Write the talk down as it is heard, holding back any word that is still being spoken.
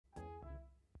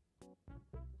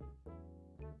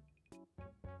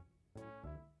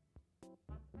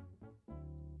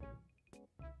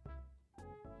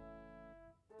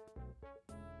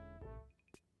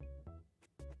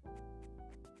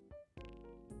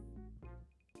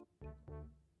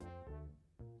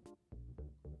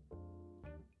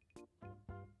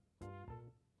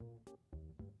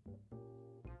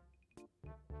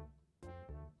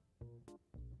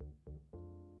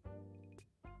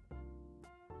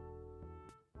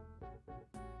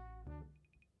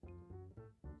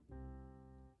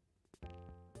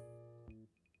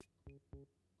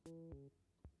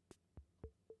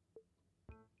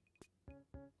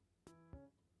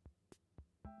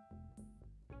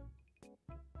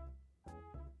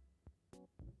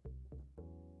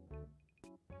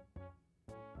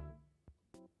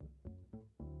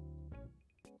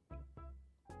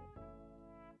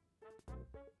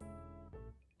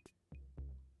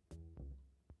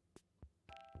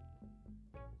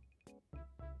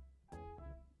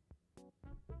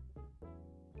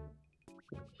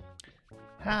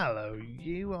Hello,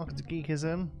 you. Welcome to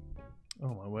Geekism.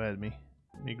 Oh my word, my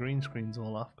green screen's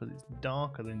all off because it's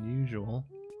darker than usual.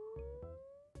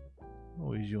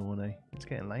 Always yawny. It's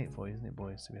getting late for you, isn't it,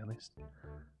 boys? To be honest.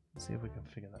 Let's see if we can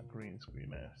figure that green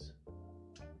screen out.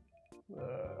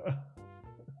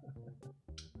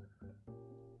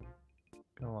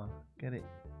 Go on, get it,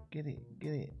 get it,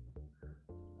 get it.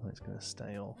 Oh, it's gonna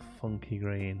stay all funky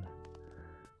green.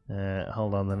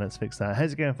 Hold on then, let's fix that.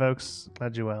 How's it going, folks?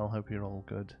 Glad you're well. Hope you're all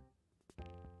good.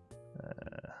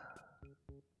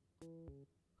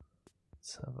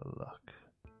 Let's have a look.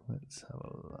 Let's have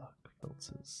a look.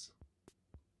 Filters.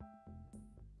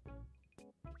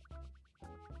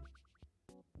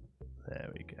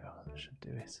 There we go. That should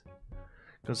do it.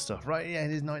 Good stuff. Right, yeah,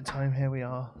 it is night time. Here we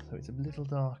are. So it's a little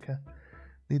darker.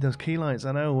 Need those key lights.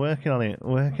 I know. Working on it.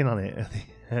 Working on it.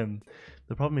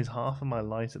 The problem is half of my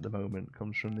light at the moment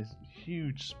comes from this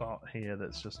huge spot here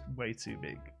that's just way too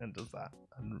big and does that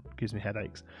and gives me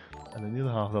headaches. And then the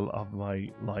other half of my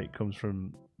light comes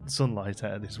from sunlight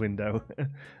out of this window,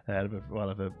 out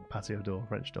of a patio door,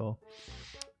 French door.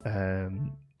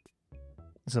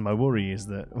 So my worry is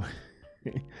that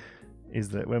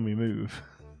when we move,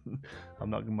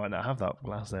 might not have that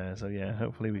glass there. So yeah,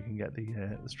 hopefully we can get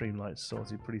the stream lights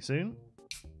sorted pretty soon.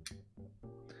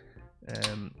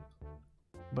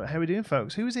 But how are we doing,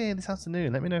 folks? Who was here this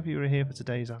afternoon? Let me know if you were here for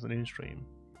today's afternoon stream.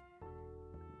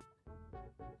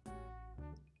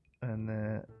 And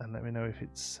let me know if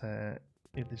it's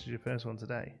if this is your first one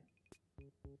today.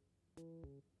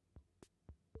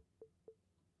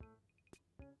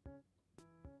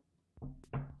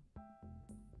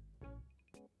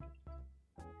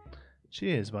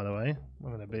 Cheers, by the way.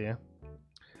 I'm having a beer.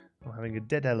 I'm having a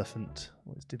dead elephant.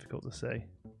 Well, it's difficult to say.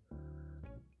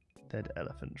 Dead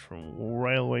elephant from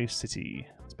Railway City.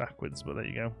 It's backwards, but there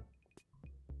you go.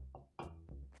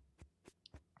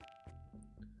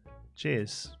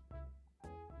 Cheers.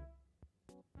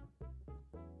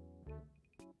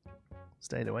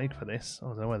 Stayed awake for this. I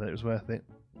don't know whether it was worth it.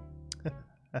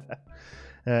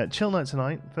 Chill night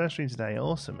tonight. First stream today.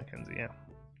 Awesome, Mackenzie. Yeah.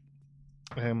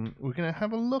 We're gonna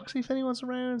have a look, see if anyone's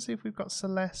around. See if we've got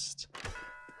Celeste.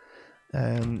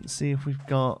 See if we've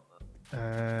got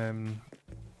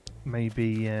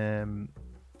maybe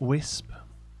Wisp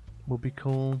would be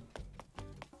cool.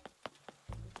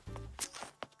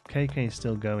 KK is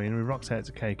still going. We rocked out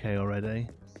to KK already,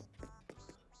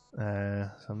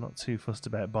 so I'm not too fussed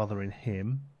about bothering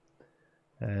him.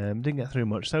 Didn't get through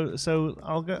much, so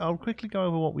I'll quickly go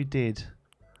over what we did.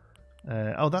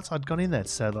 I'd gone in there to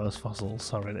sell those fossils.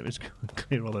 Sorry, let me just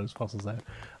clear all those fossils out.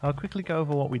 I'll quickly go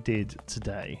over what we did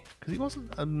today because it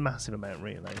wasn't a massive amount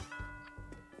really.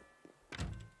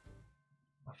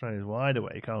 My friend is wide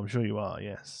awake. Oh, I'm sure you are.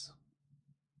 Yes.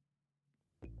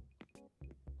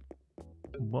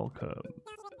 Welcome.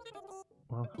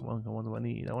 What do I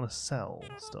need? I want to sell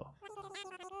stuff.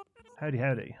 Howdy,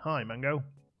 howdy. Hi, Mango.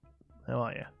 How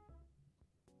are you?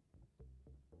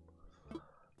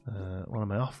 What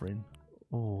am I offering?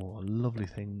 Oh, lovely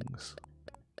things.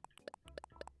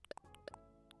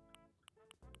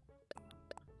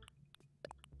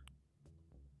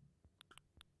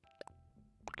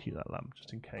 Keep that lamp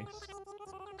just in case.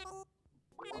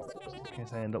 Just in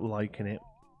case I end up liking it.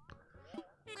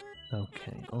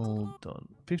 Okay, all done.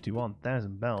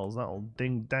 51,000 bells. That'll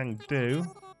ding dang do.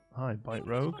 Hi, Bite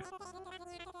Rogue.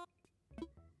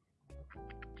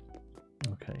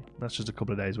 Okay, that's just a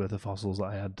couple of days worth of fossils that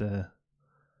I had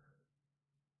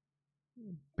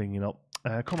binging up.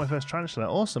 Caught my first tarantula.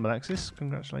 Awesome, Alexis.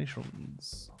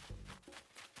 Congratulations.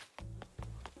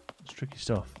 It's tricky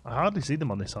stuff. I hardly see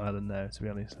them on this island now, to be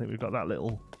honest. I think we've got that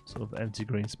little sort of empty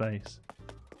green space.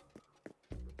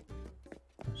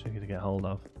 It's tricky to get hold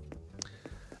of.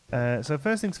 So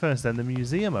first things first then, the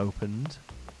museum opened.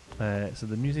 So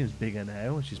the museum's bigger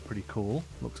now, which is pretty cool.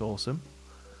 Looks awesome.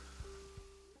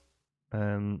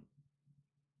 And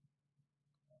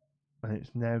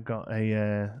it's now got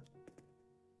a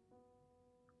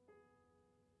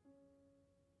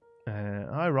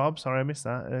hi Rob, sorry I missed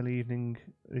that. Early evening,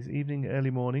 this evening, early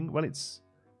morning. Well, it's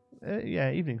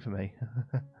yeah, evening for me.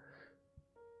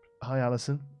 Hi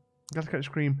Alison, got to catch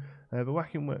Scream, but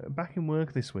back in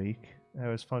work this week.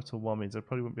 Hours 5 till 1 means I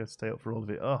probably won't be able to stay up for all of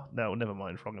it. Oh no, never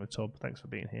mind. Frog in a tub. Thanks for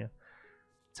being here.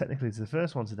 Technically, it's the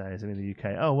first one today. Is in the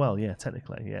UK. Oh well, yeah.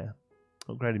 Technically, yeah.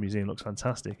 Upgraded museum looks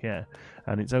fantastic, yeah.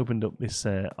 And it's opened up this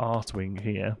art wing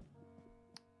here.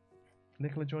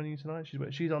 Nicola joining you tonight?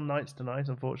 She's on nights tonight,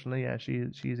 unfortunately. Yeah,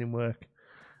 she's in work.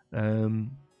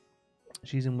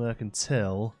 She's in work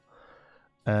until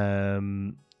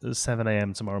 7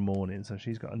 AM tomorrow morning. So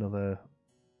she's got another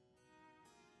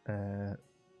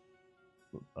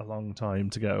a long time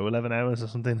to go, 11 hours or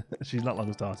something. She's not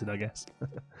long started, I guess.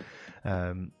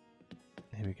 Here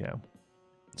we go.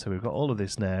 So we've got all of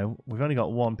this now. We've only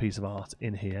got one piece of art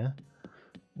in here,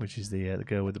 which is the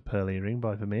girl with the pearl earring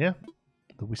by Vermeer,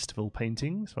 the wistful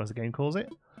painting, as far as the game calls it,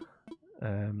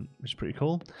 which is pretty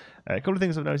cool. A couple of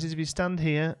things I've noticed: if you stand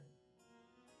here,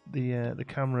 the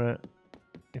camera,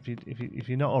 if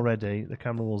you're not already, the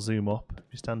camera will zoom up. If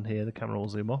you stand here, the camera will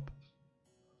zoom up.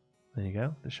 There you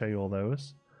go, to show you all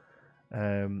those.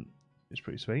 It's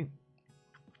pretty sweet.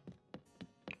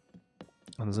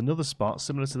 And there's another spot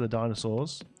similar to the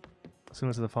dinosaurs,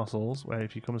 similar to the fossils, where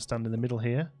if you come and stand in the middle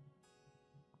here,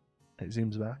 it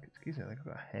zooms back. Excuse me, I think I've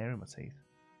got a hair in my teeth.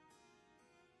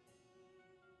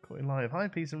 Caught in live. Hi,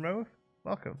 Peace and Rove.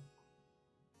 Welcome.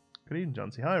 Good evening,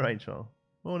 John C. Hi, Rachel.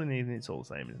 Morning, evening, it's all the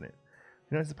same, isn't it?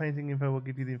 You notice the painting info will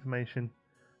give you the information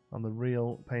on the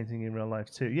real painting in real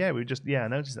life too. Yeah, I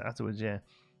noticed that afterwards, yeah.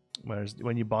 Whereas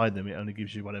when you buy them, it only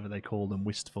gives you whatever they call them,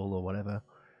 wistful or whatever.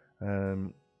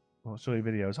 What's all your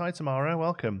videos? Hi, Tamara.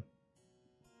 Welcome.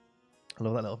 I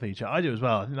love that little feature. I do as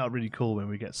well. I think that's really cool when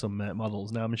we get some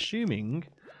models. Now, I'm assuming,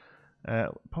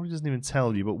 probably doesn't even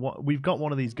tell you, but we've got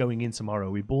one of these going in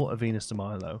tomorrow. We bought a Venus de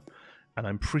Milo, and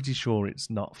I'm pretty sure it's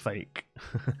not fake.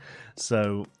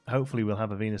 So hopefully we'll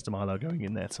have a Venus de Milo going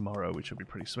in there tomorrow, which will be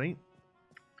pretty sweet.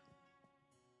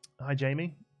 Hi,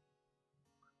 Jamie.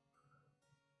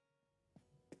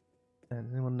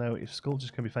 Does anyone know if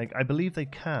sculptures can be fake? I believe they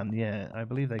can, yeah. I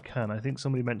believe they can. I think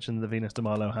somebody mentioned the Venus de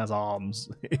Milo has arms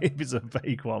if it's a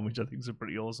fake one, which I think is a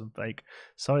pretty awesome fake.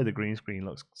 Sorry the green screen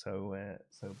looks so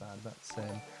bad. That's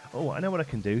oh, I know what I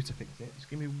can do to fix it. Just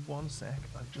give me 1 sec.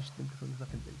 I've just think of things I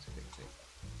can do to fix it.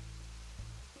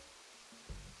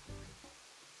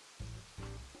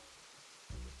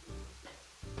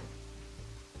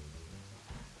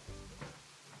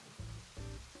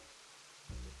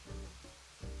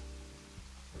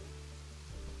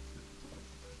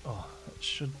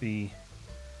 Should be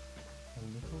a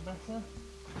little better.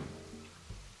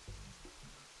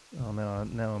 Oh no,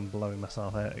 now I'm blowing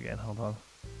myself out again. Hold on.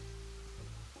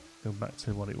 Go back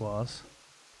to what it was.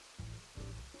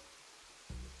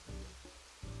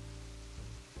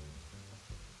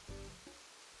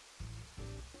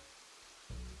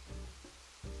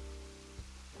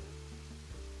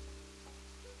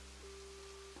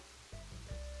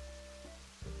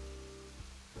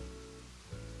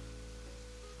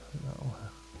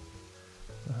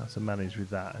 To manage with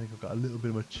that. I think I've got a little bit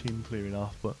of my chin clearing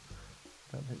off, but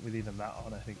I don't think with even that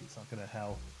on, I think it's not going to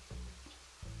help.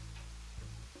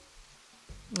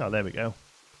 Oh, there we go.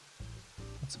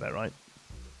 That's about right.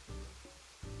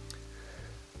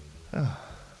 Oh,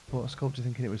 bought a sculpture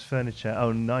thinking it was furniture.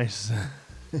 Oh, nice.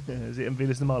 Is it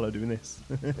Venus de Milo doing this?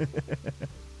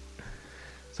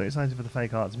 So excited for the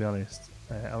fake art, to be honest.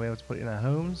 Are we able to put it in our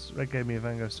homes? Red gave me a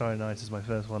Van Gogh Starry Night as my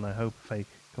first one. I hope fake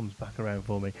comes back around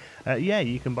for me. Yeah,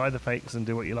 you can buy the fakes and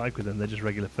do what you like with them. They're just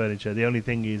regular furniture. The only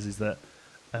thing is that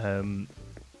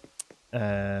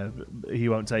he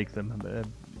won't take them.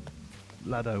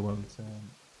 Lado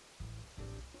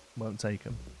won't take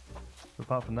them. But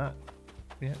apart from that,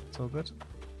 yeah, it's all good.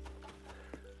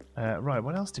 Right,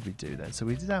 what else did we do then? So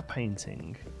we did our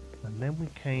painting, and then we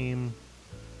came.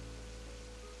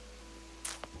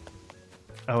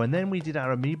 Oh, and then we did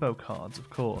our amiibo cards. Of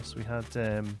course, we had.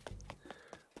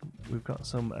 We've got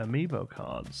some amiibo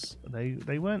cards.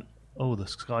 They weren't. Oh, the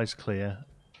sky's clear.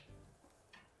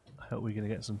 I hope we're going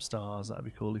to get some stars. That'd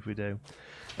be cool if we do.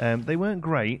 They weren't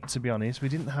great, to be honest. We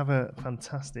didn't have a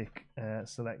fantastic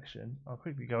selection. I'll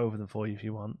quickly go over them for you if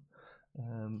you want.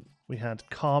 We had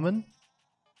Carmen,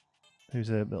 who's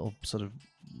a little sort of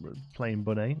plain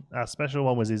bunny. Our special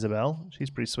one was Isabel. She's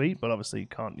pretty sweet, but obviously you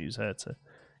can't use her to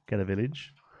get a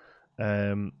village.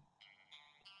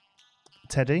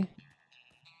 Teddy,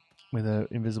 with an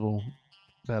invisible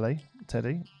belly.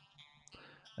 Teddy.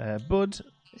 Bud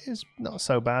is not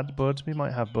so bad. Bud, we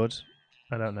might have Bud.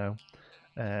 I don't know.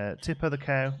 Tipper the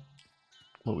cow.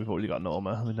 Well, we've already got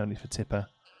Norma. We don't need for Tipper.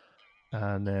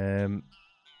 And then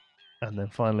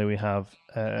finally we have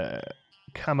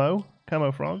Camo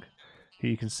Frog, who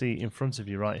you can see in front of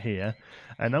you right here.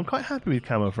 And I'm quite happy with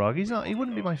Camo Frog. He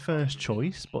wouldn't be my first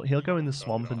choice, but he'll go in the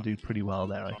swamp and do pretty well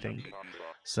there, I think.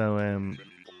 So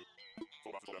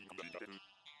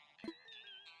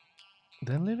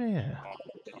they live here.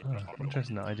 Oh,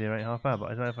 interesting, that idea ain't half bad, but I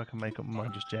don't know if I can make up my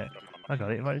mind just yet. I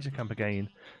got it. Invite him to camp again.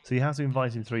 So you have to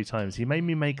invite him 3 times. He made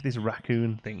me make this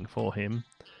raccoon thing for him,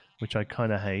 which I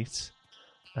kind of hate.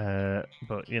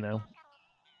 But you know,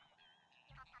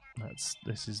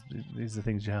 these are the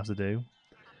things you have to do.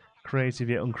 Creative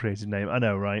yet uncreative name. I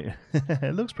know, right?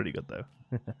 It looks pretty good though.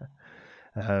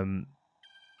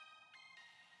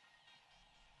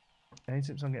 Any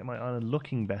tips on getting my island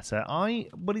looking better?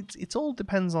 But it all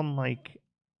depends on like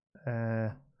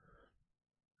it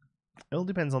all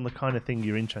depends on the kind of thing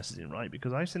you're interested in, right?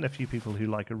 Because I've seen a few people who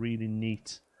like a really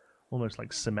neat, almost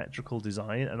like symmetrical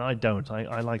design, and I don't.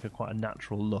 I like quite a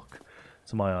natural look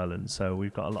to my island. So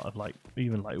we've got a lot of like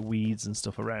even like weeds and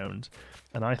stuff around,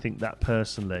 and I think that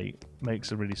personally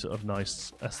makes a really sort of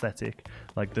nice aesthetic,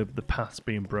 like the paths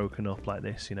being broken up like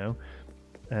this, you know.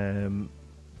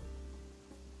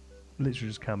 Literally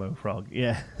just camo frog.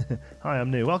 Yeah. Hi,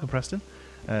 I'm new. Welcome, Preston.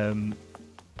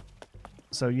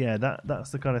 So yeah,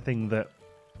 that's the kind of thing that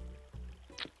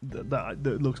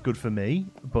looks good for me.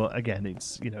 But again,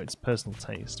 it's it's personal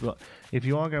taste. But if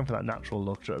you are going for that natural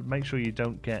look, make sure you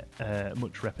don't get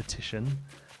much repetition.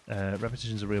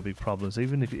 Repetition's a real big problem. So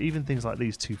even things like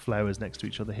these two flowers next to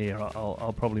each other here,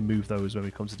 I'll probably move those when we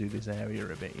come to do this area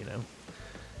a bit, you know.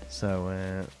 So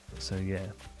yeah.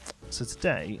 So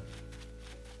today,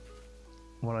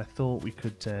 what I thought we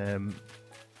could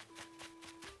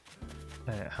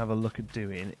have a look at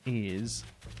doing is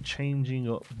changing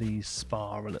up the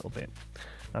spa a little bit.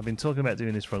 I've been talking about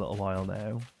doing this for a little while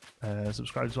now.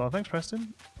 Subscribe as well. Thanks,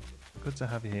 Preston. Good to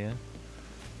have you here.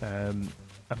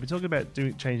 I've been talking about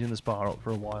changing the spa up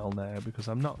for a while now because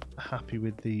I'm not happy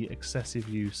with the excessive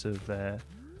use of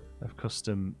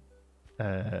custom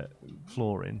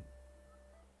flooring.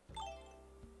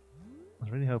 I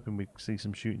was really hoping we'd see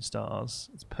some shooting stars.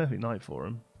 It's a perfect night for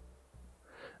them.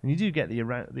 And you do get the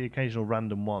occasional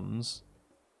random ones.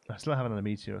 I still haven't had a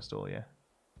meteor store yet.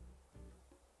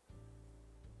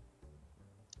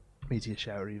 Meteor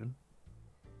shower even.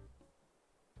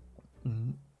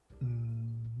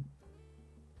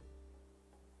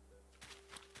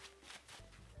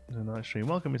 It's a nice stream.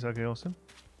 Welcome, Miss Okay Awesome.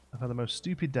 I've had the most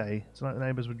stupid day. It's like the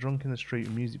neighbours were drunk in the street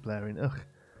and music blaring. Ugh.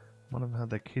 One of them had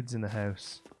their kids in the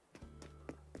house.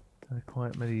 In a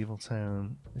quiet medieval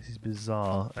town. This is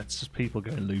bizarre. It's just people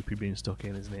going loopy being stuck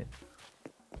in, isn't it?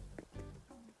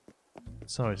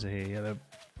 Sorry to hear you had a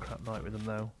crap night with them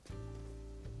though.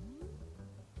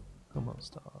 Come on,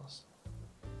 stars.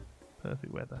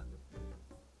 Perfect weather.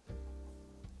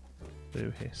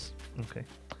 Boo hiss. Okay.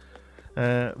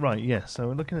 Right, yeah, so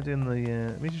we're looking at doing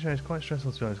the meteor shower is quite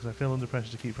stressful to be honest because I feel under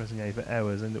pressure to keep pressing A for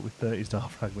hours, end up with 30 star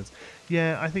fragments.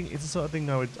 Yeah, I think it's the sort of thing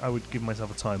I would give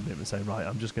myself a time limit and say, right,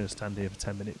 I'm just going to stand here for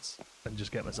 10 minutes and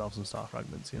just get myself some star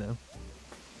fragments, you know?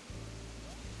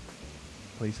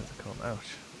 Please have to come.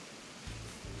 Ouch.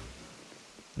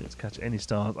 Let's catch any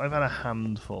stars. I've had a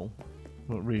handful,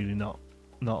 but really not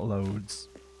loads.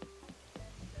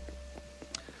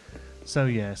 So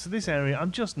yeah, so this area,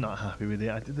 I'm just not happy with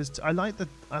it. I like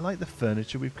the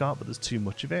furniture we've got, but there's too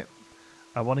much of it.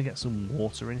 I want to get some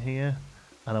water in here,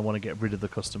 and I want to get rid of the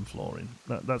custom flooring.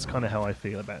 That's kind of how I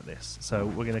feel about this. So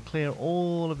we're going to clear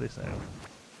all of this out.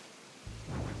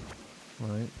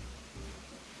 Right.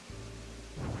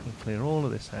 We'll clear all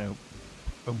of this out.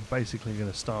 I'm basically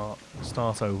going to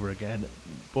start over again,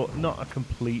 but not a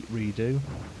complete redo.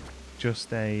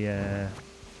 Just a...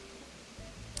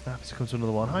 happy to come to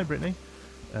another one. Hi, Brittany.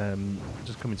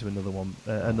 Just coming to another one,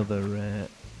 another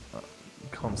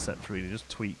concept, really, just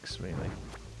tweaks, really.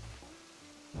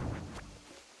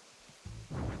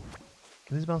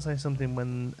 Can Isabel say something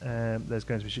when there's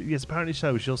going to be shooting? Yes, apparently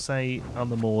so. She'll say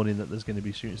on the morning that there's going to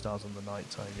be shooting stars on the night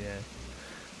time. Yeah,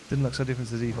 didn't look so different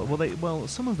to the default. Well,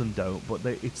 some of them don't, but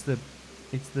it's the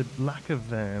lack of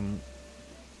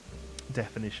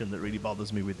definition that really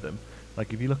bothers me with them.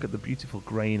 Like if you look at the beautiful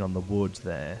grain on the wood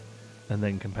there and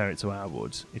then compare it to our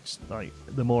wood, it's like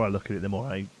the more I look at it, the more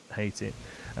I hate it.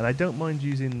 And I don't mind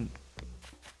using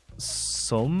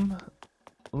some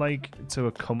to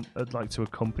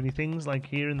accompany things. Like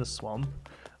here in the swamp,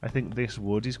 I think this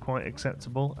wood is quite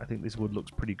acceptable. I think this wood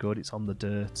looks pretty good. It's on the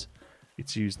dirt.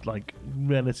 It's used like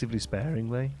relatively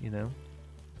sparingly, you know.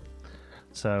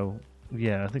 So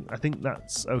yeah, I think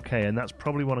that's okay, and that's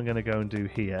probably what I'm going to go and do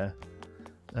here.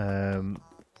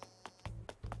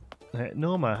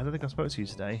 Norma, I don't think I spoke to you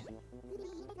today.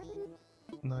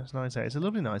 Nice night out. It's a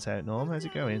lovely night out, Norma. How's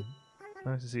it going?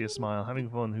 Nice to see you smile. Having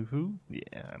fun, hoo-hoo? Yeah,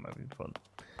 I'm having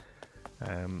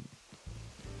fun.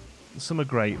 Some are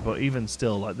great, but even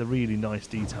still, like the really nice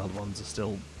detailed ones are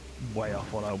still way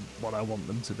off what I want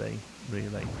them to be,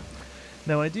 really.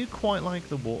 Now, I do quite like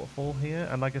the waterfall here,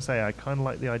 and like I say, I kind of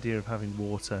like the idea of having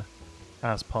water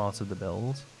as part of the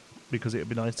build, because it would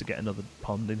be nice to get another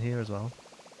pond in here as well.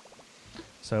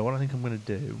 So what I think I'm going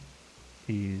to do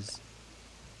is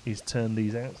turn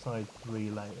these outside 3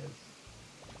 layers.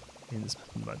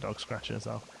 My dog scratching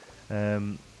herself. How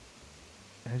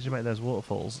did you make those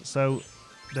waterfalls? So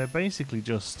they're basically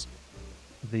just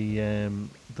the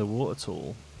water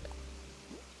tool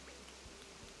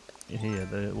here,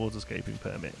 the waterscaping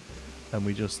permit, and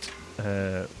we just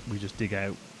dig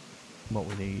out what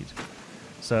we need.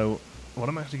 So what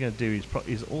I'm actually going to do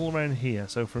is all around here.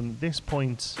 So from this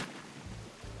point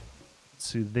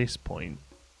to this point,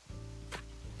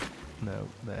 no,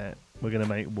 there, we're going to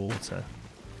make water,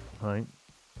 right?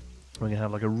 We're going to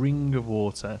have like a ring of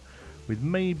water with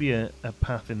maybe a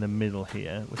path in the middle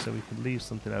here, so we can leave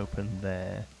something open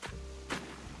there.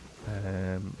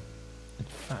 In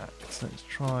fact, let's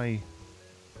try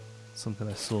something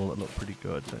I saw that looked pretty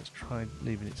good. Let's try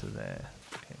leaving it to there.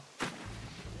 Okay.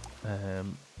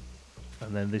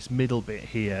 And then this middle bit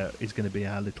here is going to be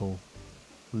our little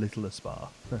spa.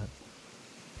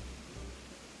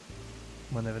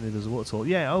 Whenever there's a waterfall.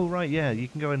 Yeah. Oh right. Yeah. You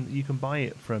can go and you can buy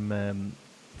it from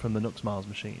the Nux Mars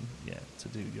machine. Yeah, to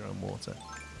do your own water.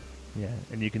 Yeah,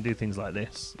 and you can do things like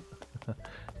this.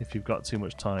 If you've got too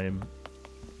much time,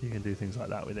 you can do things like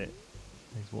that with it.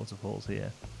 These waterfalls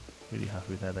here. Really happy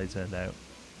with how they turned out.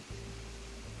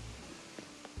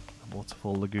 A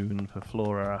waterfall lagoon for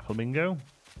Flora Flamingo.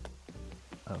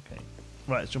 Okay.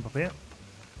 Right, let's jump up here.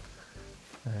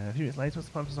 A few minutes later, what's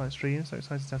the plan for tonight's stream? So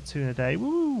excited to have 2 in a day.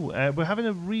 Woo! We're having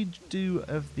a redo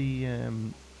of the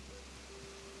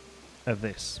of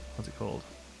this. What's it called?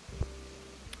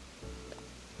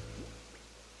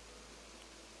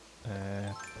 What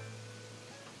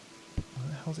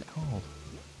the hell's it called?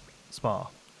 Spa.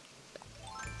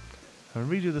 I'm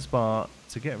going to redo the spa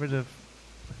to get rid of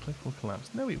the cliff will collapse.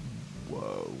 No, it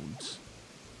won't.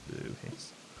 Boo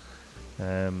hiss.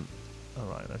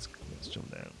 Alright, let's jump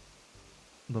down.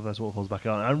 Love those waterfalls back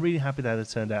on. I'm really happy that it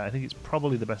turned out. I think it's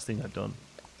probably the best thing I've done.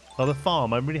 Oh, the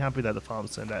farm. I'm really happy that the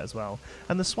farm's turned out as well.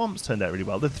 And the swamps turned out really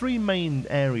well. The 3 main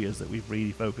areas that we've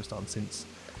really focused on since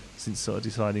sort of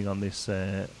deciding on this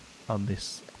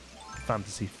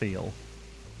fantasy feel,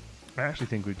 I actually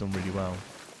think we've done really well.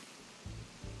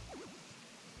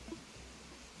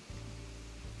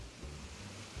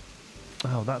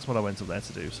 Oh, that's what I went up there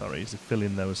to do, sorry, is to fill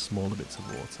in those smaller bits of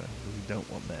water. We don't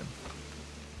want them.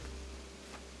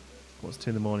 What's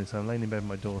 2 in the morning, so I'm laying in bed with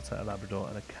my daughter, a Labrador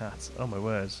and a cat. Oh my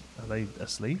words, are they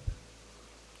asleep?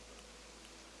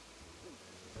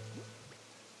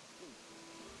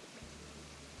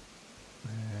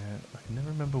 I can never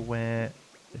remember where...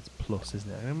 It's plus,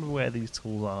 isn't it? I remember where these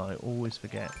tools are, I always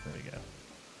forget. There we go.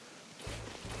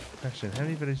 Question, how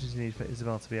many villages do you need for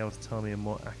Isabel to be able to tell me a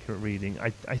more accurate reading?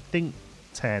 I think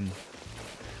 10.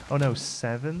 Oh no,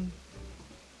 7?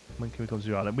 When can we come to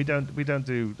your island? We don't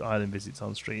do island visits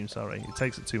on stream, sorry. It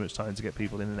takes up too much time to get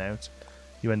people in and out.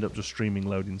 You end up just streaming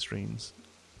loading screens.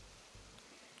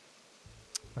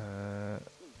 Okay.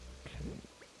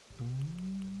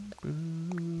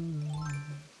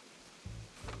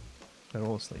 They're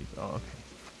all asleep. Oh, okay.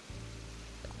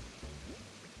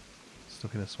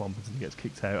 Stuck in a swamp until he gets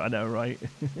kicked out. I know, right?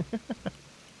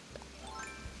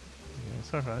 Yeah,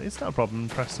 sorry for that. It's not a problem,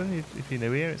 Preston. If you're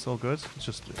new here, it's all good. It's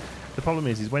just the problem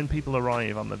is when people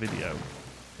arrive on the video,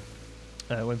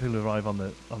 when people arrive on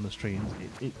the streams,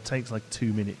 it takes like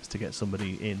 2 minutes to get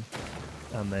somebody in,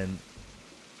 and then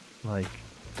like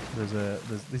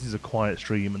this is a quiet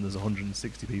stream and there's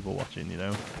 160 people watching, you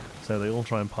know, so they all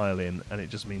try and pile in, and it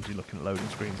just means you're looking at loading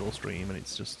screens all stream, and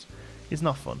it's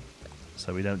not fun.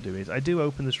 So we don't do it. I do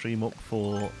open the stream up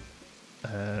for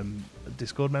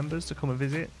Discord members to come and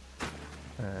visit.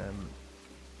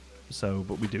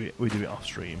 But we do it off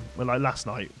stream. Well, like last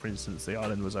night, for instance, the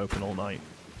island was open all night.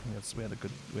 Yes, we had a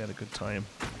good time.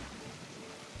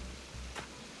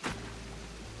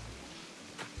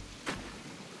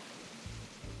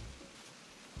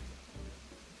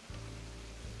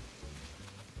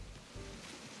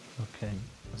 Okay,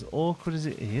 as awkward as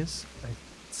it is, I'm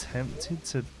tempted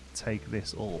to take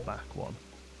this all back one.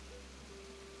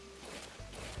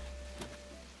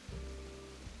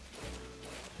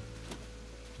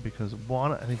 Because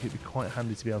one, I think it'd be quite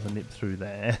handy to be able to nip through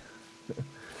there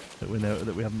that we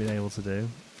haven't been able to do.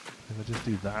 If I just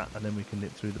do that, and then we can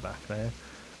nip through the back there.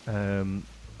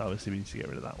 Obviously, we need to get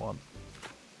rid of that one.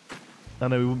 I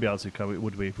know we wouldn't be able to,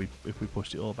 would we, if we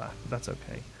pushed it all back? But that's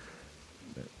okay.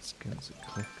 Let's go to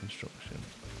cliff construction.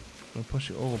 We'll push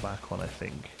it all back one, I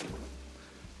think,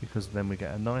 because then we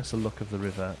get a nicer look of the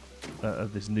river,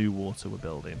 of this new water we're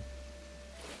building.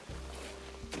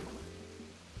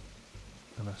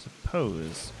 And I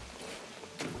suppose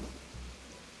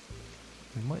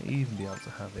we might even be able to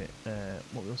have it.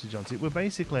 What else did John see? We're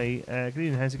basically, good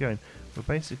evening, how's it going? We're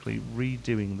basically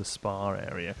redoing the spa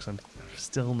area because I'm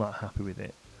still not happy with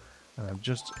it. And I'm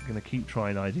just going to keep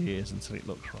trying ideas until it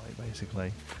looks right,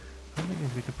 basically. I'm thinking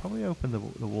we could probably open the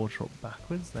water up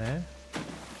backwards there.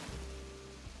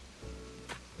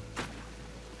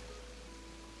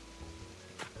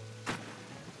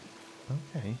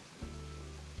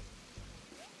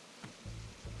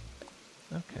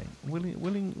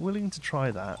 willing to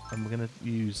try that, and we're going to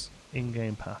use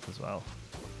in-game path as well.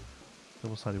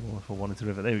 Double-sided wall for 1 into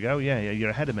river. There we go. Yeah, you're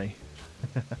ahead of me.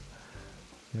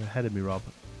 You're ahead of me, Rob.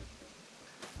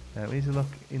 We need to look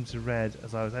into red,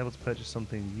 as I was able to purchase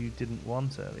something you didn't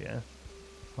want earlier.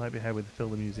 Might be how we fill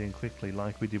the museum quickly,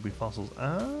 like we did with fossils.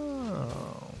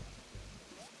 Oh.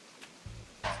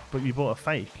 But you bought a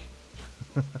fake.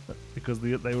 Because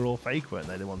they were all fake, weren't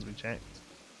they, the ones we checked?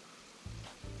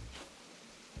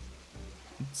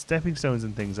 Stepping stones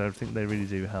and things, I think they really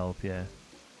do help, yeah.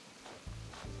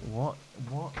 What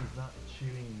is that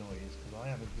chewing noise? Because I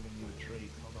haven't given you a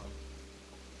treat. Hold on.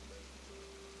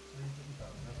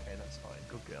 Okay, that's fine.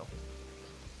 Good girl.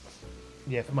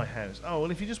 Yeah, for my house. Oh,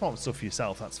 well, if you just want stuff for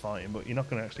yourself, that's fine. But you're not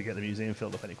going to actually get the museum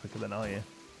filled up any quicker than are you?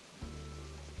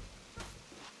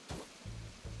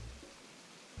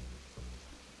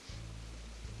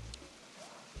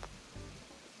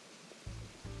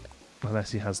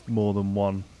 Unless he has more than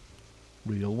one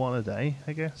real one a day,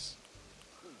 I guess.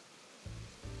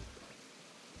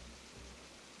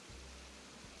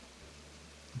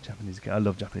 Japanese, I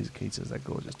love Japanese Akitas, they're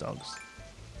gorgeous dogs.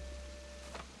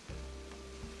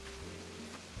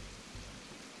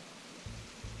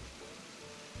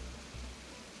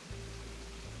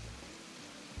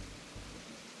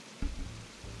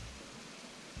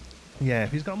 Yeah,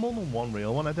 if he's got more than one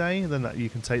real one a day, then you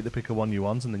can take the pick of one you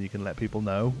want, and then you can let people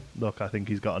know. Look, I think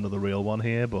he's got another real one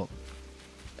here, but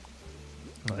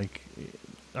like,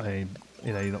 it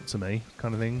ain't up to me,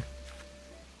 kind of thing.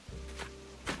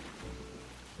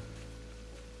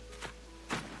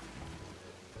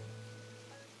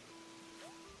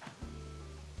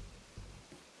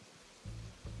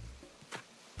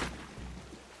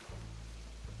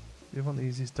 You want the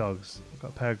easiest dogs? I've got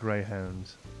a pair of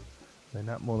greyhounds. They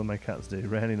nap more than my cats do.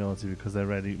 Rarely naughty because they're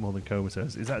ready more than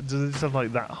comatose. Is that, does it just have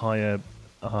like that high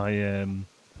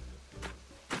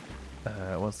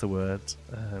what's the word?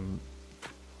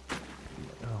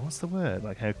 What's the word?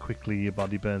 Like how quickly your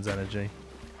body burns energy. I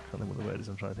can't think what the word is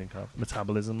I'm trying to think of.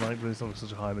 Metabolism, like there's not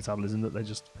such a high metabolism that they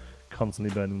just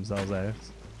constantly burn themselves out.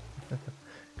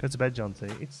 Go to bed, Jonty.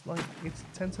 It's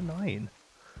 10 to 9.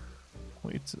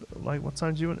 What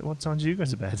time do you go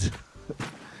to bed?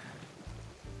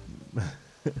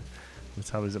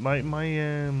 Metabolism.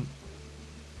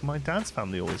 My dad's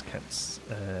family always kept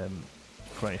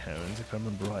greyhounds, if I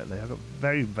remember rightly. I've got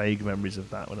very vague memories of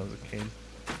that when I was a kid.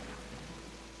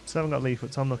 Still haven't got Leaf,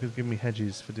 but Tom Nook has given me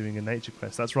hedges for doing a nature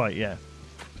quest. That's right, yeah.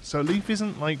 So Leaf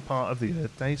isn't like part of the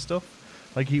Earth Day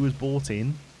stuff. Like he was bought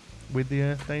in with the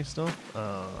Earth Day stuff.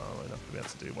 Oh, we're not going to be able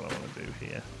to do what I want to do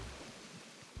here.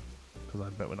 Because I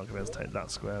bet we're not going to be able to take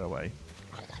that square away.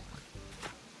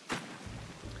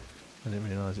 I didn't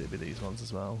realise it'd be these ones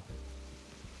as well.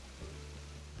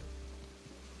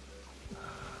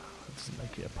 That doesn't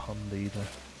make it a pond either.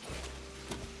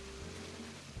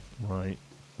 Right,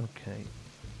 okay.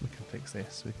 We can fix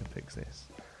this, we can fix this.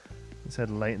 It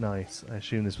said late night. I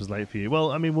assume this was late for you.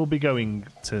 Well, I mean, we'll be going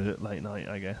to late night,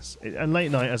 I guess. And late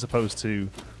night as opposed to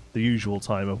the usual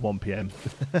time of 1 PM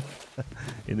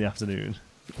in the afternoon.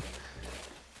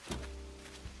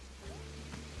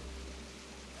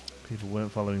 People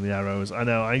weren't following the arrows. I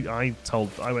know, I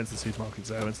went to the supermarket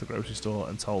today, I went to the grocery store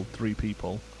and told 3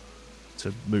 people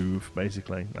to move,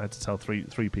 basically. I had to tell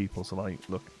three people to, like,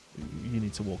 look, you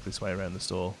need to walk this way around the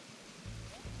store.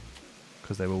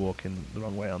 Because they were walking the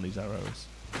wrong way on these arrows.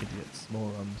 Idiots,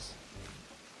 morons.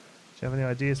 Do you have any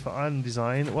ideas for island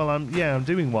design? Well, I'm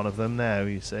doing one of them now,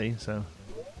 you see, so...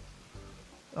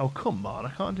 Oh, come on, I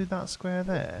can't do that square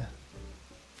there.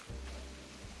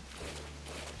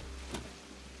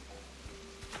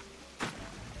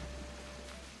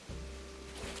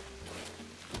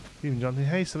 Even Johnny,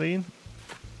 hey Celine.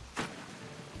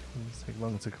 It'll take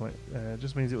longer to collect.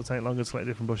 Just means it will take longer to collect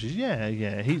different bushes.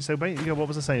 Yeah. So basically, what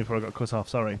was I saying before I got cut off?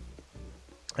 Sorry.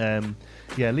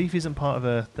 Yeah, Leaf isn't part of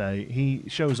Earth Day. He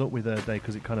shows up with Earth Day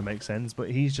because it kind of makes sense, but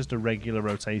he's just a regular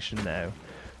rotation now.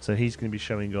 So he's going to be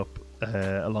showing up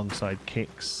alongside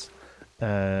Kix,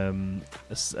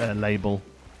 Label,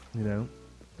 you know.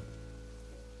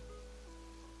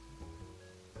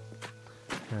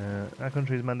 Our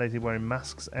country is mandated wearing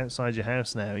masks outside your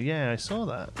house now. Yeah, I saw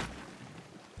that.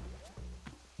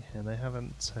 Yeah, they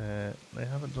haven't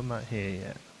done that here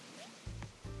yet.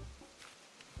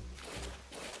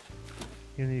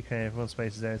 In the UK, everyone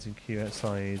spaces out in queue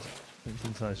outside. It's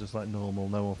inside just like normal.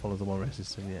 No one follows the moral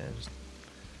system. Yeah, just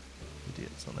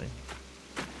idiots, aren't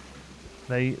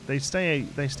they? They stay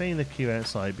in the queue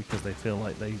outside because they feel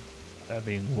like they are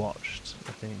being watched,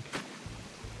 I think.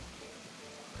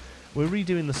 We're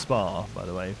redoing the spa, by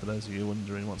the way, for those of you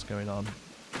wondering what's going on.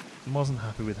 Wasn't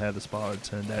happy with how the spa had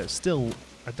turned out. Still,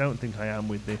 I don't think I am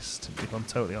with this, if I'm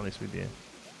totally honest with you.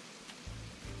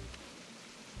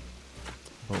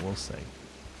 But we'll see.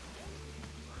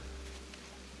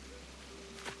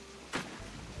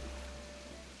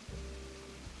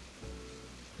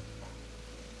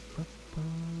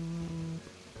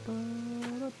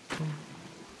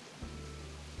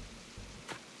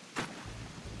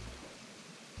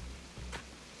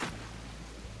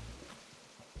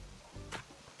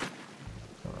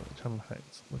 Channel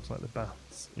effects. Looks like the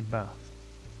baths in Bath.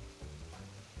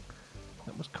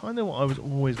 That was kind of what I was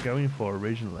always going for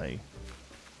originally.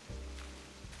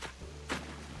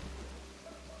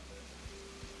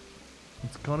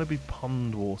 It's gotta be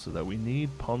pond water though. We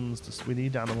need ponds to. We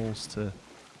need animals to.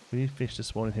 We need fish to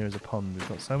spawn in here as a pond. We've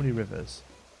got so many rivers.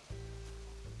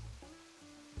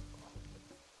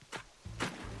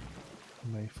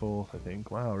 May 4th, I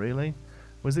think. Wow, really?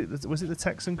 Was it the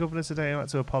Texan governor today who had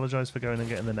to apologise for going and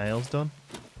getting the nails done?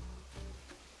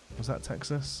 Was that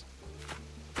Texas?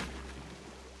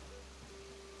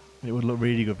 It would look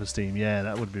really good for Steam. Yeah,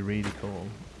 that would be really cool.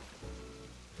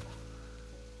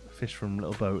 Fish from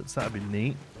little boats. That'd be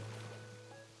neat.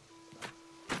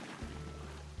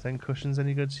 10 cushions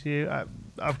any good to you?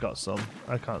 I've got some.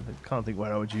 I can't think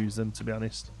where I would use them, to be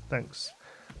honest. Thanks.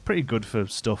 Pretty good for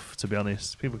stuff, to be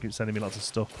honest. People keep sending me lots of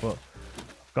stuff, but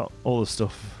I've got all the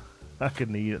stuff I could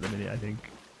need at the minute, I think.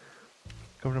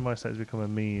 Governor my state has become a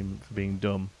meme for being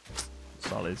dumb.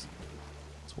 Solid.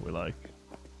 That's what we like.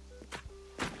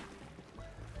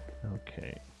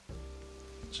 Okay.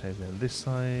 Change me on this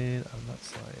side and that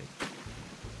side.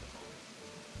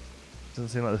 Doesn't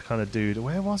seem like the kind of dude.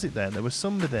 Where was it then? There was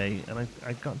somebody, and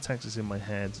I got Texas in my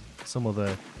head. Some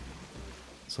other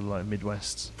sort of like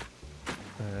Midwest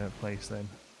place then,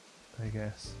 I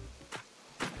guess.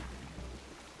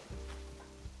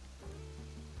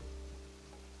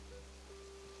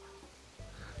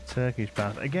 Turkish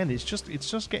bath. Again, it's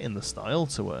just getting the style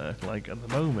to work. Like at the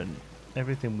moment,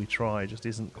 everything we try just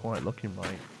isn't quite looking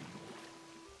right.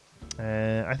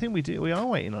 I think we are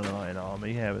waiting on an Iron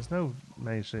Army. Yeah, there's no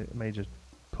major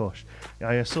push. Yeah,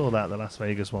 I saw that the Las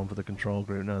Vegas one for the control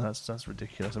group. No, that's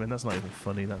ridiculous. I mean, that's not even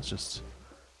funny. That's just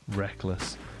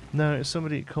reckless. No,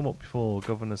 somebody come up before.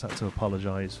 Governors had to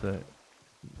apologise for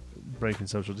breaking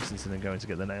social distancing and going to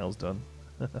get their nails done.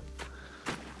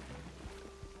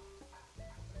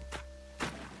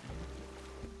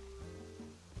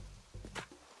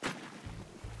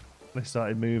 They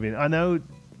started moving. I know,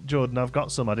 Jordan, I've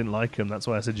got some. I didn't like them. That's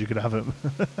why I said you could have them.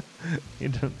 You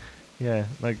don't, yeah,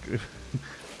 like,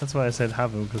 that's why I said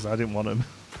have them, because I didn't want them.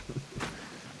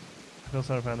 I feel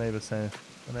sorry for our neighbours there.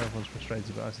 I know everyone's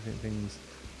frustrated, but I actually think things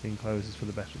being closed is for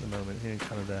the better at the moment. Here in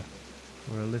Canada,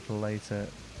 we're a little later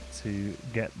to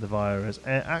get the virus.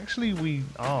 Actually, we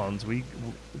aren't. The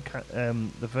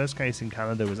first case in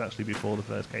Canada was actually before the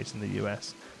first case in the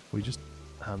US. We just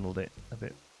handled it a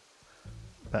bit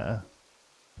better.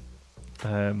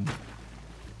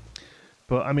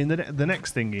 But I mean, the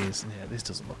next thing is, yeah, this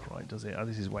doesn't look right, does it? Oh,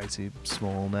 this is way too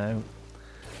small now.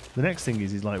 The next thing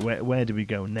is like where do we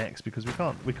go next? Because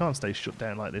we can't stay shut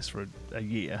down like this for a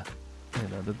year. You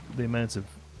know, the amount of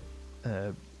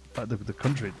like the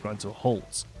country grind to a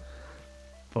halt.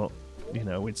 But you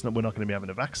know, we're not going to be having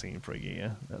a vaccine for a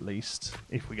year at least,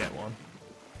 if we get one.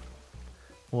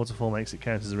 Waterfall makes it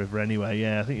count as a river anyway.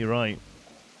 Yeah, I think you're right.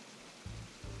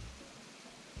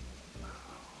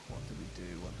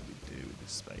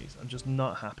 Space. I'm just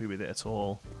not happy with it at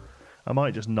all. I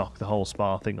might just knock the whole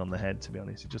spa thing on the head, to be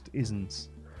honest. It just isn't.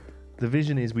 The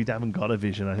vision is we haven't got a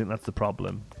vision. I think that's the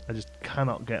problem. I just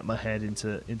cannot get my head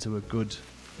into a good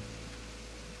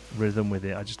rhythm with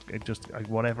it.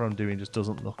 Whatever I'm doing just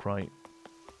doesn't look right.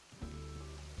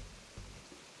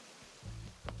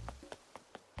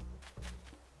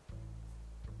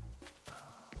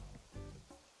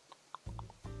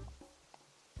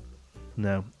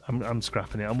 No, I'm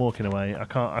scrapping it. I'm walking away. I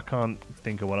can't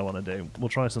think of what I want to do. We'll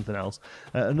try something else.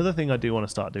 Another thing I do want to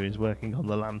start doing is working on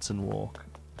the lantern walk.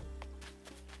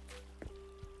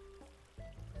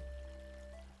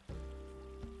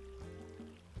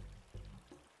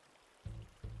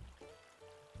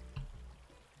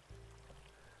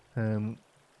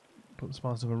 Put the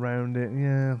spa stuff around it.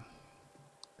 Yeah.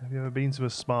 Have you ever been to a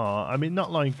spa? I mean,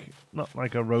 not like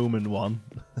a Roman one.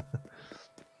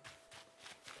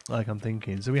 Like I'm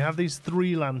thinking. So we have these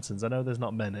 3 lanterns. I know there's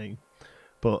not many,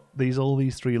 but all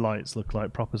these 3 lights look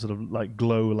like proper sort of like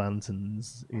glow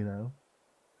lanterns, you know.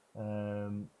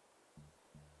 And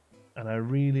I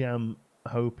really am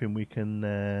hoping we can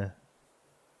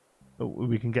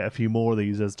get a few more of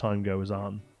these as time goes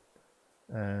on.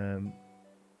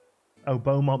 Oh,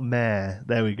 Beaumont Mayor.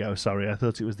 There we go. Sorry, I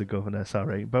thought it was the governor.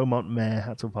 Sorry. Beaumont Mayor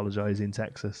had to apologise in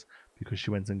Texas because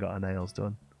she went and got her nails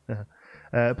done.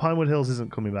 Pinewood Hills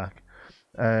isn't coming back.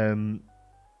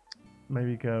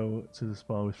 Maybe go to the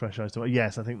spa with fresh eyes.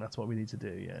 Yes, I think that's what we need to do,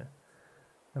 yeah.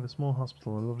 I have a small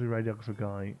hospital, a lovely radiographer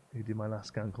guy who did my last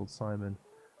scan called Simon.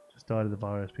 Just died of the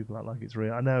virus. People act like it's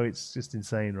real. I know, it's just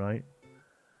insane, right?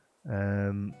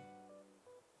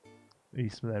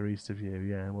 East of you,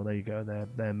 yeah. Well, there you go.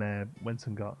 Their mayor went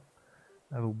and got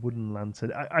a wooden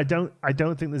lantern. I don't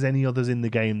think there's any others in the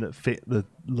game that fit the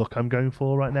look I'm going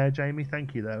for right now, Jamie.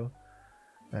 Thank you though.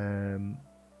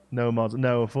 No mods.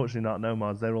 No, unfortunately not. No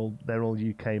mods. They're all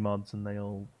UK mods, and they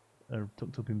all are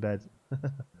tucked up in bed.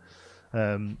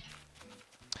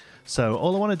 So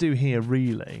all I want to do here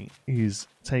really is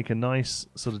take a nice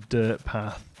sort of dirt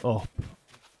path up,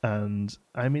 and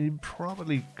I mean it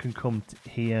probably can come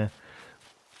here.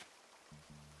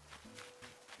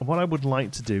 What I would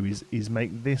like to do is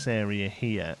make this area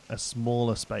here a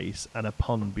smaller space and a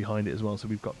pond behind it as well, so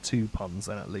we've got 2 ponds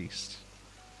then at least.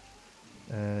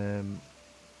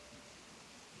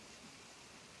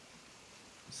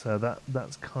 So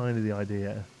that's kind of the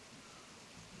idea.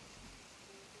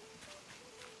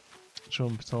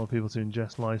 Trump told people to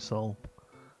ingest Lysol,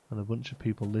 and a bunch of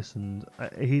people listened.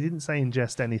 He didn't say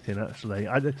ingest anything actually.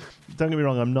 Don't get me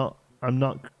wrong. I'm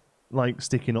not like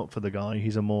sticking up for the guy.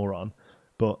 He's a moron.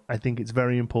 But I think it's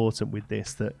very important with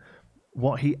this that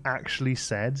what he actually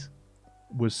said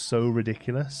was so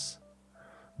ridiculous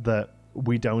that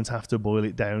we don't have to boil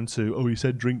it down to, oh, he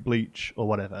said drink bleach or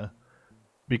whatever.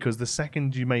 Because the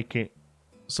second you make it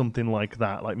something like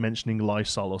that, like mentioning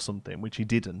Lysol or something, which he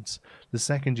didn't, the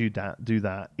second you do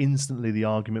that, instantly the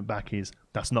argument back is,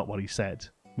 that's not what he said,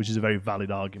 which is a very valid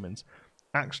argument.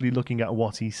 Actually looking at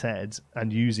what he said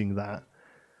and using that,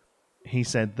 he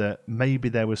said that maybe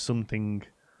there was something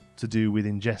to do with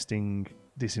ingesting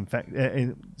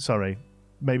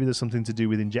maybe there's something to do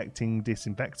with injecting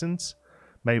disinfectants.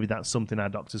 Maybe that's something our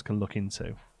doctors can look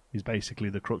into, is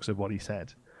basically the crux of what he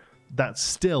said. That's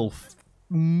still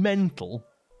mental,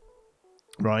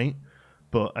 right?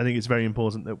 But I think it's very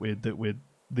important that we're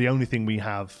the only thing we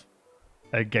have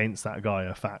against that guy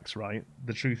are facts, right?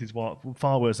 The truth is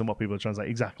far worse than what people are trying to say.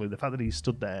 Exactly. The fact that he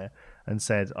stood there and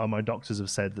said, oh, my doctors have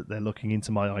said that they're looking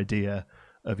into my idea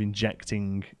of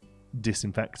injecting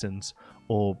disinfectants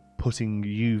or putting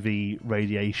UV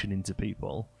radiation into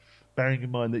people. Bearing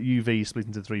in mind that UV is split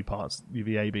into 3 parts,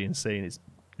 UVA, B and C, and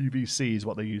UVC is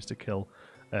what they use to kill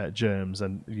germs,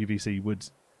 and UVC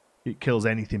it kills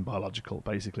anything biological,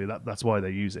 basically. That's why they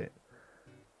use it.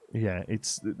 Yeah,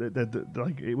 it's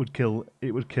like it would kill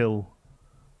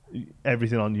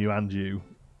everything on you and you.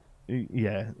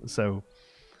 Yeah, so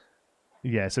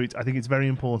I think it's very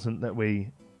important that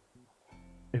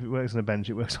if it works on a bench,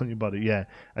 it works on your body. Yeah,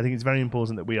 I think it's very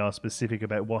important that we are specific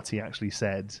about what he actually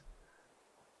said.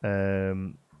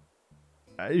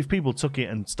 If people took it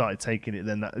and started taking it,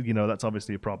 then that's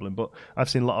obviously a problem. But I've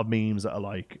seen a lot of memes that are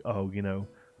like, oh,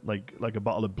 like a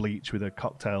bottle of bleach with a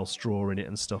cocktail straw in it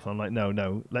and stuff. I'm like,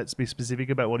 no, let's be specific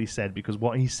about what he said, because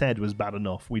what he said was bad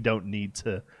enough. We don't need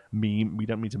to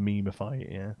memify it,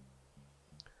 yeah.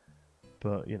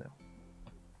 But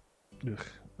ugh.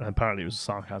 Apparently it was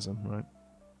sarcasm, right?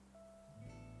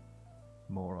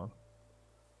 Moron.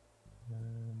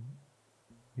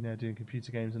 Doing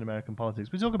computer games and American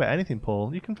politics. We talk about anything,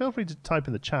 Paul. You can feel free to type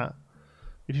in the chat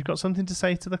if you've got something to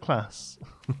say to the class.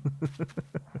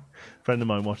 Friend of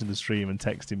mine watching the stream and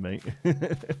texting me.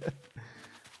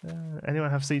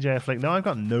 Anyone have CJ Flick? No, I've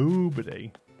got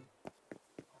nobody.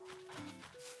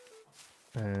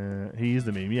 He is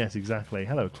the meme. Yes, exactly.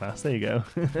 Hello, class. There you go.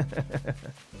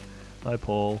 Hi,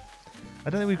 Paul. I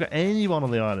don't think we've got anyone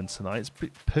on the island tonight. It's a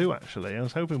bit poo, actually. I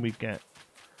was hoping we'd get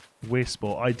Wisp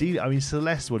or ideally, I mean,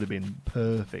 Celeste would have been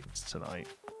perfect tonight.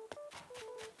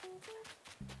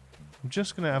 I'm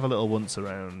just going to have a little once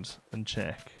around and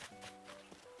check.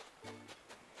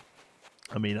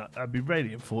 I mean, I'd be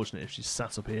really unfortunate if she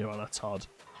sat up here on a Todd.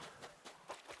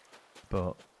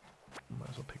 But might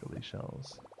as well pick up these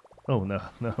shells. Oh no,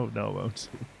 I won't.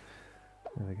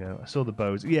 There we go. I saw the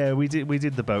boat. Yeah, we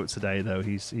did the boat today though.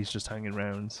 He's just hanging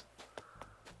around.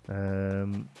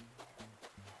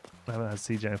 I haven't had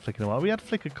CJ Flick in a while. We had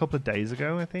Flick a couple of days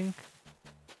ago, I think.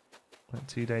 Like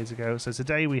 2 days ago. So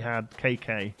today we had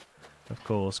KK, of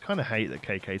course. Kind of hate that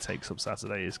KK takes up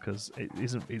Saturdays because it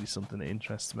isn't really something that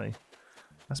interests me.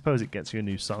 I suppose it gets you a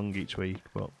new song each week,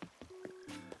 but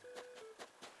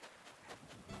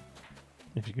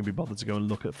if you can be bothered to go and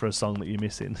look for a song that you're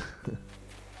missing.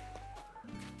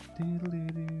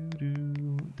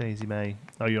 Daisy May.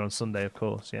 Oh, you're on Sunday, of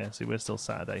course. Yeah, see, we're still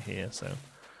Saturday here, so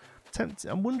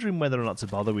I'm wondering whether or not to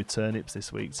bother with turnips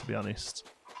this week, to be honest.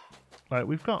 Like,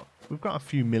 we've got a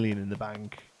few million in the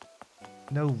bank.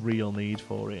 No real need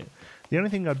for it. The only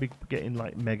thing I'd be getting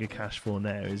like mega cash for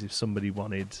now is if somebody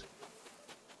wanted,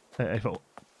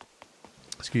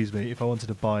 excuse me, if I wanted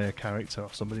to buy a character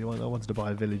off somebody, I wanted to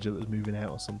buy a villager that was moving out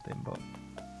or something. But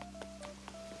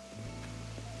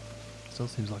still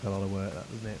seems like a lot of work, that,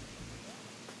 doesn't it?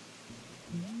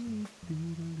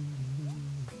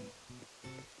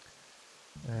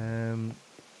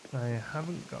 I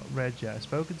haven't got Red yet. I've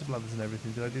spoken to Blathers and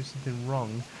everything. Did I do something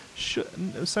wrong?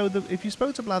 If you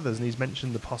spoke to Blathers and he's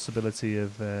mentioned the possibility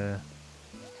of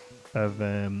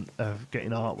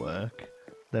getting artwork,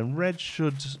 then Red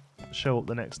should show up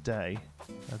the next day.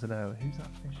 I don't know. Who's that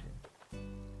fishing?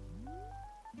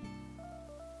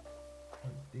 Oh,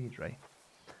 it's Deidre.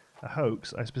 A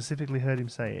hoax. I specifically heard him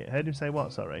say it. Heard him say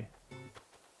what? Sorry. I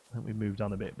think we moved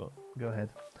on a bit, but go ahead.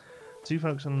 Two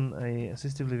folks on a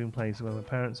assistive living place where my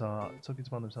parents are took it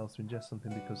upon themselves to ingest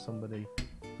something because something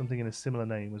in a similar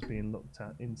name was being looked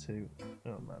into.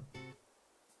 Oh man.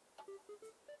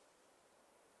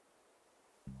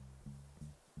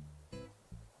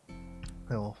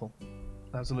 How awful.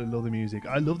 Absolutely love the music.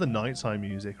 I love the nighttime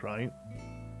music, right?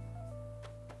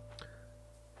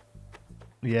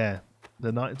 Yeah.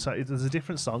 The nighttime, there's a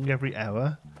different song every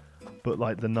hour, but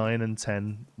like the 9 and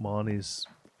 10 one is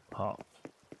hot.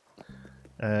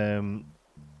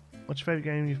 What's your favourite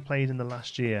game you've played in the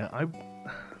last year? I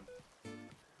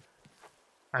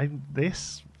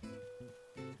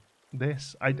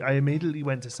immediately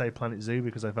went to say Planet Zoo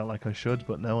because I felt like I should,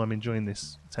 but no, I'm enjoying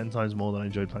this 10 times more than I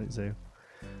enjoyed Planet Zoo.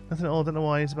 Nothing at all. I don't know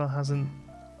why Isabel hasn't.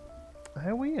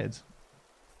 How weird.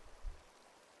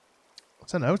 I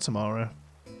don't know tomorrow.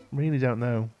 Really don't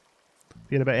know.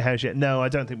 You had a better house yet? No, I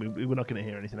don't think we're not going to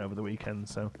hear anything over the weekend.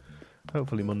 So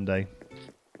hopefully Monday.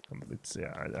 It's,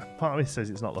 yeah, part of me says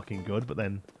it's not looking good, but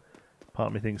then part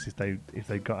of me thinks if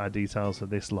they've got our details for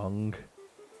this long,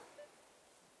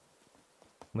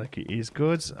 like it is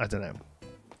good. I don't know.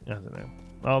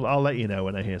 I'll let you know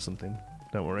when I hear something.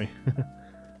 Don't worry.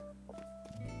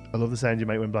 I love the sound you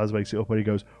make when Blaz wakes you up when he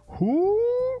goes,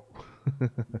 "Whoo!"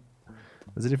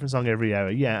 There's a different song every hour.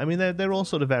 Yeah, I mean they're all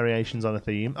sort of variations on a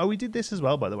theme. Oh, we did this as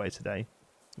well, by the way, today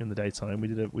in the daytime. We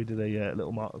did a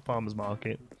little farmers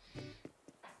market.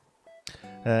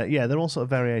 Yeah, they're all sort of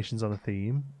variations on a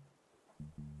theme,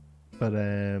 but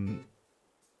they're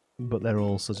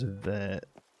all sort of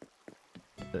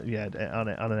yeah, on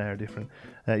an hour different.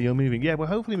 You're moving. Yeah, we're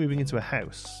hopefully moving into a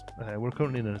house. We're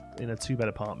currently in a 2-bed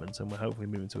apartment, and we're hopefully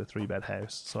moving to a 3-bed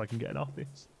house, so I can get an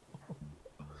office,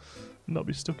 not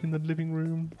be stuck in the living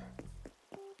room.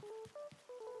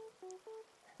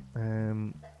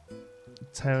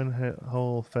 Town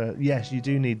hall for yes, you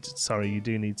do need. Sorry, you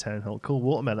do need town hall. Cool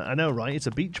watermelon. I know, right? It's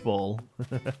a beach ball.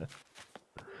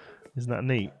 Isn't that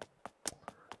neat?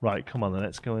 Right, come on then.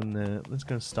 Let's go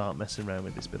and start messing around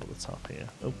with this bit at the top here.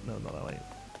 Oh no, not that way.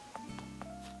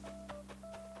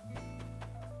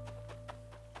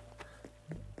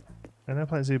 I know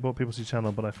Planet Zoo brought people to your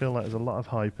channel, but I feel like there's a lot of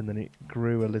hype and then it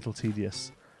grew a little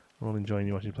tedious. I'm all enjoying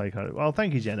you watching you play. Well,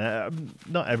 thank you, Jenna.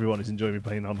 Not everyone is enjoying me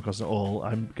playing Animal Crossing at all.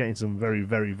 I'm getting some very,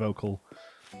 very vocal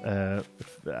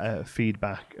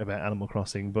feedback about Animal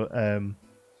Crossing. But have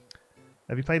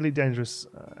you played Elite Dangerous?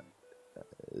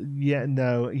 Yeah,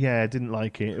 no, yeah, I didn't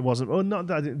like it. It wasn't. Oh, not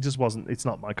that. It just wasn't. It's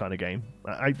not my kind of game.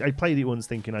 I played it once,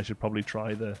 thinking I should probably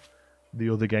try the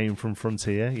other game from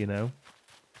Frontier, you know.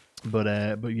 But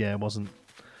yeah, wasn't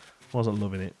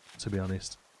loving it, to be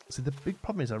honest. So the big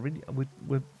problem is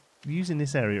we're using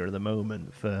this area at the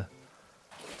moment for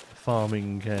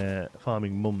farming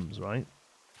mums, right?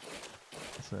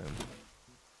 So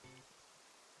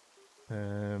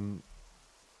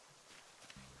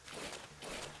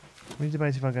we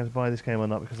debate if I'm going to buy this game or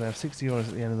not because I have €60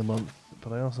 at the end of the month,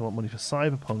 but I also want money for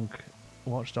Cyberpunk,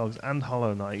 Watch Dogs, and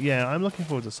Hollow Knight. Yeah, I'm looking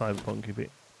forward to Cyberpunk if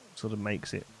it sort of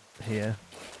makes it here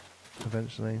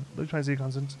eventually. Look, trying to see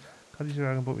content. Cody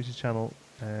Dragon brought me to your channel.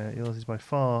 Yours is by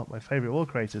far my favourite of all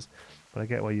creators, but I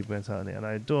get why you've went out on it, and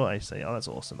I adore Ace. Oh, that's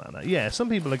awesome, man. Yeah, some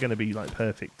people are going to be like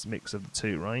perfect mix of the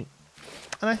two, right?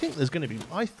 And I think there's going to be.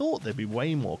 I thought there'd be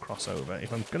way more crossover,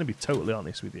 if I'm going to be totally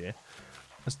honest with you,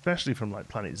 especially from like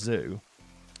Planet Zoo,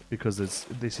 because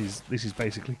this is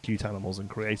basically cute animals and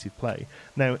creative play.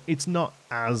 Now, it's not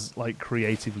as like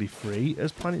creatively free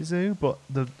as Planet Zoo, but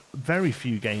the very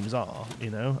few games are.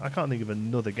 You know, I can't think of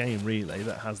another game really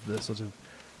that has the sort of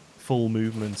full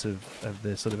movement of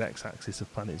the sort of x-axis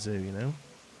of Planet Zoo, you know.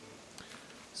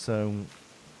 So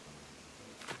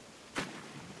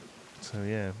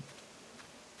yeah.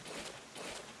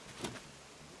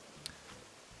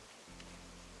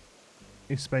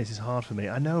 space is hard for me.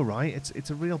 I know, right? It's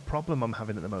a real problem I'm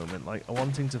having at the moment. Like,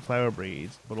 wanting to flower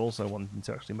breed, but also wanting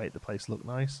to actually make the place look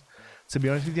nice. To be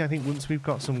honest with you, I think once we've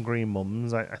got some green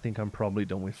mums, I think I'm probably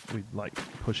done with like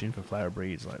pushing for flower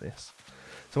breeds like this.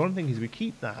 So one thing is we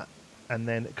keep that, and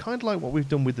then kind of like what we've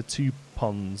done with the 2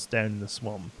 ponds down in the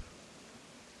swamp.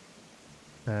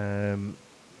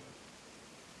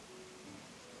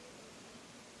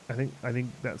 I think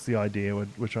that's the idea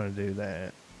we're trying to do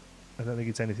there. I don't think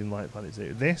it's anything like Planet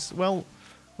Zoo. This, well,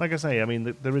 like I say, I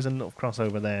mean, there is enough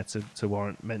crossover there to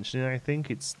warrant mentioning. I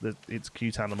think it's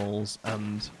cute animals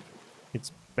and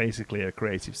it's basically a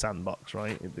creative sandbox,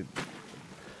 right?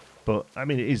 But I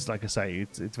mean, it is, like I say,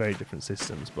 it's very different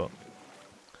systems. But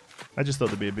I just thought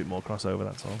there'd be a bit more crossover.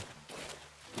 That's all.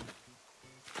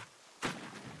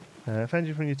 Found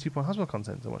you from your 2 Point Haswell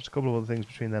content. I watched a couple of other things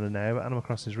between then and now, but Animal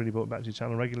Crossing has really brought back to your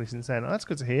channel regularly since then. Oh, that's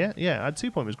good to hear. Yeah,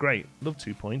 2 Point was great. Love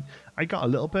 2 Point. I got a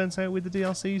little burnt out with the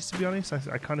DLCs, to be honest.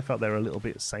 I kind of felt they were a little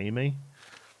bit samey.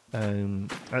 A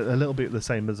little bit the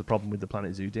same as the problem with the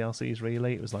Planet Zoo DLCs,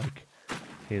 really. It was like,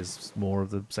 here's more of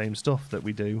the same stuff that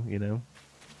we do, you know.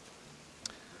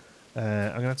 I'm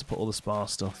going to have to put all the spa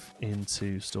stuff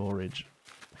into storage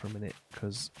for a minute,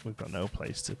 because we've got no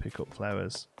place to pick up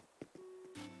flowers.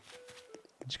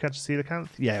 Did you catch a coelacanth?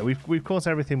 Yeah, we've caught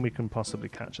everything we can possibly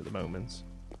catch at the moment.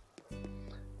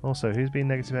 Also, who's been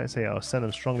negative about say, I'll send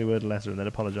them strongly worded letter and then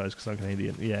apologise because I'm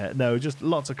Canadian. Yeah, no, just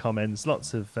lots of comments,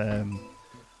 lots of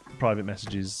private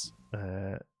messages.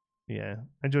 Yeah,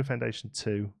 enjoy Foundation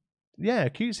 2. Yeah,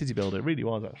 cute city builder, it really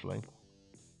was actually.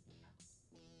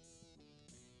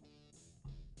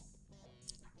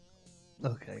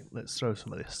 Okay, let's throw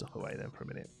some of this stuff away then for a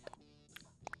minute.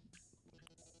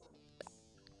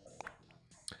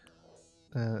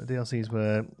 DLCs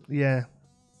were, yeah,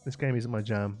 this game isn't my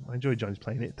jam. I enjoyed Johnny's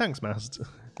playing it. Thanks, Mast.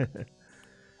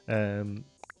 Yeah,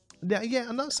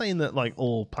 I'm not saying that like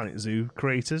all Planet Zoo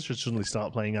creators should suddenly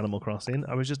start playing Animal Crossing.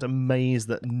 I was just amazed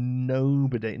that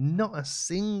nobody, not a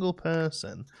single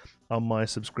person on my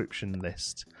subscription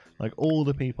list, like all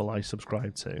the people I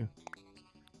subscribe to,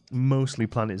 mostly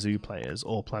Planet Zoo players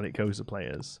or Planet Coaster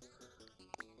players,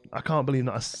 I can't believe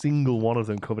not a single one of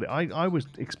them covered it. I was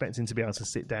expecting to be able to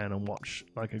sit down and watch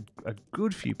like a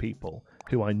good few people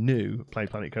who I knew play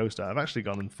Planet Coaster. I've actually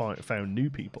gone and found new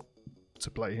people to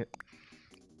play it.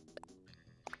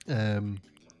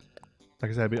 Like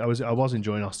I said, I was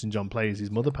enjoying Austin John Plays.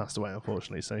 His mother passed away,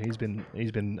 unfortunately, so he's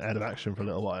been out of action for a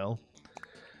little while.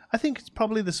 I think it's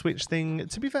probably the Switch thing.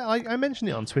 To be fair, I mentioned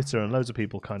it on Twitter, and loads of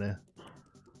people kind of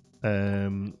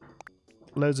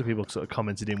loads of people sort of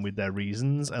commented in with their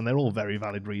reasons, and they're all very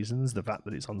valid reasons. The fact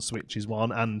that it's on Switch is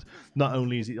one, and not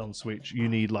only is it on Switch, you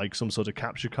need like some sort of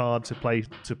capture card to play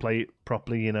it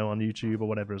properly, you know, on YouTube or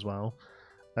whatever as well.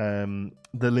 The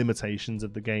limitations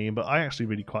of the game, but I actually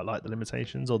really quite like the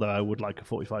limitations, although I would like a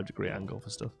 45-degree angle for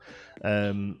stuff.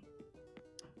 You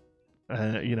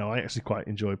know, I actually quite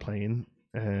enjoy playing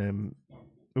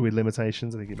with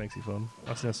limitations. I think it makes it fun. I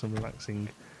also have some relaxing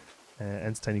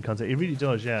entertaining content. It really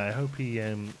does, yeah. I hope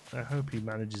he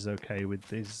manages okay with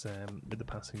his with the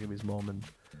passing of his mom and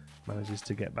manages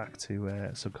to get back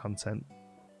to some content.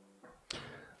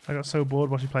 I got so bored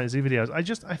watching Planet Zoo videos.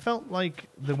 I felt like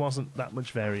there wasn't that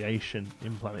much variation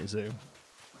in Planet Zoo.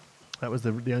 That was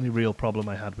the only real problem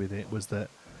I had with it, was that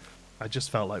I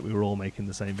just felt like we were all making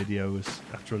the same videos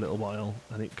after a little while,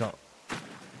 and it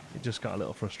just got a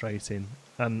little frustrating.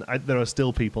 And there are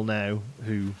still people now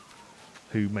who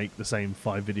make the same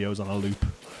 5 videos on a loop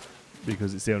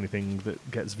because it's the only thing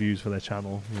that gets views for their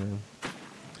channel. You know.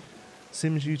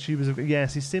 Sims YouTubers, yeah.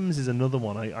 See, Sims is another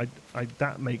one.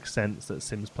 That makes sense that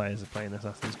Sims players are playing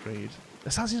Assassin's Creed.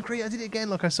 Assassin's Creed, I did it again.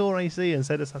 Look, I saw AC and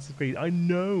said Assassin's Creed. I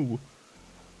know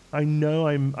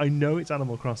it's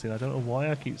Animal Crossing. I don't know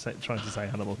why I keep trying to say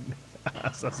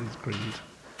Assassin's Creed.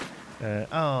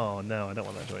 Oh no, I don't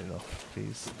want that joining off.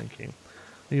 Please, thank you.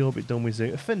 The orbit done with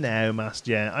Zoo for now, Mast.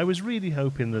 Yeah, I was really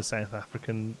hoping the South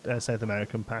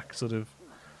American pack sort of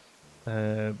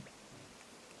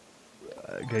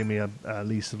gave me a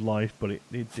lease of life, but it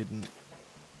didn't.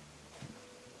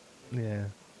 Yeah.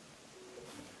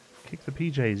 Kick the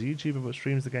PJs, a YouTuber but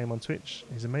streams the game on Twitch.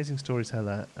 He's an amazing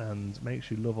storyteller and makes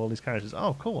you love all his characters.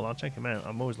 Oh, cool! I'll check him out.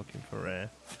 I'm always looking for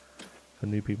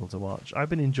new people to watch. I've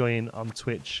been enjoying on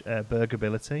Twitch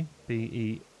Bergability,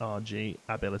 BERG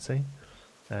ability.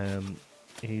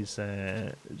 He's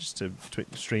just a Twitch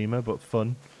streamer, but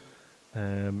fun.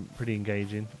 Pretty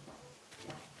engaging.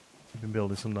 I've been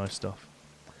building some nice stuff.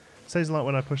 Says a lot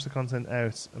when I pushed the content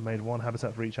out and made one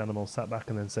habitat for each animal, sat back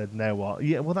and then said, now what?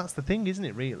 Yeah, well, that's the thing, isn't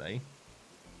it, really?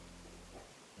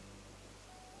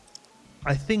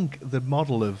 I think the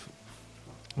model of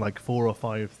like 4 or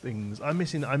 5 things. I'm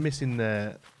missing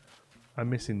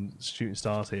shooting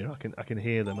stars here. I can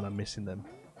hear them and I'm missing them.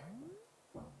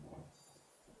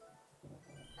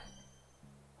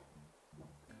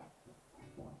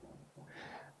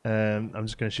 I'm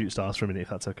just going to shoot stars for a minute if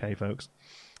that's okay, folks.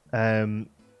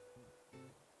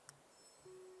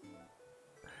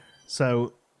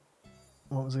 So,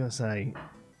 what was I going to say?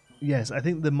 Yes, I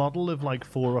think the model of like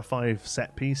 4 or 5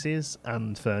 set pieces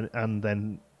and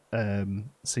then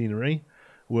scenery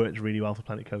worked really well for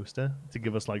Planet Coaster to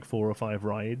give us like 4 or 5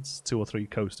 rides, 2 or 3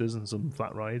 coasters and some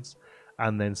flat rides,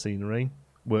 and then scenery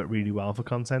worked really well for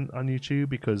content on YouTube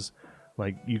because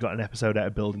like you got an episode out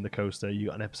of building the coaster, you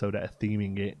got an episode out of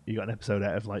theming it, you got an episode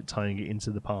out of like tying it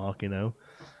into the park, you know.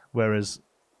 Whereas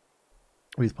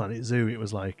with Planet Zoo, it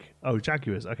was like, oh,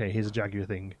 jaguars, okay, here's a jaguar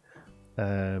thing.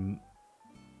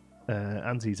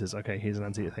 Anteaters, okay, here's an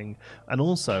anteater thing. And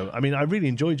also, I mean, I really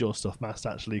enjoyed your stuff, Mast,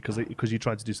 actually, because you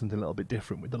tried to do something a little bit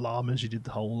different with the llamas. You did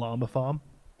the whole llama farm,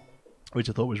 which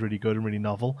I thought was really good and really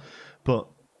novel. But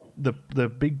the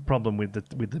big problem with the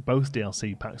both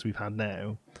DLC packs we've had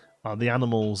now are the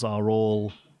animals are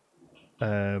all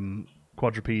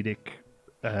quadrupedic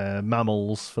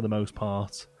mammals for the most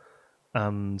part,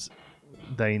 and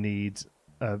they need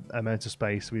a amount of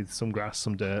space with some grass,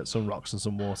 some dirt, some rocks, and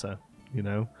some water, you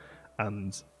know.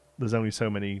 And there's only so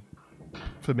many,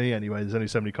 for me anyway, there's only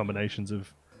so many combinations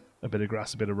of a bit of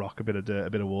grass, a bit of rock, a bit of dirt, a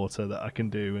bit of water that I can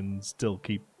do and still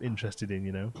keep interested in,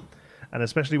 you know. And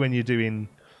especially when you're doing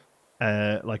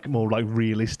like more like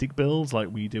realistic builds like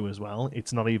we do as well,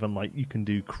 it's not even like you can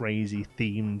do crazy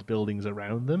themed buildings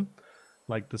around them,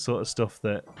 like the sort of stuff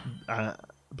that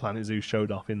Planet Zoo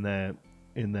showed off in their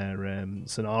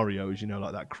scenarios, you know,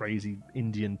 like that crazy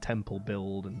Indian temple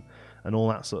build and all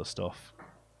that sort of stuff.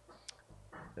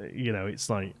 You know, it's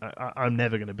like I'm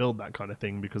never going to build that kind of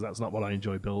thing because that's not what I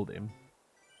enjoy building.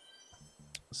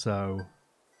 So,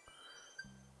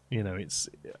 you know, it's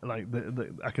like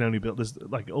I can only build this,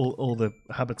 like all the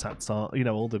habitats are, you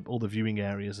know, all the viewing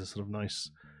areas are sort of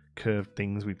nice curved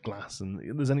things with glass, and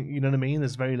there's any, you know what I mean,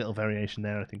 there's very little variation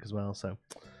there, I think, as well. So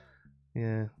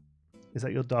yeah. Is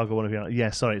that your dog or one of your...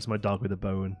 Yeah, sorry, it's my dog with a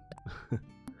bone.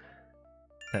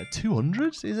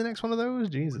 200 is the next one of those?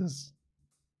 Jesus.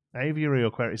 Aviary or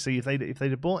aquarium. See, if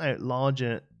they'd have bought out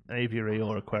larger aviary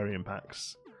or aquarium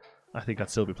packs, I think I'd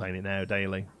still be playing it now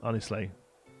daily, honestly.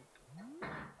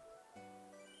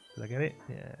 Did I get it?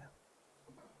 Yeah.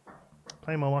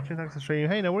 Playing while watching, thanks for stream.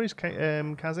 Hey, no worries,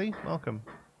 Kazi. Welcome.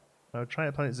 I would try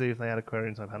at Planet Zoo if they had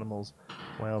aquarium-type animals,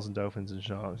 whales and dolphins and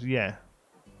sharks. Yeah.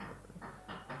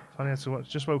 Funny, I had to watch.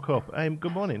 Just woke up.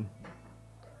 Good morning.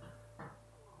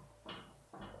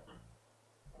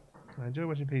 I enjoy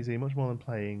watching PC much more than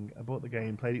playing. I bought the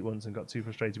game, played it once, and got too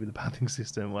frustrated with the pathing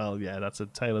system. Well, yeah, that's a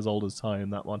tale as old as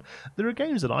time, that one. There are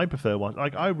games that I prefer watching.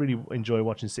 Like, I really enjoy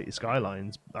watching City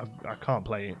Skylines. I can't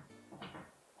play it.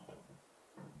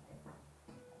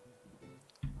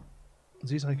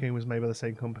 Zoo Tycoon was made by the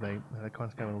same company.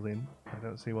 Quantum Camel's in. I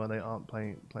don't see why they aren't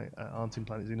aren't in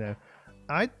Planet Zoo now.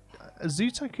 Zoo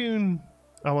Tycoon,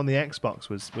 on the Xbox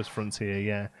was Frontier,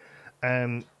 yeah.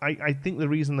 I think the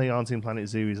reason they aren't in Planet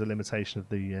Zoo is a limitation of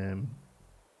the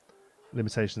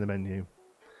menu.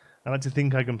 I like to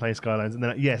think I can play Skylines, and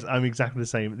then yes, I'm exactly the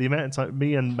same. The amount of time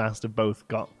me and Master both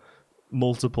got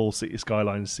multiple City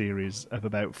Skylines series of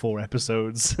about 4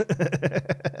 episodes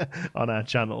on our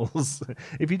channels.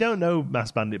 If you don't know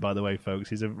Mass Bandit, by the way, folks,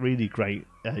 he's a really great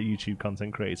YouTube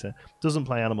content creator. Doesn't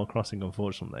play Animal Crossing,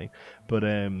 unfortunately,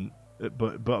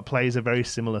 but plays a very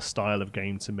similar style of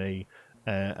game to me,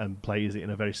 and plays it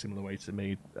in a very similar way to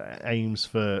me. Aims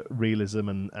for realism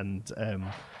and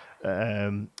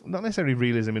not necessarily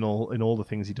realism in all the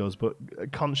things he does, but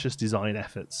conscious design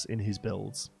efforts in his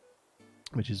builds,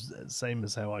 which is the same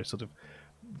as how I sort of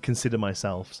consider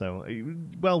myself. So,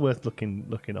 well worth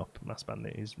looking up. Mass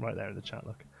Bandit, he's right there in the chat.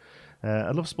 Look,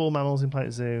 I love small mammals in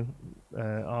Planet Zoo.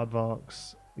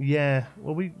 Aardvarks, yeah.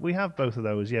 Well, we have both of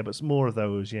those, yeah, but more of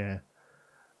those, yeah,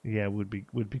 would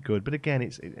be good. But again,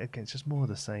 it's just more of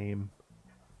the same.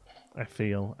 I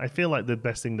feel like the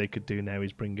best thing they could do now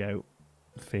is bring out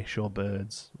fish or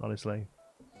birds, honestly.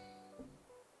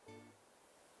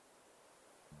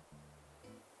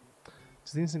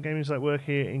 Does the instant gaming like work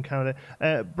here in Canada?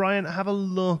 Brian, have a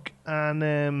look,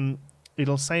 and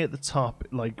it'll say at the top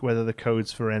like whether the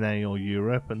code's for NA or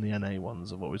Europe, and the NA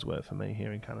ones have always worked for me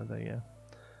here in Canada.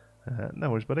 Yeah, no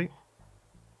worries, buddy.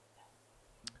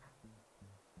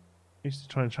 I used to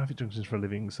try in traffic junctions for a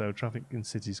living, so traffic in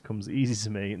cities comes easy to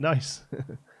me. Nice.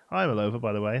 Hi, Malova,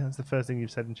 by the way. That's the first thing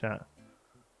you've said in chat.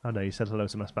 Oh no, you said hello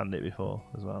to Mass Bandit before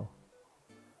as well.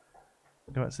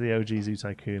 Go back to the OG Zoo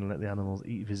Tycoon and let the animals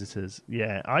eat visitors.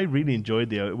 Yeah, I really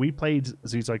enjoyed we played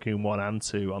Zoo Tycoon 1 and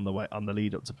 2 on the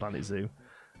lead up to Planet Zoo,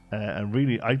 and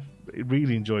I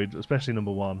really enjoyed, especially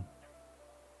number 1.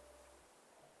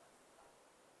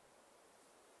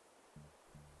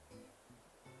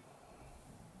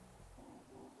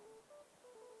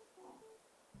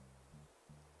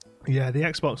 Yeah, the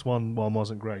Xbox One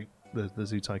wasn't great. The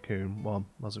Zoo Tycoon 1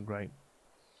 wasn't great.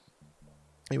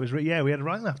 It was yeah, we had a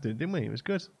right laugh, didn't we? It was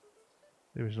good.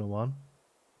 The original one.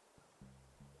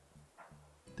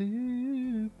 What's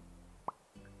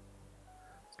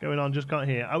going on? Just got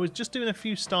here. I was just doing a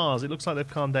few stars. It looks like they've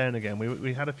calmed down again.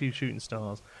 We had a few shooting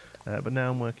stars, but now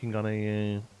I'm working on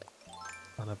a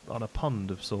pond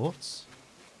of sorts.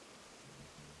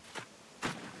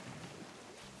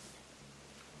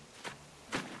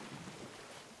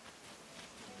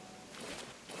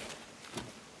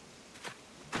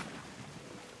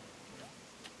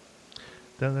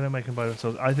 They don't make them by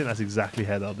themselves. I think that's exactly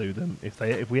how they'll do them.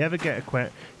 If we ever get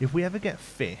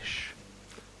fish,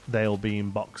 they'll be in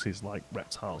boxes like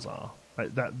reptiles are.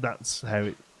 That's how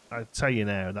it. I tell you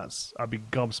now, I'd be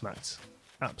gobsmacked,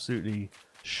 absolutely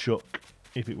shook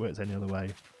if it works any other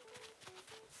way.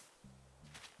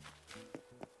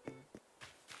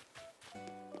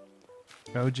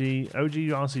 OG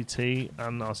RCT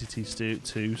and RCT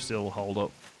 2 still hold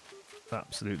up.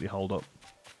 Absolutely hold up.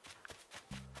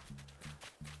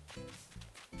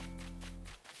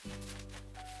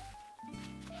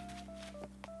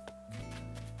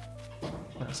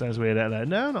 Sounds weird out there.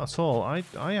 No, not at all. I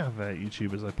have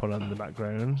YouTubers I put on in the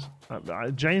background.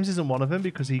 James isn't one of them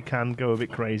because he can go a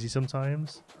bit crazy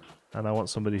sometimes, and I want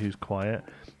somebody who's quiet.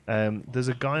 There's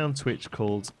a guy on Twitch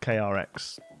called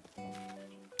KRX.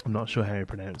 I'm not sure how you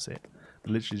pronounce it.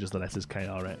 Literally just the letters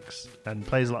KRX, and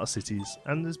plays a lot of cities.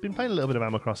 And has been playing a little bit of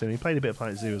Animal Crossing. He played a bit of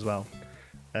Planet Zoo as well.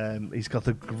 He's got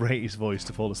the greatest voice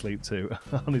to fall asleep to.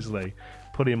 Honestly,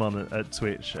 put him on at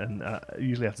Twitch, and I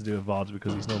usually have to do a VOD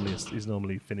because he's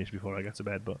normally finished before I go to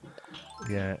bed. But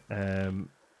yeah,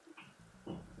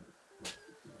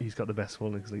 he's got the best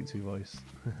falling asleep to voice.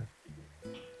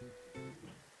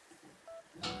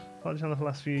 Followed the channel for the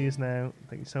last few years now.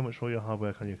 Thank you so much for all your hard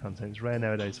work on your content. It's rare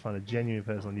nowadays to find a genuine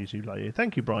person on YouTube like you.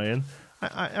 Thank you, Brian.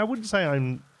 I wouldn't say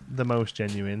I'm the most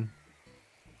genuine.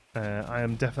 I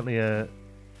am definitely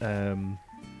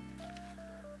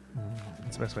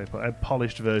what's the best way to put it? A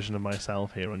polished version of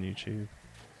myself here on YouTube.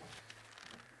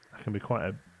 I can be quite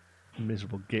a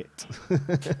miserable git.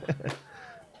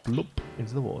 Bloop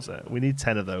into the water. We need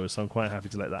 10 of those, so I'm quite happy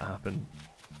to let that happen.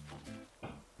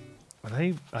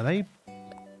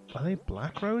 Are they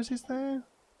black roses there?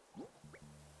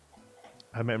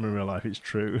 I met him in real life, it's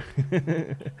true.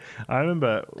 I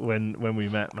remember when we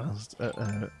met,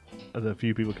 a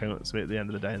few people came up to me at the end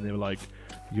of the day and they were like,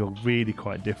 "You're really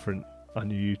quite different on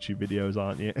your YouTube videos,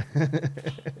 aren't you?"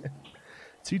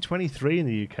 223 in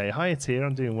the UK. Hiya tier,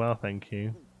 I'm doing well, thank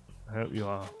you. I hope you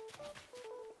are.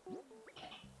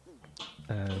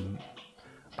 I'm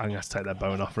going to have to take that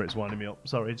bone off, or it's winding me up.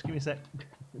 Sorry, just give me a sec.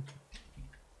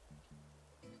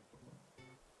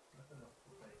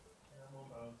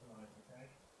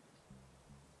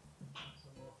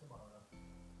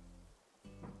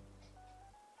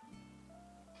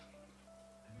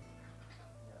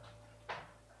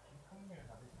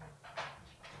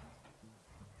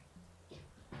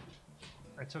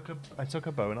 I took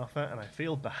a bone off her and I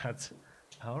feel bad.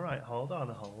 All right, hold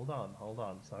on.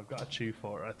 So I've got a chew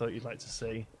for her. I thought you'd like to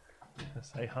see.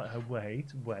 Say hi.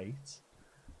 Wait.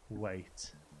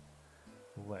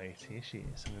 Here she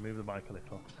is. I'm gonna move the mic a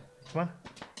little. Come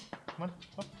on.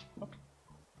 Up.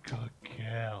 Good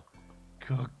girl.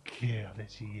 There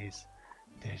she is.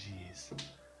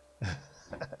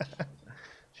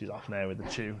 She's off now with the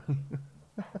chew.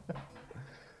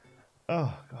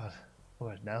 Oh God. Oh,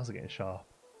 her nails are getting sharp.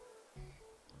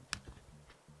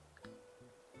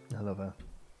 I love her.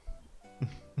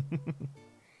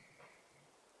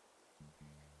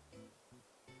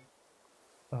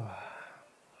 Oh.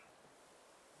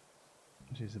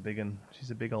 She's a big one. She's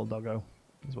a big old doggo.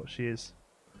 Is what she is.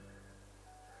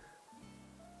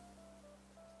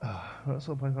 Oh, that's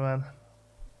all point, man.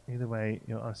 Either way,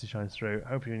 your honesty shines through.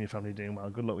 Hope you and your family are doing well.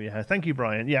 Good luck with your hair. Thank you,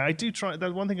 Brian. Yeah, I do try. The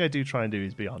one thing I do try and do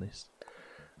is be honest.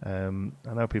 I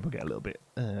know people get a little bit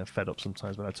fed up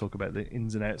sometimes when I talk about the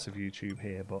ins and outs of YouTube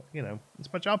here, but you know,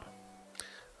 it's my job.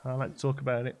 I like to talk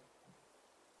about it,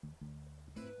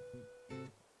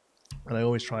 and I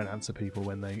always try and answer people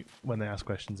when they ask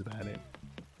questions about it,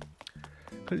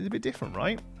 because it's a bit different,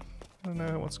 right? I don't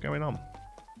know what's going on.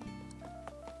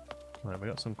 Right, we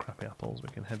got some crappy apples. We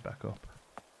can head back up.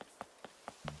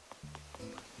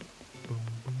 Boom,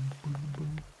 boom, boom, boom.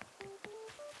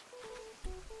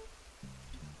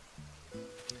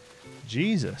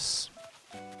 Jesus.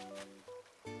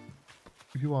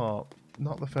 You are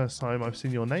not the first time I've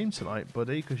seen your name tonight,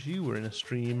 buddy, because you were in a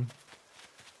stream.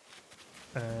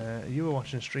 You were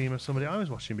watching a stream of somebody I was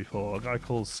watching before, a guy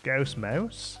called Scouse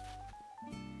Mouse.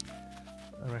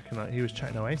 I reckon he was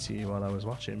chatting away to you while I was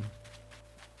watching.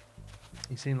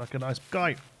 He seemed like a nice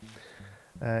guy.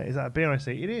 Is that a beer I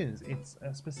see? It is. It's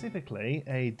specifically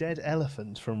a dead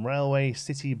elephant from Railway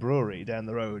City Brewery down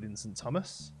the road in St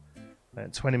Thomas.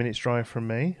 20 minutes drive from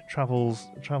me. Travels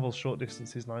short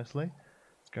distances nicely.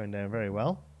 It's going down very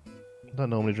well. I don't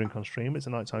normally drink on stream. It's a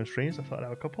nighttime stream, so I thought I'd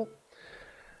have a couple.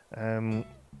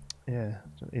 Yeah,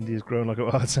 India's grown like a...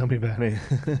 Oh, tell me about it.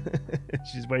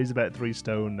 She weighs about 3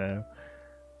 stone now.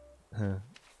 A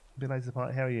bit late to the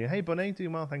party. How are you? Hey, Bunny.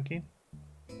 Doing well, thank you.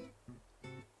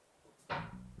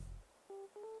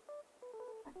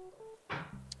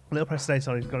 Little press today,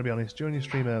 sorry, got to be honest. During your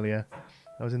stream earlier,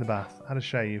 I was in the bath, had a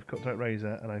shave, cut out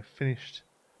razor, and I finished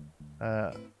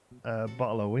a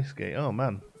bottle of whiskey. Oh,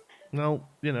 man. No,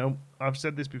 you know, I've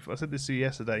said this before. I said this to you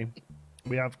yesterday.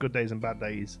 We have good days and bad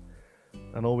days.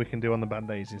 And all we can do on the bad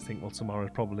days is think, well, tomorrow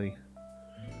probably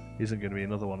isn't going to be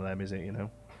another one of them, is it, you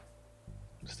know?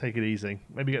 Just take it easy.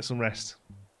 Maybe get some rest.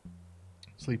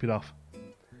 Sleep it off.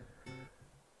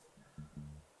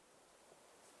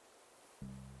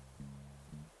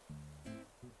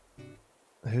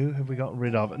 Who have we got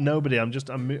rid of? Nobody.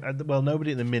 Well,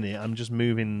 nobody at the minute. I'm just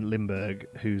moving Limburg,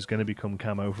 who's going to become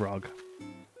Camo Frog.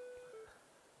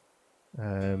 We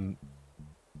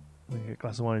get a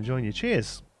glass of wine and join you.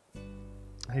 Cheers.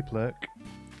 Hey, Plurk.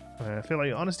 I feel like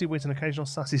your honesty, wit, and occasional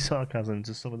sassy sarcasm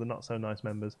to some of the not so nice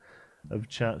members of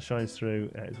chat shines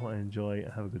through. It's what I enjoy.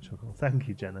 Have a good chuckle. Thank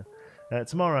you, Jenna.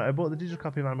 Tomorrow, I bought the digital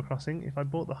copy of Animal Crossing. If I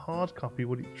bought the hard copy,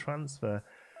 would it transfer?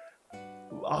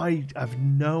 I have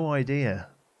no idea.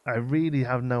 I really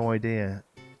have no idea.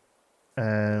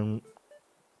 I'm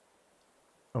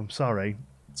sorry.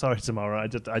 Sorry, tomorrow.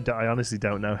 I honestly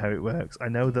don't know how it works. I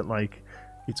know that like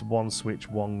it's one Switch,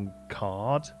 one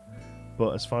card,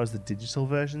 but as far as the digital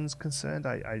version's concerned,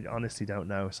 I honestly don't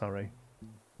know. Sorry.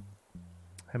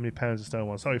 How many pounds a stone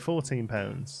was? Sorry, 14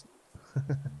 pounds.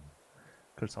 Could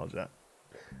have told you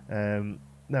that.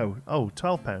 No. Oh,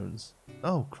 12 pounds.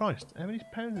 Oh, Christ. How many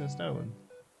pounds in a stone?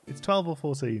 It's 12 or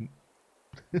 14.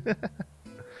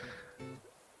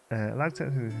 Lag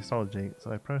technical histology,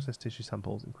 so I process tissue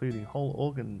samples, including whole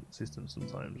organ systems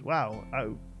sometimes. Wow.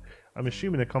 Oh, I'm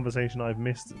assuming a conversation I've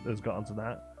missed has got onto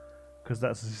that, because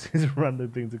that's a random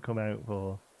thing to come out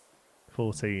for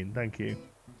 14. Thank you.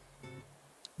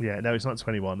 Yeah, no, it's not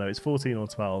 21. No, it's 14 or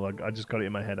 12. I just got it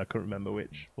in my head. I couldn't remember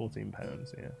which. 14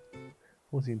 pounds, yeah.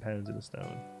 14 pounds in a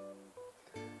stone.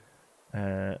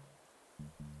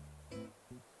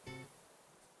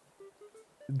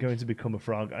 Going to become a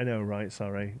frog. I know, right?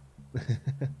 Sorry. This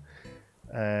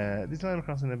Animal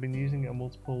Crossing, I've been using it on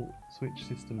multiple Switch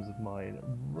systems of mine.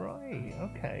 Right,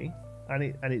 okay.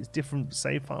 And it's different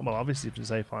save files. Well, obviously different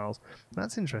save files.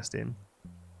 That's interesting.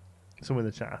 Someone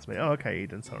in the chat asked me. Oh, okay,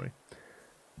 Eden, sorry.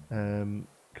 Can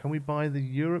we buy the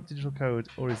Europe digital code,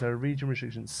 or is there a region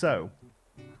restriction? So,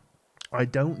 I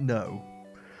don't know.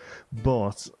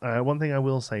 But one thing I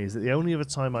will say is that the only other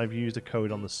time I've used a code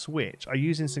on the Switch, I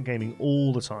use Instant Gaming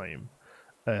all the time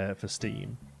for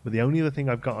Steam. But the only other thing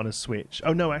I've got on a Switch...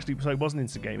 Oh, no, actually, sorry, it wasn't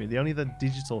Instant Gaming. The only other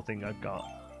digital thing I've got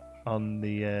on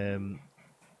the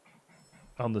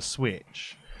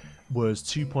Switch was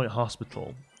 2 Point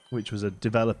Hospital, which was a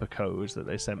developer code that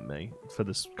they sent me for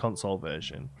the console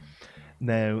version.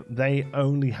 Now, they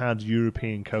only had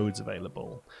European codes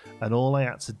available, and all I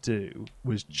had to do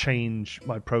was change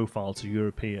my profile to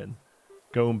European,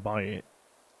 go and buy it,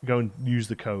 go and use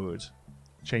the code,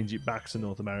 change it back to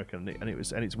North American, and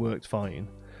it's worked fine.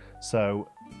 So,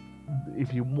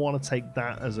 if you want to take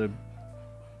that as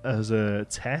a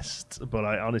test, but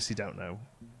I honestly don't know.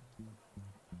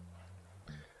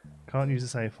 Can't use the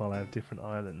save file. I have different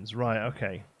islands. Right.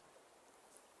 Okay.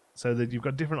 So that you've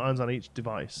got different islands on each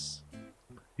device.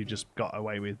 You just got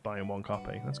away with buying one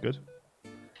copy. That's good.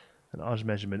 An Arge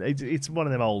measurement. It's one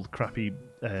of them old crappy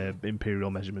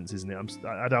imperial measurements, isn't it?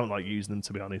 I don't like using them,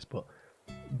 to be honest, but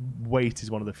weight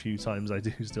is one of the few times I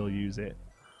do still use it.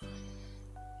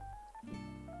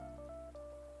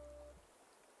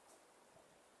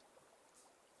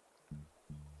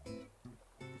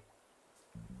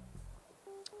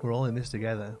 We're all in this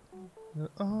together. We're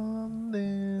on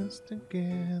this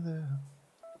together.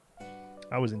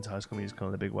 I was into High School Musical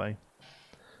in a big way.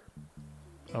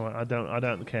 I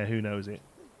don't care who knows it.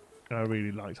 I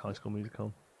really liked High School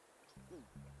Musical.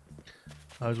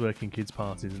 I was working kids'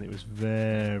 parties and it was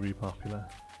very popular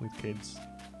with kids.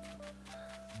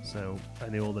 so I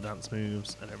knew all the dance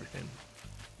moves and everything.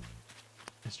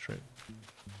 It's true.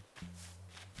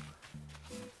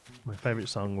 My favourite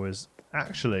song was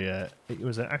actually it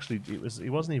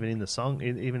wasn't even in the song,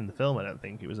 even in the film. I don't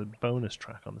think it was a bonus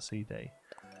track on the CD,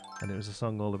 and it was a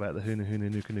song all about the Huna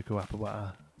Huna Nuku Nuku Wappa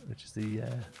Wappa, which is the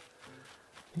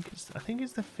I think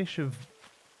it's the fish of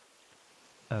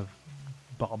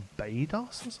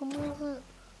Barbados or something like that.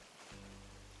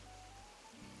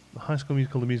 The High School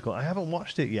Musical, the musical. I haven't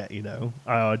watched it yet, you know.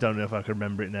 I don't know if I can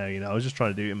remember it now, you know. I was just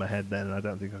trying to do it in my head then, and I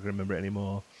don't think I can remember it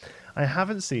anymore. I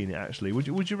haven't seen it actually.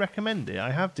 Would you recommend it?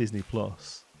 I have Disney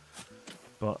Plus,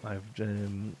 but I've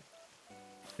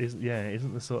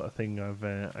isn't the sort of thing I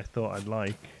thought I'd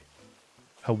like.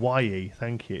 Hawaii,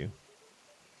 thank you.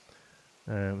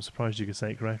 I'm surprised you could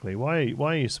say it correctly. Why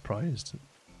are you surprised?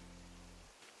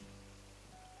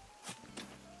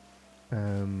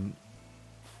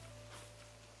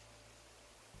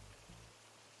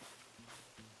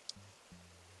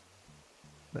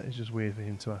 That is just weird for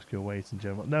him to ask your weight in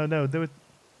general. No, there were...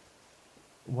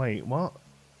 Wait, what?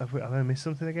 Have I missed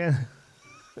something again?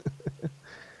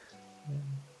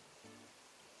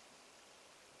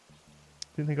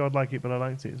 Didn't think I'd like it, but I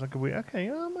liked it. It's like a weird... Okay,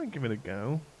 I might give it a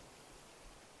go.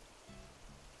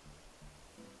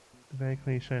 Very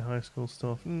cliche high school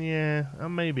stuff. Yeah,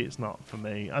 maybe it's not for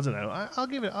me. I don't know. I'll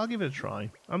give it a try.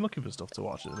 I'm looking for stuff to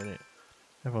watch at the minute.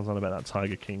 Everyone's on about that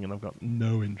Tiger King, and I've got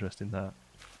no interest in that.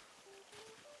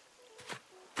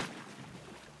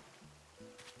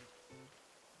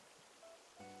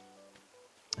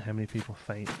 How many people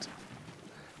faint?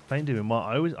 Faint doing what?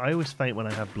 I always faint when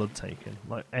I have blood taken.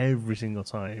 Like every single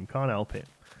time. Can't help it.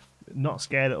 Not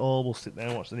scared at all. We'll sit there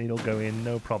and watch the needle go in.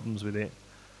 No problems with it.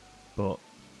 But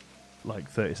like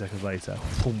 30 seconds later,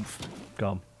 poof,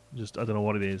 gone. Just I don't know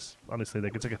what it is. Honestly,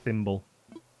 they could take a thimble.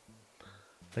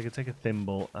 They could take a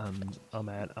thimble and I'm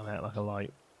out like a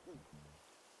light.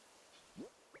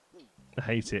 I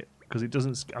hate it because it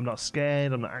doesn't. I'm not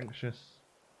scared. I'm not anxious.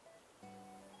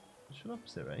 Shut up,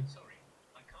 Siri. Sorry,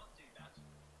 I can't do that.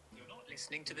 You're not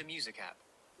listening to the music app.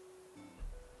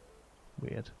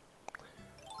 Weird.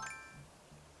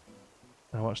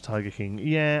 I watched Tiger King.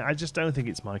 Yeah, I just don't think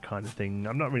it's my kind of thing.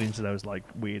 I'm not really into those like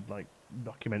weird like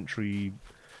documentary,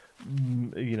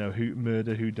 you know,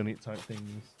 murder whodunit type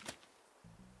things.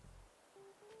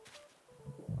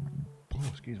 Oh,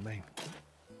 excuse me.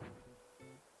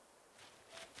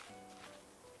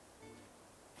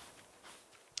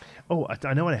 Oh,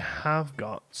 I know what I have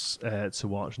got to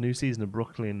watch. New season of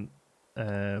Brooklyn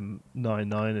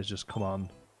Nine-Nine has just come on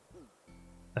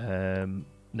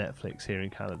Netflix here in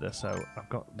Canada, so I've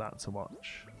got that to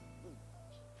watch.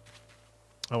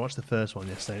 I watched the first one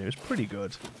yesterday. It was pretty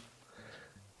good.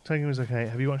 Taking was okay.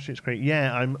 Have you watched Schitt's Creek?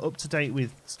 Yeah, I'm up to date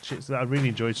with Schitt's. I really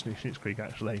enjoyed Schitt's Creek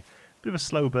actually. Bit of a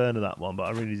slow burner that one, but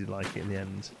I really did like it in the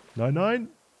end. 9-9.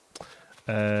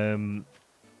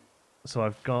 So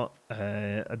I've got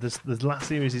the last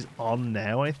series is on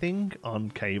now, I think,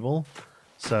 on cable.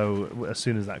 So as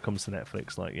soon as that comes to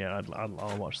Netflix, like yeah,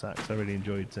 I'll watch that because I really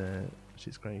enjoyed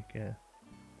Schitt's Creek. Yeah.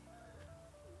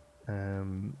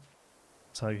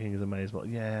 Tiger King is amazing, but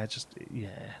yeah,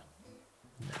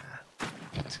 nah.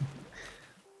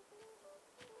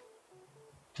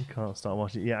 I can't start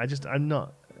watching it. Yeah, I'm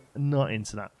not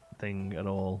into that thing at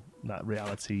all. That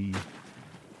reality.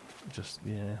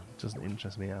 Doesn't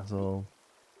interest me at all.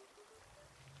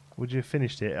 Would you have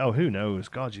finished it? Oh, who knows?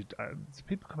 God,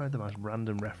 people come out with the most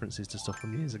random references to stuff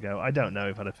from years ago. I don't know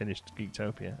if I'd have finished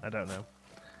Geektopia. I don't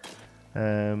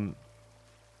know.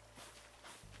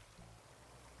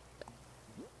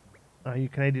 Are you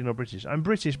Canadian or British? I'm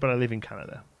British, but I live in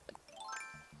Canada.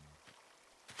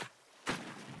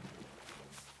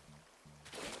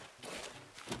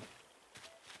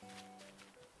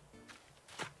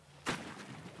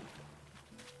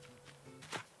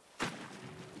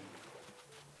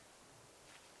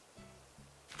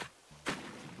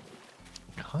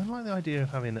 I like the idea of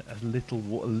having a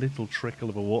little trickle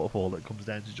of a waterfall that comes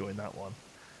down to join that one.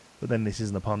 But then this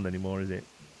isn't a pond anymore, is it?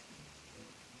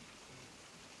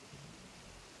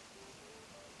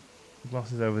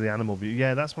 Glosses over the animal view.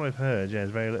 Yeah, that's what I've heard. Yeah,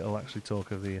 there's very little actually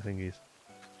talk of the thingies.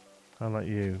 I like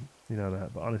you know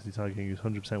that. But honestly, Tiger King is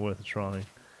 100% worth a try.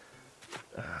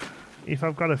 If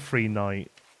I've got a free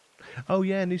night. Oh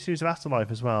yeah, new series of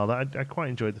Afterlife as well. I quite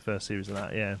enjoyed the first series of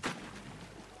that. Yeah,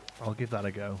 I'll give that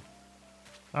a go.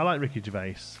 I like Ricky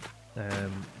Gervais.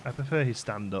 I prefer his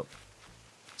stand-up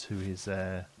to his...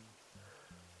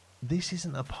 This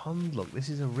isn't a pond, look. This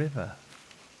is a river.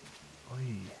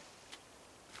 Oy.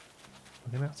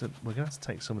 We're gonna have to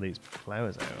take some of these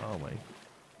flowers out, aren't we?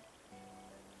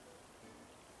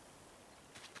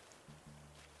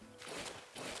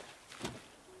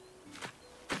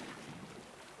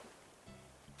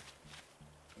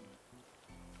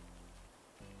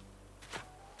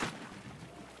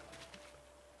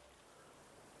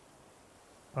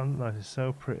 Nice, it's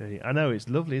so pretty. I know, it's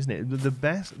lovely, isn't it?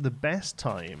 The best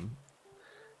time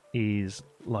is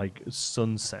like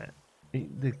sunset.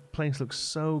 The place looks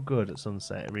so good at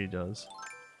sunset, it really does.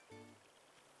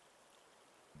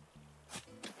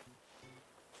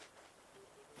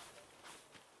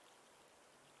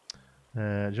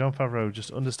 Jon Favreau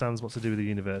just understands what to do with the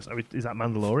universe. Is that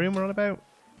Mandalorian we're on about?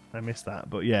 I missed that,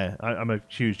 but yeah, I'm a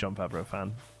huge Jon Favreau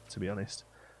fan, to be honest.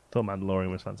 Thought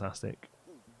Mandalorian was fantastic.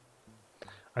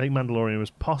 I think Mandalorian was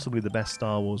possibly the best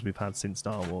Star Wars we've had since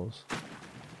Star Wars,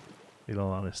 in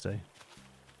all honesty.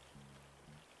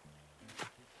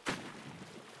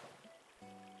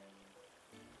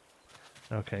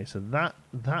 Okay, so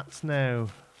that's now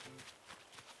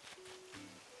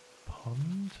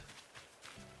pond?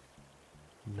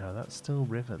 No, that's still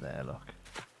river there, look.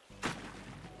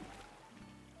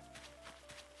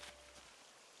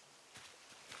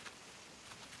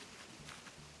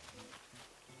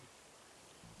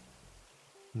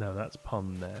 No, that's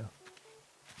pond now.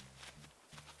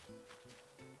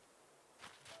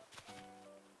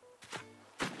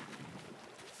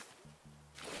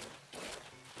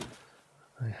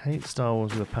 I hate Star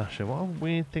Wars with a passion. What a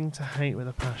weird thing to hate with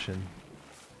a passion.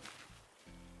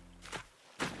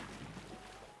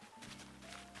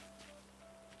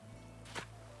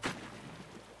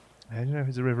 I don't know if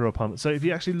it's a river or pond. So if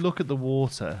you actually look at the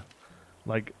water,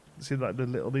 like, see like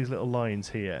these little lines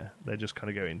here, they're just kind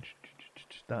of going.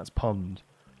 That's pond,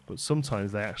 but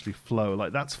sometimes they actually flow.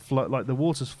 Like that's like the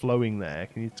water's flowing there.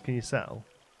 Can you tell?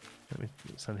 Let me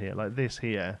stand here. Like this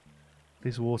here,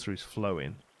 this water is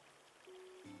flowing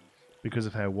because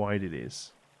of how wide it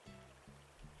is.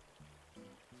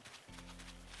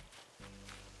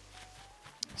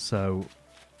 So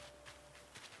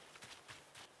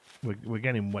we're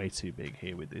getting way too big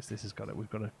here with this. This has got it. We've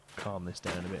got to calm this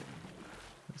down a bit.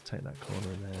 Let's take that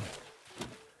corner in there.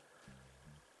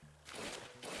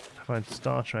 I find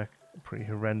Star Trek pretty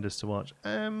horrendous to watch.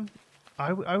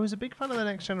 I was a big fan of The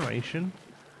Next Generation,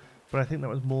 but I think that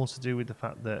was more to do with the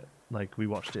fact that like we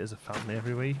watched it as a family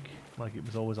every week. Like it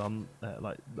was always on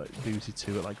like BBC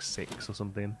Two at like 6 or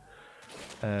something.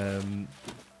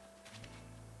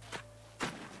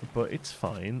 But it's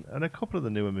fine, and a couple of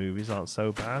the newer movies aren't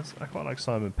so bad. I quite like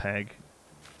Simon Pegg.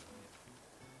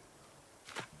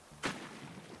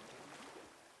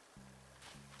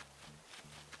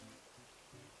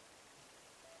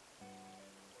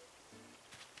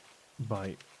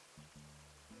 Right.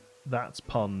 That's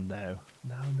pond now.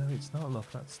 No, it's not. Look,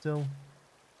 that's still...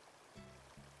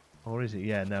 Or is it?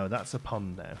 Yeah, no, that's a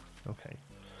pond now. Okay.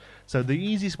 So the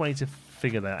easiest way to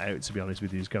figure that out, to be honest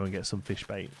with you, is go and get some fish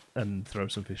bait and throw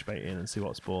some fish bait in and see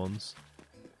what spawns.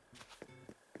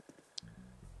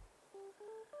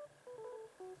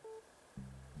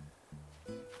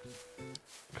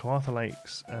 Kawartha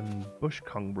Lakes and Bush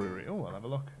Kong Brewery. Oh, I'll have a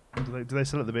look. Do they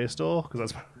sell at the beer store?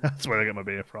 Because that's where I get my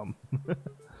beer from.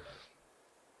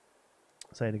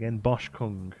 Say it again. Bosch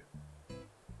Kung.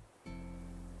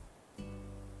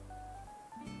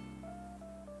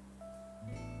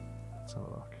 Let's have a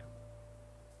look.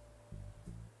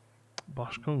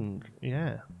 Bosch Kung,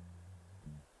 yeah.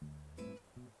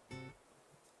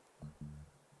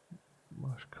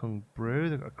 Bosch Kung Brew.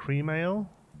 They've got a cream ale.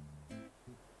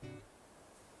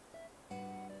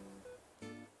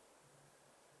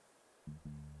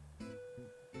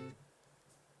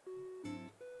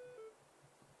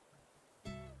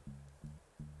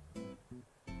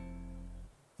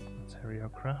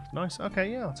 Craft. Nice.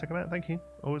 Okay, yeah, I'll check them out. Thank you.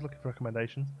 Always looking for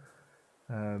recommendations.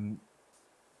 You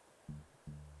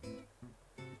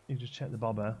just check the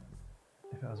bobber.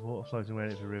 If it has water floating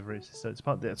around it's a river, it's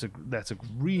part. That's a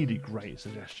really great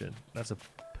suggestion. That's a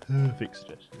perfect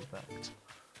suggestion. In fact,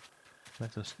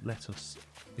 let us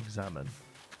examine.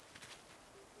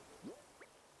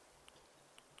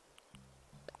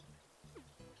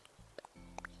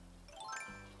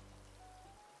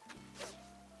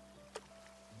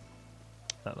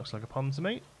 That looks like a pond to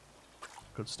me.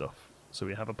 Good stuff. So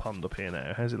we have a pond up here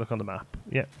now. How does it look on the map?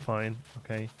 Yep, fine.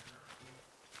 Okay.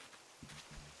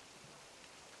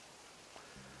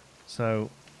 So,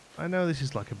 I know this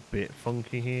is like a bit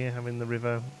funky here, having the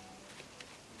river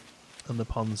and the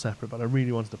pond separate, but I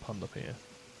really wanted a pond up here.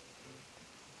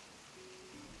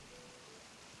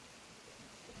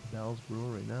 Bell's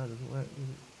Brewery. No, it doesn't work.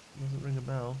 It doesn't ring a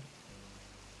bell.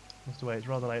 Must have wait. It's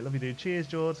rather late. Love you, dude. Cheers,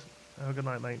 George. Have a good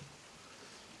night, mate.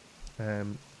 That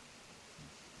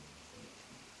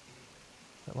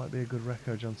might be a good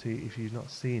record, John T, if you've not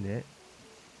seen it.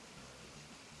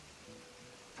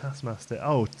 Taskmaster.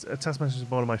 Oh, Taskmaster is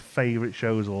one of my favourite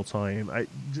shows of all time.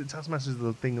 Taskmaster is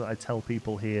the thing that I tell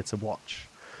people here to watch.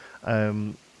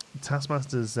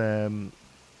 Taskmaster's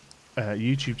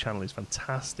YouTube channel is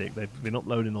fantastic. They've been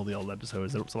uploading all the old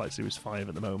episodes. They're up to like series 5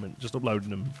 at the moment, just uploading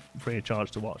them free of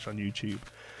charge to watch on YouTube.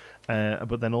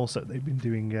 But then also they've been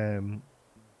doing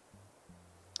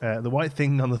the white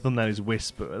thing on the thumbnail is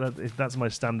Wisp. That's my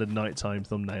standard nighttime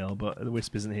thumbnail, but the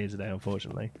Wisp isn't here today,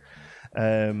 unfortunately.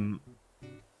 Yeah,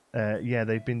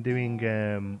 they've been doing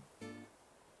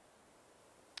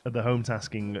the home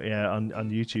tasking on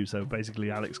YouTube. So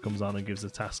basically Alex comes on and gives a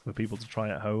task for people to try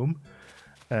at home.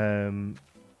 They're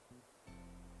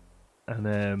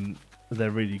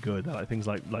really good. They're like things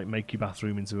like make your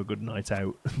bathroom into a good night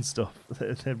out and stuff.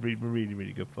 They're really,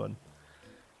 really good fun.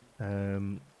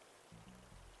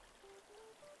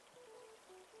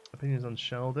 Opinions on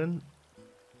Sheldon.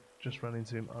 Just ran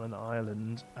into him on an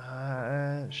island.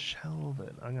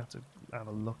 Sheldon. I'm going to have to have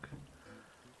a look.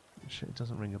 It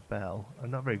doesn't ring a bell.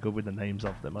 I'm not very good with the names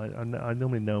of them. I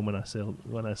normally know when I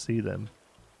see them.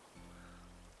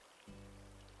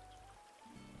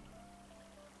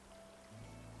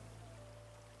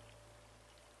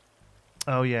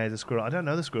 Oh yeah, he's a squirrel. I don't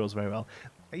know the squirrels very well.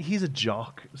 He's a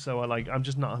jock, so I'm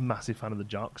just not a massive fan of the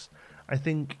jocks. I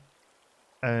think,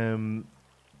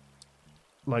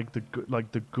 like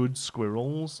the good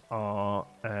squirrels are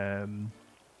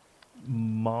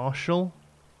Marshall.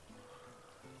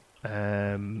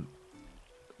 Like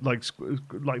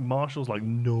Marshall's like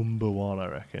 #1, I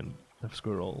reckon, of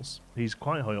squirrels. He's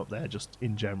quite high up there, just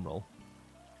in general.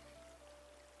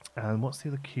 And what's the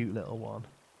other cute little one?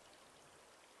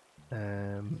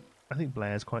 I think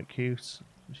Blair's quite cute.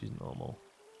 She's normal.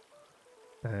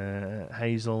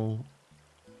 Hazel.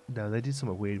 No, they did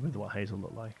something weird with what Hazel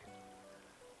looked like.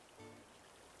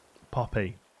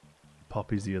 Poppy.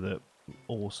 Poppy's the other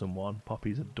awesome one.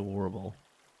 Poppy's adorable.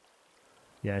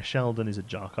 Yeah, Sheldon is a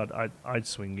jock. I'd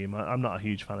swing him. I'm not a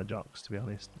huge fan of jocks, to be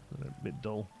honest. They're a bit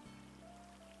dull.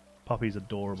 Poppy's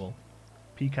adorable.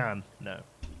 Pecan. No.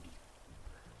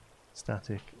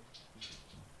 Static.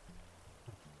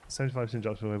 75%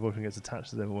 jocks when my boyfriend gets attached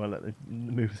to them and won't let them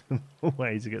move them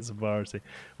away to get some variety.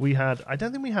 We had. I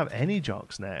don't think we have any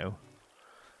jocks now.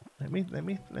 Let me have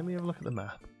a look at the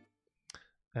map.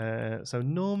 So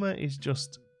Norma is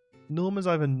just. Norma's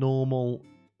either normal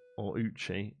or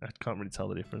Uchi. I can't really tell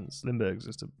the difference. Lindbergh's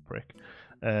just a prick.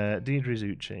 Deirdre's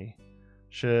Uchi.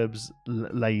 Sherb's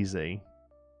lazy,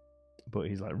 but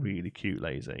he's like really cute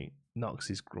lazy. Nox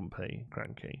is grumpy,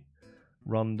 cranky.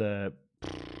 Rhonda.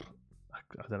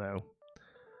 I don't know.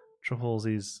 Truffles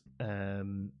is I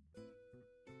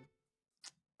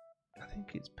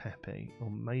think it's Peppy or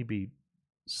maybe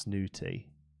Snooty.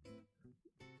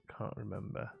 Can't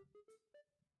remember.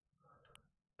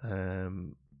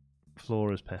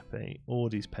 Flora's Peppy.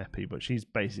 Audie's Peppy, but she's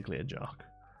basically a jock.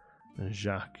 And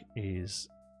Jacques is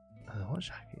what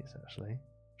Jacques is actually.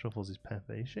 Truffles is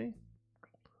Peppy, is she?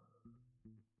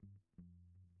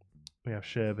 We have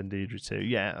Sherb and Deirdre too.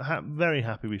 Yeah, very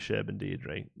happy with Sherb and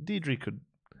Deirdre. Deirdre could,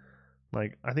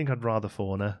 like, I think I'd rather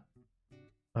Fauna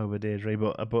over Deirdre,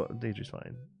 but Deirdre's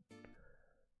fine.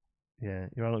 Yeah,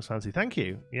 your eye looks fancy. Thank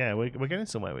you. Yeah, we're getting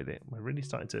somewhere with it. We're really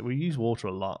starting to. We use water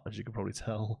a lot, as you can probably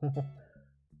tell.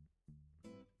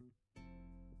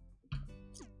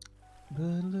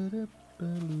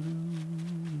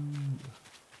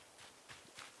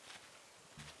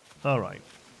 All right.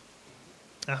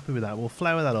 Happy with that. We'll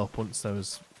flower that up once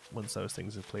those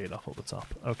things have cleared off at the top.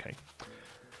 Okay.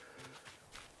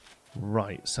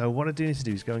 Right. So what I do need to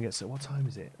do is go and get some. What time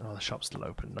is it? Oh, the shop's still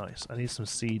open. Nice. I need some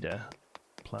cedar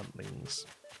plantlings.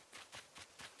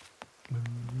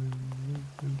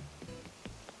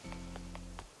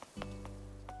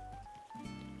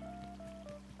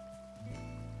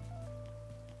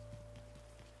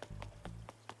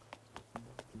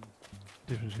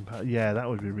 Yeah, that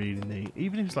would be really neat.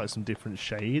 Even if it's like some different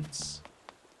shades.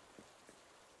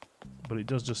 But it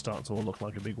does just start to all look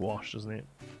like a big wash, doesn't it?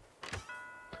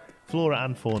 Flora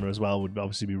and fauna as well would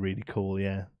obviously be really cool,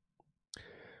 yeah.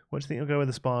 What do you think will go where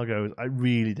the spa goes? I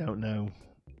really don't know.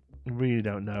 I really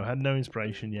don't know. I had no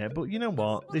inspiration yet. But you know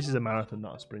what? This is a marathon,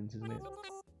 not a sprint, isn't it?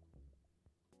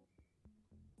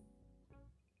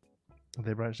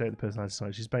 They branched out the personality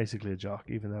side. She's basically a jock,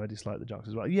 even though I dislike the jocks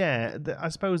as well. Yeah, I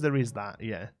suppose there is that,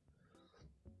 yeah.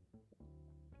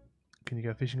 Can you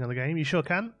go fishing on the game? You sure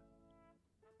can.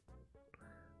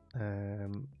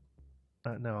 No,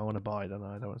 I want to buy, don't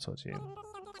I? I don't want to talk to you.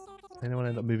 Anyone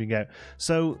end up moving out?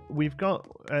 So we've got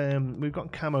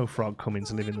Camo Frog coming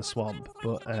to live in the swamp,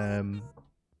 but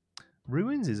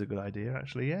Ruins is a good idea,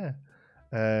 actually. Yeah.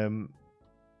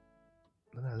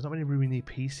 I don't know, there's not many ruiny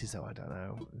pieces, though. I don't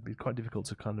know. It'd be quite difficult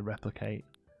to kind of replicate.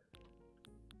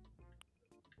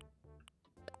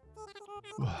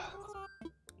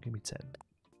 Give me 10.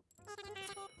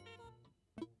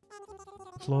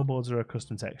 Floorboards are a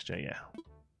custom texture, yeah.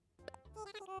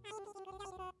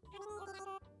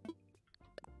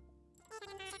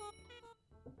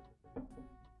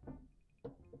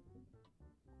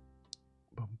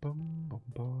 Bum, bum, bum,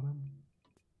 bum.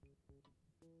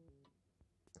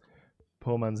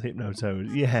 Poor man's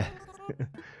Hypnotoad. Yeah.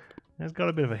 He's got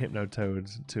a bit of a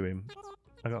Hypnotoad to him.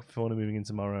 I got Fauna moving in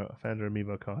tomorrow. I found her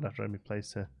amiibo card after I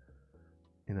replaced her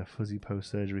in a fuzzy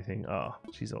post-surgery thing. Ah,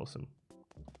 oh, she's awesome.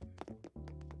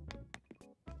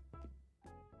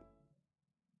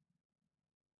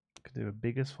 Could do a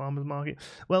biggest farmer's market.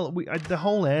 Well, the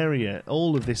whole area,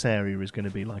 all of this area is going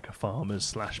to be like a farmer's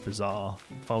slash bazaar.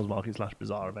 Farmer's market slash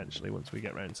bazaar eventually once we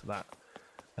get round to that.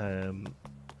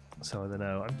 So I don't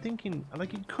know. I'm thinking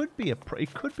like it could be a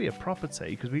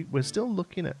property because we're still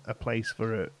looking at a place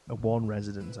for a one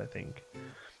residence, I think.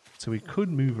 So we could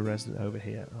move a resident over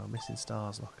here. Oh, missing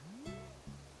stars, look.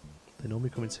 They normally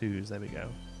come in twos. There we go.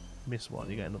 Miss one,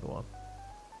 you get another one.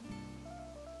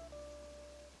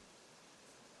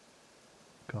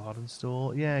 Garden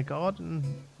store. Yeah,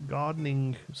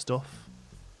 gardening stuff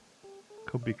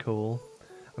could be cool.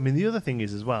 I mean, the other thing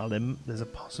is as well, there's a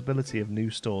possibility of new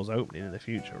stores opening in the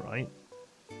future, right?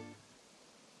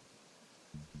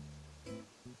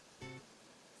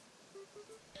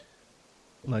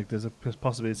 Like, there's a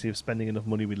possibility of spending enough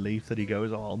money with Leaf that he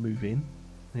goes, oh, I'll move in,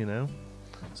 you know?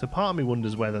 So part of me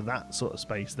wonders whether that sort of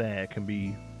space there can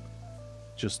be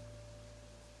just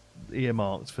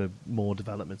earmarked for more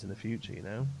development in the future, you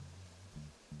know?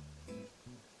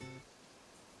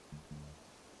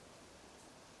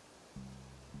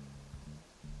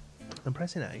 I'm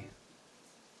pressing A.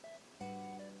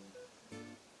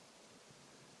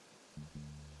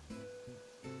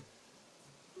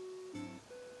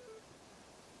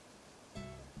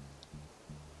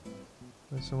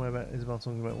 There's somewhere about Isabel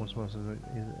talking about what's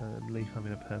Leaf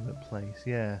having a permanent place.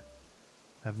 Yeah.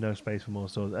 Have no space for more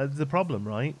stores. The problem,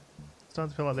 right? It's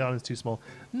starting to feel like the island's too small.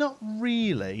 Not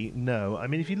really, no. I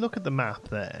mean, if you look at the map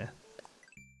there,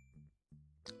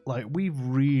 like, we've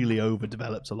really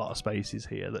overdeveloped a lot of spaces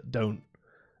here that don't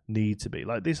need to be.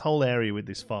 Like, this whole area with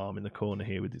this farm in the corner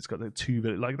here, with it's got the two,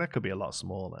 like, that could be a lot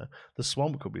smaller. The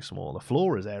swamp could be smaller.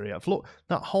 Flora's area,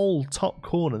 that whole top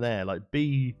corner there, like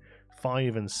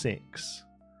B5 and 6,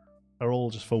 are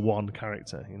all just for one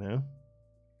character, you know?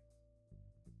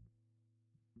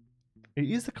 It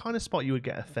is the kind of spot you would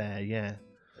get a fair, yeah.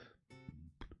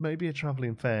 Maybe a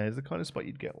travelling fair is the kind of spot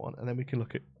you'd get one, and then we can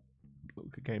look at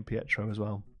getting Pietro as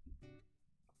well.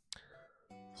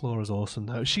 Flora's awesome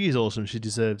though. She is awesome. She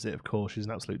deserves it, of course. She's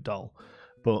an absolute doll.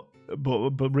 But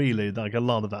really, like, a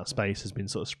lot of that space has been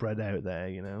sort of spread out there,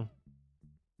 you know.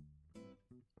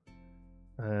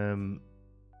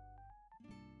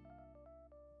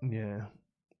 Yeah.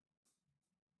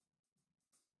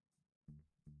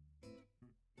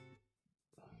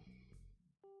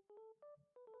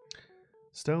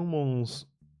 Stone walls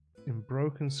in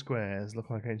broken squares look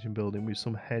like ancient building with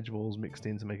some hedge walls mixed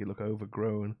in to make it look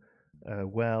overgrown.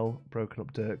 Broken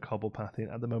up dirt, cobble pathing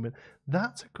at the moment.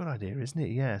 That's a good idea, isn't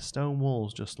it? Yeah, stone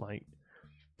walls, just like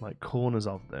corners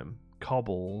of them,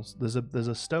 cobbles. There's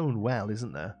a stone well,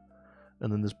 isn't there?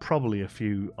 And then there's probably a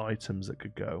few items that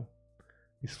could go.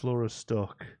 Is Flora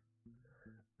stuck?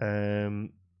 She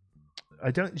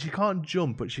can't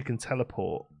jump, but she can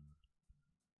teleport.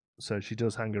 So she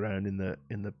does hang around in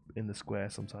the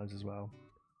square sometimes as well.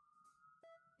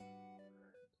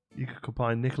 You could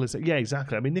combine Nicholas. Yeah,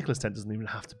 exactly. I mean, Nicholas tent doesn't even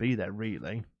have to be there,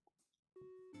 really.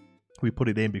 We put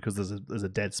it in because there's a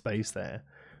dead space there,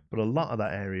 but a lot of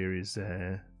that area is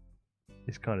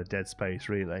kind of dead space,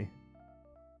 really.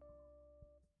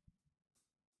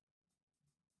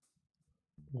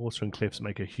 Water and cliffs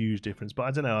make a huge difference, but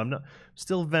I don't know. I'm not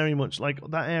still very much like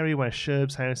that area where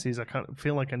Sherb's house is. I can't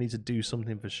feel like I need to do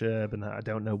something for Sherb, and I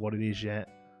don't know what it is yet.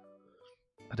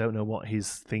 I don't know what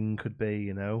his thing could be,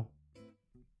 you know.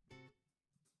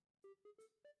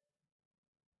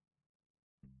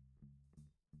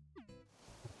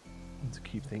 To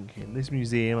keep thinking. This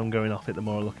museum, I'm going off it the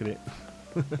more I look at it.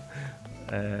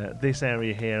 This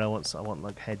area here, I want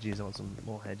like hedges. I want some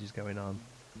more hedges going on.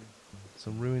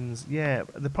 Some ruins. Yeah,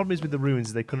 the problem is with the ruins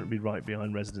is they couldn't be right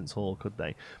behind Residence Hall, could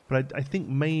they? But I think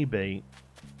maybe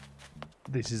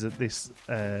this is the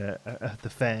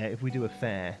fair. If we do a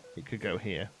fair, it could go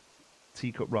here.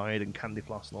 Teacup ride and candy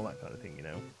floss and all that kind of thing, you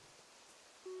know.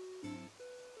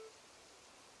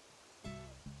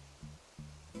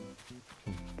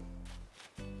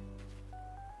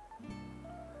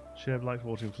 Sherb likes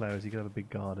watering flowers. You could have a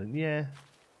big garden. Yeah.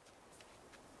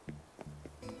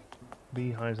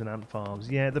 Beehives and ant farms.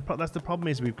 Yeah, that's the problem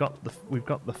is we've got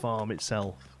the farm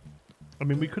itself, I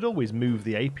mean, we could always move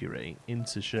the apiary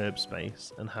into Sherb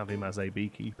space and have him as a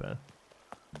beekeeper,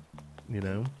 you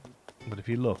know. But if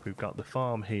you look, we've got the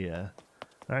farm here.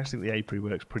 I actually think the apiary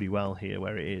works pretty well here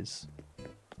where it is.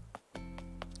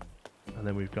 And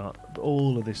then we've got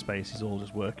all of this space is all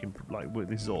just working, like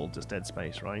this is all just dead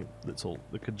space, right? That's all.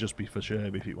 That could just be for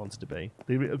Sherb if it wanted to be.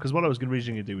 Because what I was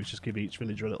originally going to do was just give each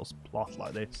villager a little plot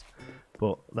like this.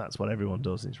 But that's what everyone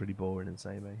does, and it's really boring and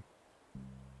samey.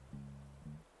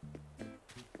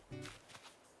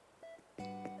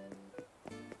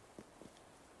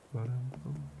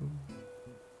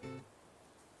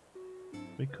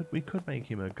 We could make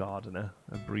him a gardener,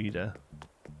 a breeder.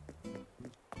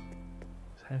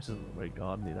 His house doesn't look very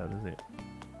gardeny though, does it?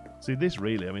 See, this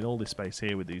really, I mean, all this space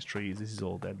here with these trees, this is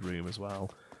all dead room as well.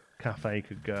 Cafe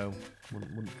could go,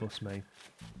 wouldn't fuss me.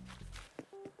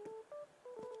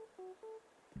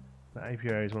 That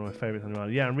apiary is one of my favourites on the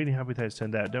island. Yeah, I'm really happy with how it's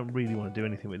turned out. Don't really want to do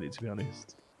anything with it, to be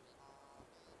honest.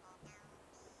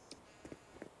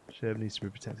 Sherb needs to be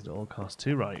protected at all costs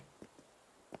too, right?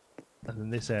 And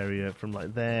then this area from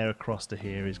like there across to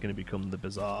here is going to become the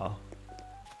bazaar.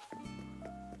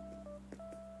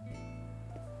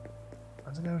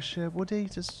 I don't know, Sherb, would he?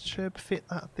 Does Sherb fit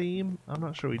that theme? I'm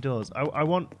not sure he does. I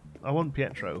want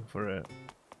Pietro for a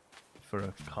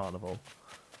carnival,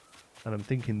 and I'm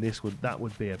thinking that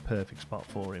would be a perfect spot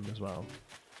for him as well.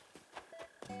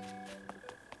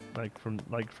 Like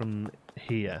from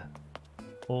here,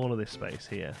 all of this space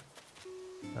here,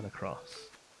 and across.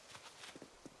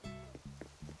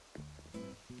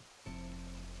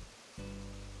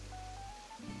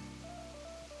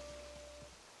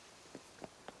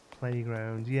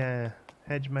 Playground, yeah.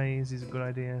 Hedge maze is a good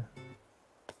idea.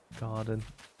 Garden.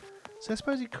 So I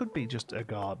suppose it could be just a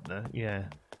gardener, yeah.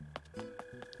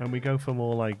 And we go for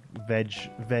more like veg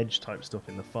type stuff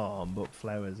in the farm, but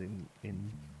flowers in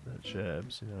the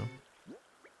Sherbs, you know.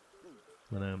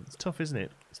 And it's tough, isn't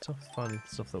it? It's tough finding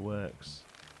stuff that works.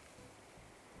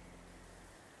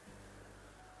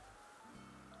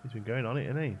 He's been going on it,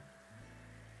 hasn't he?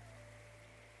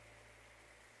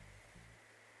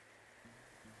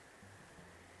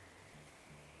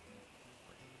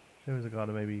 If there was a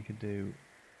gardener, maybe you could do.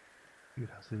 You'd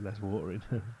have to do less watering.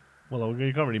 Well,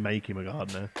 you can't really make him a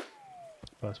gardener.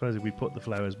 But I suppose if we put the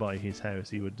flowers by his house,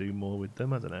 he would do more with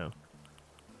them. I don't know.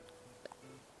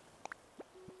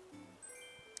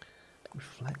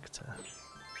 Reflector.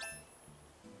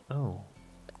 Oh.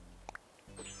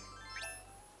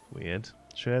 Weird.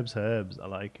 Sherb's herbs. I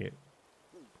like it.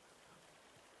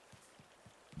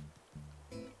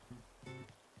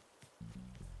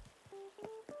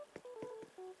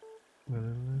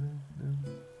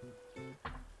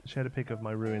 Shared a pic of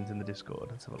my ruins in the Discord.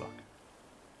 Let's have a look.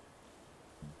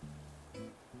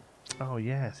 Oh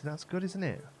yeah, see that's good, isn't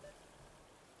it?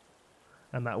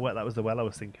 And that was the well I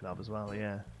was thinking of as well.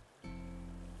 Yeah,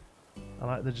 I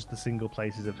like just the single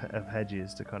places of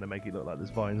hedges to kind of make it look like there's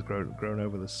vines grown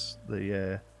over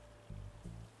the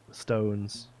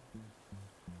stones.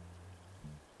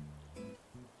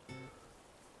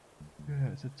 Yeah,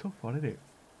 it's a tough one, isn't it?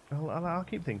 I'll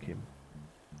keep thinking.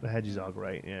 The hedges are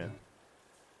great, yeah.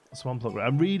 The swamp look great.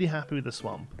 I'm really happy with the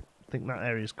swamp. I think that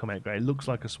area's come out great. It looks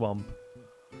like a swamp.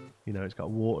 You know, it's got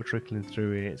water trickling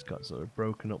through it. It's got sort of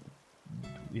broken up,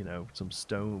 you know, some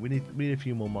stone. We need a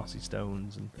few more mossy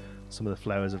stones, and some of the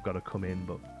flowers have got to come in.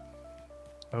 But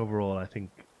overall, I think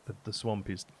that the swamp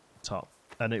is top,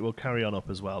 and it will carry on up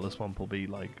as well. The swamp will be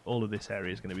like all of this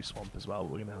area is going to be swamp as well.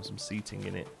 We're going to have some seating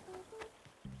in it.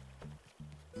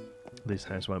 This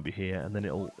house won't be here, and then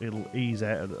it'll ease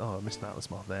out of the, oh, I missed out the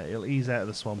swamp there. It'll ease out of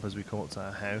the swamp as we come up to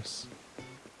our house.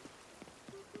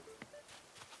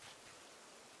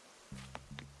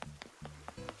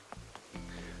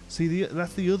 See,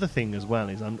 that's the other thing as well,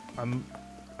 is I'm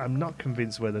not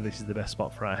convinced whether this is the best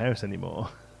spot for our house anymore.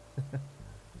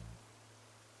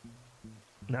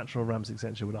 Natural ramps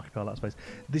extension would occupy all that space.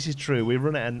 This is true. We've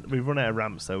run out of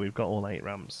ramps though. We've got all 8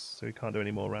 ramps, so we can't do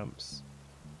any more ramps.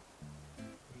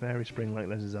 Fairy spring like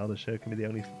Legend of Zelda show can be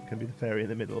the fairy in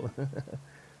the middle. Some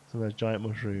of those giant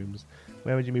mushrooms.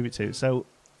 Where would you move it to? So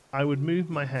I would move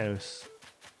my house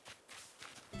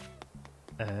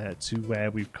to where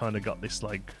we've kind of got this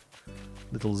like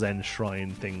little Zen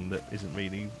shrine thing that isn't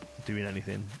really doing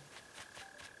anything.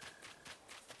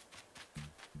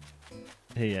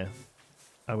 Here,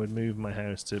 I would move my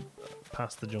house to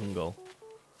past the jungle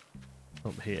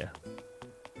up here.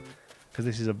 Because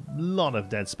this is a lot of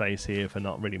dead space here for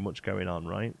not really much going on,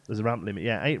 right? There's a ramp limit.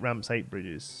 Yeah, 8 ramps, 8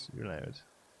 bridges you're allowed.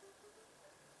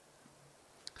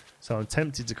 So I'm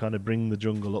tempted to kind of bring the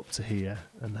jungle up to here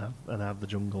and have the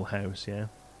jungle house, yeah?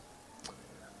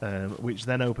 which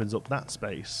then opens up that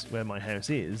space where my house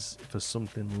is for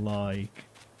something like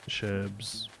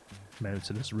Sherb's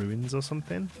Mountainous Ruins or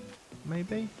something,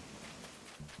 maybe.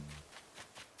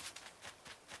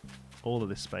 All of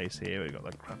this space here, we've got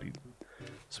like crappy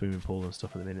swimming pool and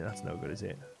stuff at the minute. That's no good, is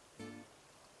it?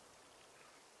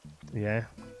 Yeah.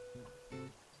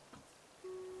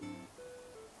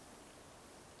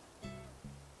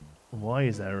 Why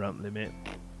is there a ramp limit?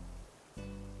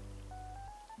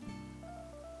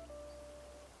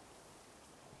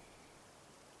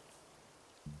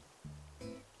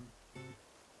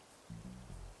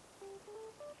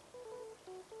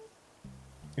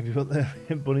 If you put the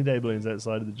bunny day balloons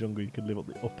outside of the jungle, you could live up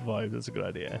the up vibe. That's a good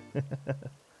idea.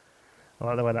 I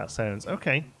like the way that sounds.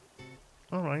 Okay.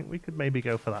 Alright, we could maybe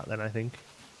go for that then, I think.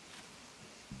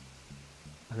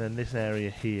 And then this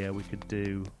area here, we could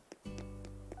do...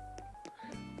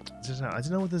 I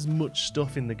don't know if there's much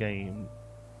stuff in the game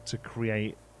to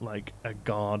create, like, a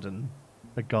gardening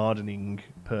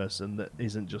person that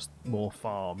isn't just more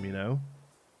farm, you know?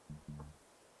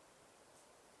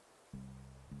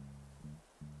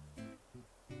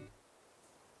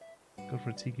 Go for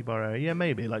a tiki bar area. Yeah,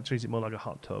 maybe. Like, treat it more like a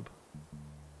hot tub.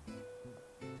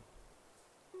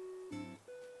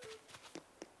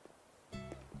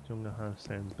 Jungle house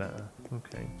sounds better.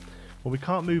 Okay. Well, we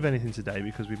can't move anything today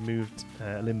because we've moved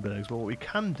Limburgs. But what we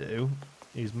can do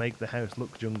is make the house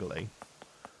look jungly.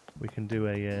 We can do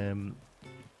a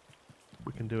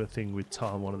thing with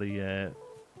Tom. One of the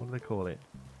what do they call it?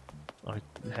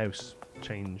 House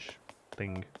change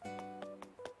thing.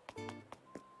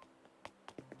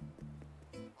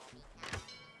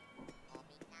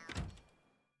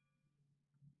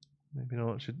 Maybe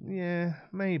not. Yeah,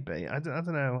 maybe. I don't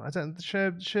know.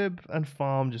 Sherb and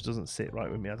farm just doesn't sit right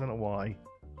with me. I don't know why.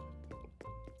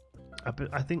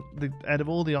 I think out of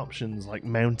all the options, like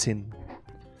mountain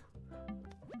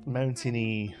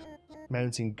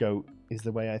goat is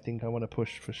the way I think I want to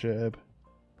push for Sherb.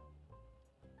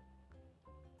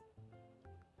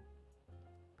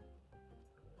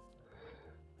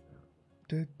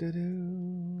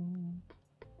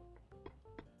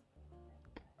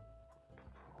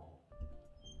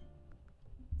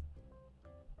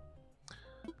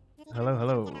 Hello,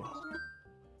 hello.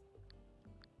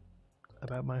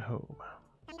 About my home.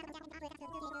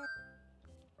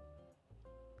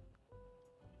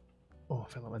 Oh,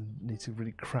 I feel like I need to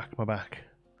really crack my back.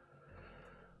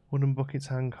 Wooden buckets,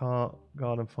 handcart,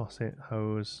 garden faucet,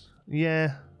 hose.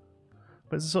 Yeah.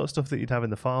 But it's the sort of stuff that you'd have in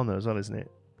the farm though as well, isn't it?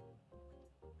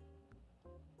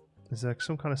 Is there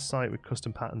some kind of site with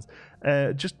custom patterns?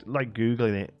 Just like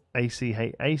Googling it.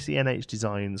 ACNH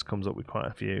Designs comes up with quite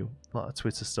a few. A lot of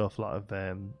Twitter stuff, a lot of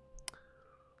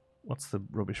what's the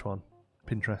rubbish one?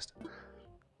 Pinterest.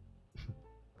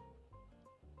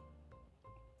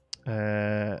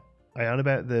 Are you on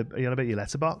about your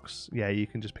letterbox? Yeah, you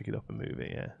can just pick it up and move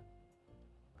it, yeah.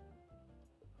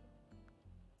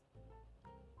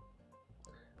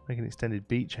 Make an extended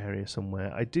beach area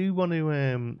somewhere. I do want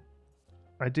to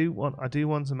I do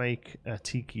want to make a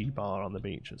tiki bar on the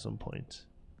beach at some point.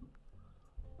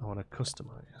 I want to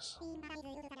customize.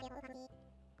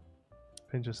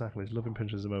 Pinterest sacrilege. Loving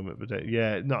Pinterest at the moment, but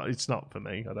yeah, no, it's not for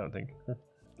me. I don't think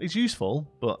it's useful,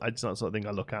 but it's not the sort of thing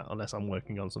I look at unless I'm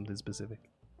working on something specific.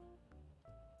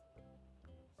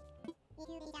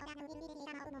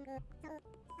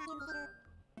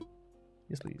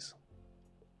 Yes, please.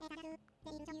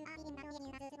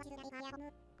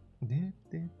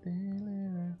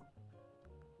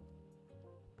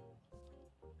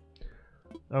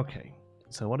 Okay,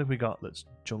 so what have we got that's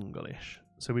jungle-ish?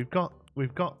 So we've got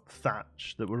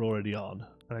thatch that we're already on.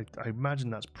 I imagine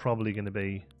that's probably going to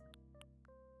be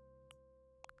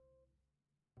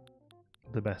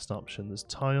the best option. There's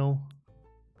tile.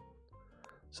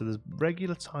 So there's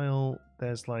regular tile.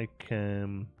 There's like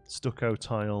stucco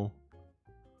tile.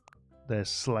 There's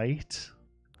slate,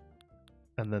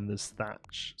 and then there's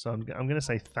thatch. So I'm going to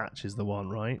say thatch is the one,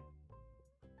 right?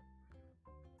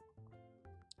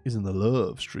 Isn't the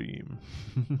love stream?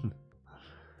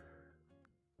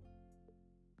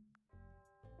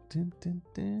 Dun, dun,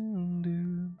 dun,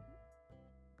 dun.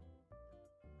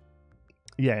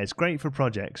 Yeah, it's great for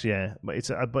projects. Yeah, but it's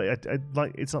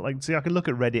like it's not like, see, I can look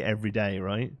at Reddit every day,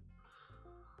 right?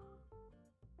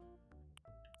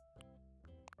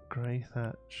 Grey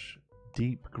thatch,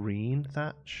 deep green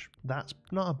thatch. That's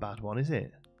not a bad one, is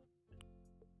it?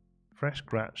 Fresh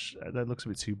scratch. That looks a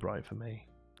bit too bright for me.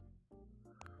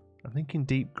 I'm thinking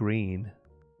deep green.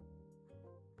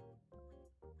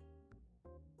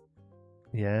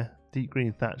 Yeah, deep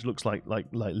green thatch looks like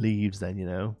leaves. Then, you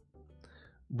know,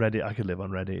 Reddit. I could live on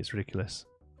Reddit. It's ridiculous.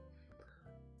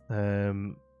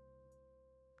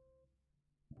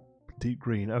 Deep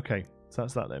green. Okay, so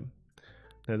that's that then.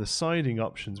 Now the siding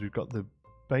options, we've got the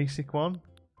basic one.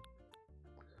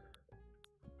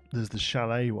 There's the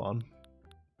chalet one.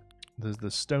 There's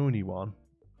the stony one.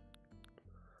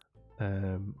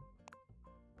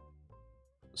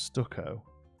 Stucco.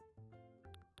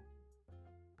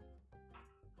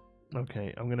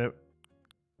 Okay, I'm gonna.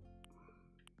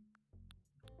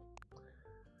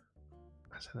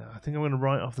 I don't know. I think I'm gonna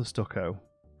write off the stucco.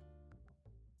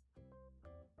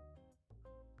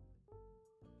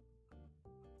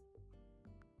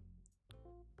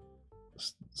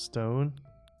 Stone.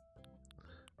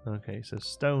 Okay, so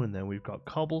stone. Then we've got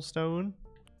cobblestone.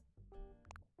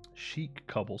 Chic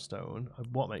cobblestone.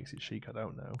 What makes it chic? I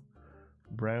don't know.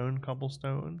 Brown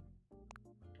cobblestone.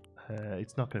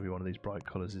 It's not going to be one of these bright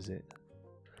colours, is it?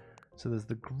 So there's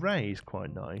the grey, is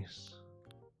quite nice.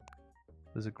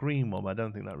 There's a green one, but I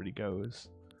don't think that really goes.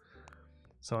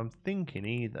 So I'm thinking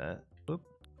either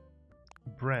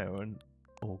brown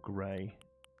or grey.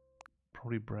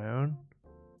 Probably brown.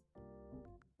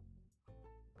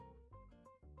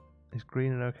 Is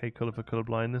green an okay colour for colour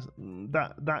blindness?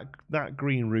 That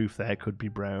green roof there could be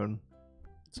brown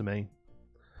to me,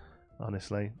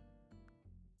 honestly.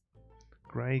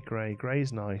 Grey.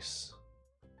 Grey's nice.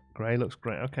 Grey looks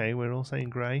great. Okay, we're all saying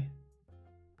grey.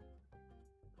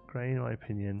 Grey, in my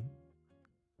opinion.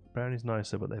 Brown is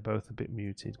nicer, but they're both a bit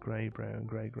muted. Grey, brown,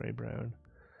 grey, brown.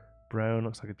 Brown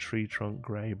looks like a tree trunk.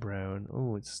 Grey, brown.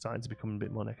 Oh, it's starting to become a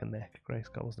bit more neck and neck. Grey,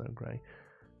 cobblestone, grey.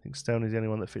 I think stone is the only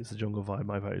one that fits the jungle vibe.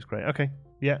 My vote is grey. Okay,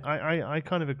 yeah, I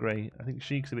kind of agree. I think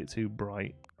chic's a bit too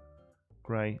bright.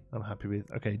 Grey, I'm happy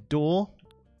with. Okay, door.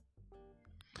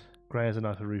 Grey has a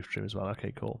nicer roof trim as well.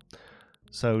 Okay, cool.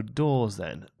 So doors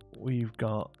then. We've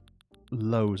got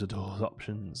loads of doors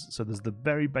options. So there's the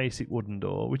very basic wooden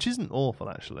door, which isn't awful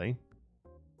actually.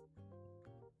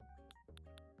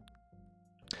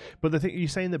 But the thing you're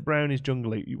saying that brown is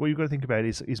jungly. What you've got to think about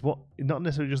is what, not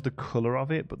necessarily just the colour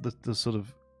of it, but the sort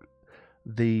of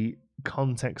the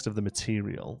context of the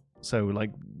material. So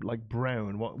like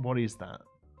brown, what is that?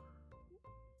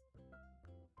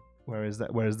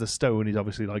 Whereas the stone is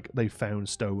obviously like they found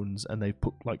stones and they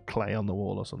put like clay on the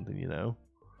wall or something, you know.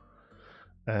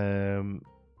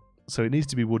 So it needs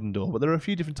to be wooden door, but there are a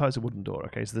few different types of wooden door.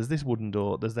 Okay, so there's this wooden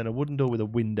door. There's then a wooden door with a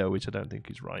window, which I don't think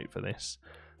is right for this.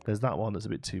 There's that one that's a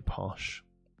bit too posh.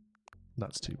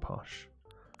 That's too posh.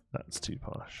 That's too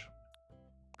posh.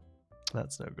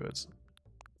 That's no good.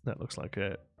 That looks like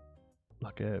a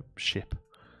ship.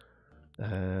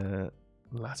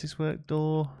 Latticework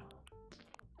door.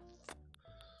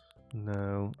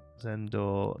 No. Zen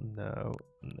door. No.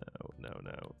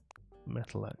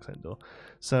 Metal accent door.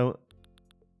 So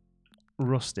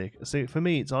rustic. See, for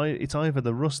me, it's either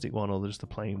the rustic one or just the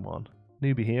plain one.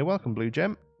 Newbie here. Welcome, Blue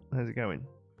Gem. How's it going?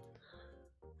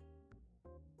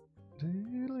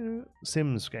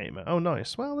 Sims gamer. Oh,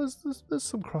 nice. Well, there's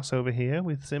some crossover here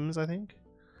with Sims, I think.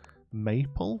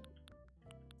 Maple.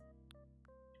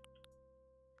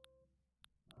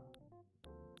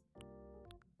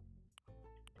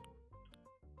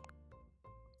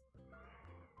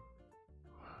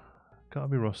 Gotta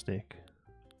be rustic.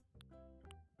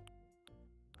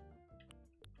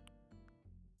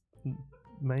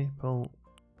 Maple.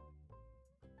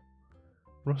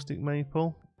 Rustic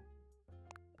maple.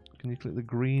 Can you click the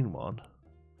green one?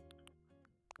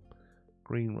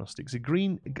 Green rustic. So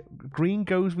green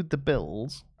goes with the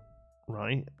bills,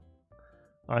 right?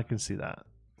 I can see that.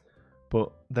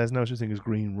 But there's no such thing as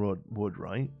green wood,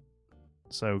 right?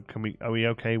 So are we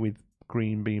okay with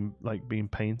green being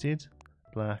painted?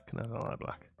 Black? No, I don't like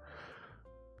black.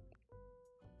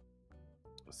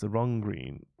 It's the wrong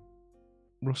green.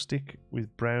 Rustic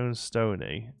with brown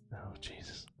stony. Oh,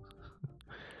 Jesus.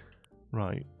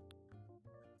 Right.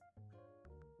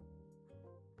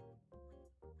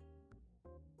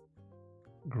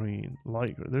 Green.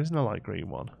 Light green. There isn't a light green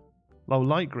one. Oh,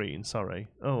 light green, sorry.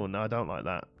 Oh, no, I don't like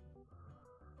that.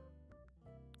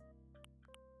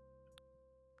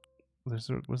 Was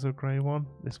there a grey one?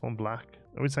 This one black.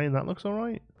 Are we saying that looks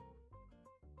alright?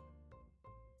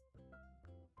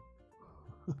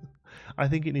 I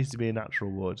think it needs to be a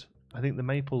natural wood. I think the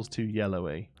maple's too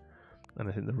yellowy. And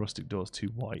I think the rustic door's too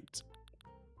white.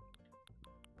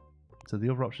 So the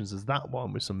other options is that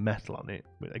one with some metal on it.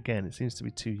 But again, it seems to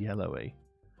be too yellowy.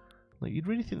 Like, you'd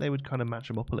really think they would kind of match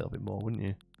them up a little bit more, wouldn't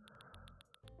you?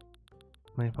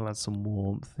 Maple adds some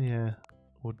warmth, yeah.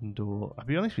 Wooden door. I'll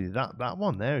be honest with you, that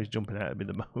one there is jumping out at me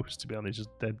the most, to be honest,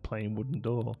 just dead plain wooden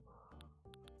door.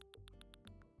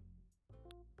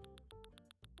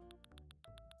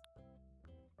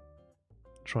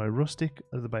 Try rustic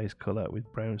as the base colour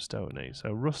with brown stony.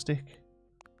 So rustic.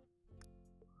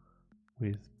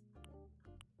 with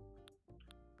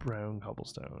brown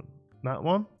cobblestone. That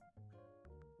one?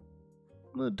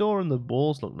 The door and the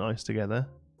walls look nice together.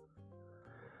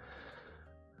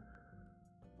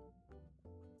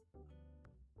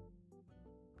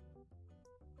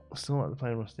 I still like the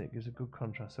plain rustic. Gives a good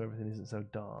contrast so everything isn't so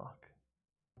dark.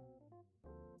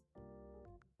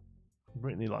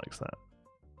 Brittany likes that.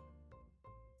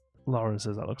 Lauren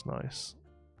says that looks nice.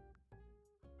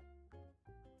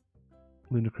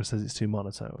 Ludicrous says it's too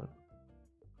monotone.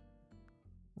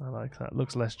 I like that.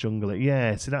 Looks less jungle-y.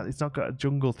 Yeah, see that it's not got a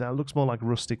jungle thing. It looks more like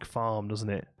rustic farm, doesn't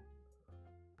it?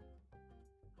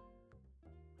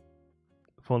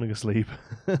 Falling asleep.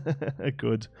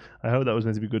 Good. I hope that was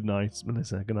meant to be good night,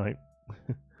 Melissa. Good night.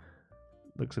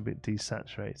 Looks a bit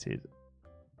desaturated.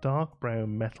 Dark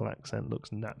brown metal accent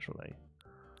looks naturally.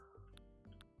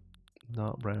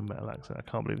 Dark brown metal accent. I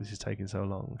can't believe this is taking so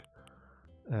long.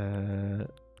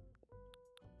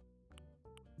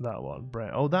 That one,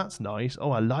 brown. Oh, that's nice. Oh,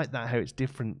 I like that how it's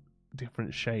different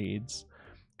shades.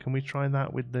 Can we try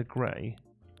that with the grey?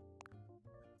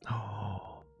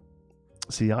 Oh,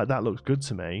 see, that looks good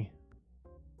to me.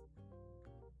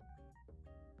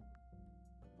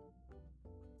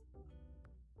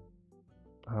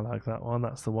 I like that one.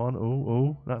 That's the one.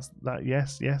 Oh, that's that.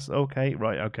 Yes, okay,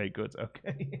 right, okay, good,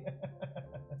 okay.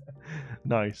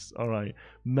 Nice. All right,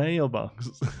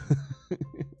 mailbox.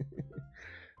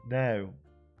 Now,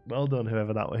 well done,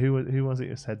 whoever that was. Who was it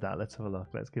who said that? Let's have a look.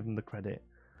 Let's give them the credit.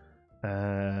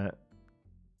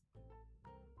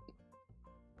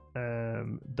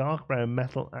 Dark brown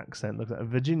metal accent looks like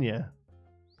Virginia.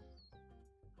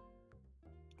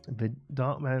 The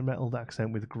dark brown metal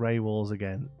accent with grey walls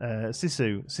again.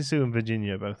 Sisu and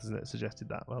Virginia both suggested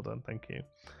that. Well done, thank you.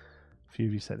 A few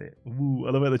of you said it. Ooh,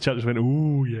 I love how the chat just went,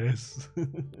 ooh, yes.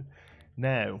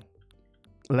 Now,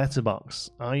 letterbox.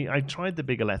 I tried the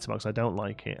bigger letterbox. I don't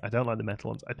like it. I don't like the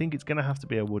metal ones. I think it's going to have to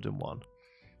be a wooden one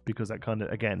because that kind of,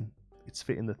 again, it's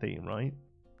fitting the theme, right?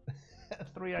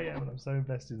 3 a.m. and I'm so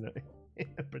invested in it.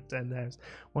 Pretend house.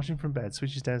 Watching from bed.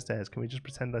 Switches downstairs. Can we just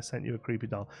pretend I sent you a creepy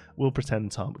doll? We'll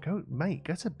pretend, Tom. Go, mate.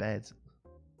 Go to bed.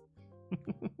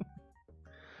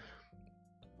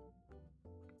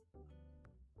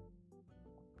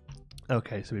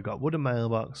 Okay, so we've got wooden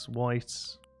mailbox, white,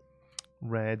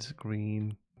 red,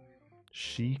 green,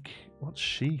 chic. What's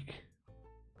chic?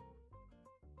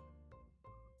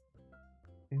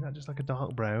 Is that just like a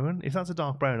dark brown? If that's a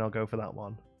dark brown, I'll go for that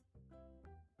one.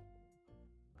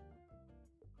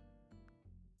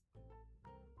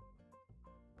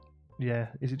 Yeah,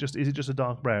 is it just a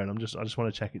dark brown? I just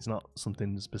want to check it's not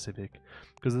something specific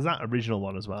because there's that original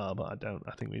one as well, but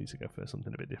I think we need to go for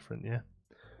something a bit different. Yeah,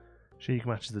 chic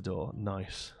matches the door.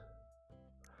 Nice.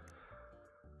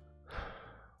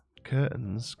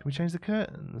 Curtains. Can we change the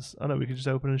curtains? Oh no, we can just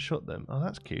open and shut them. Oh,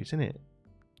 that's cute, isn't it?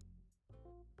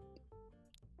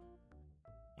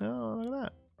 Oh, look at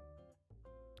that.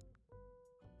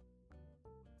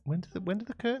 When do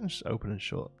the curtains open and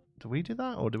shut? Do we do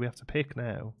that, or do we have to pick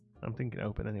now? I'm thinking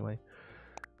open anyway.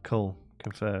 Cool.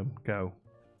 Confirm. Go.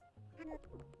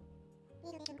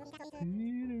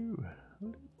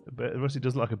 Rusty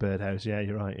does look like a birdhouse. Yeah,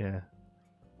 you're right. Yeah.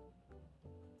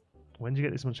 When do you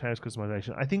get this much house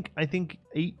customization? I think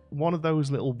one of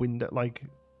those little window, like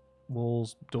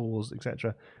walls, doors,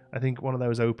 etc. I think one of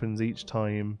those opens each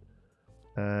time.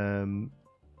 One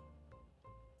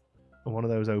of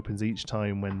those opens each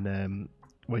time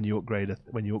when you upgrade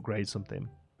something.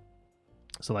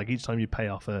 So like each time you pay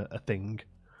off a thing,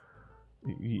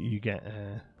 you get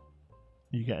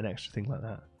an extra thing like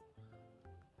that.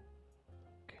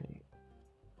 Okay.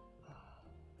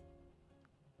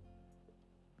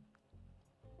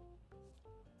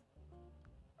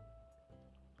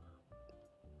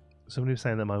 Somebody was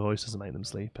saying that my voice doesn't make them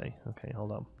sleepy. Okay,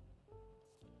 hold on.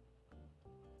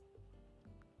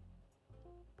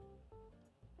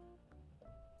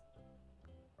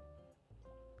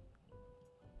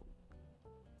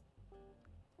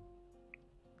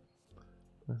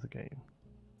 There's the game.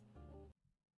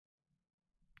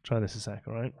 Try this a sec,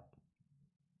 alright?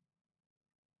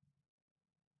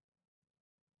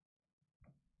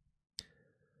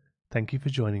 Thank you for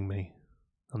joining me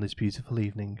on this beautiful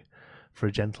evening for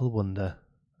a gentle wander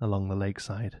along the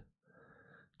lakeside.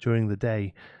 During the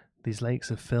day, these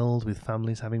lakes are filled with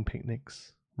families having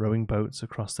picnics, rowing boats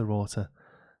across the water,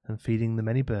 and feeding the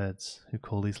many birds who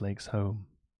call these lakes home.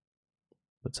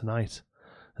 But tonight,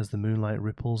 as the moonlight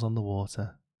ripples on the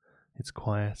water, it's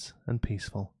quiet and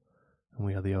peaceful, and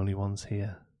we are the only ones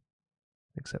here.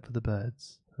 Except for the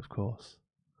birds, of course.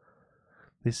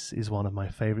 This is one of my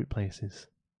favourite places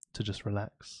to just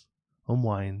relax,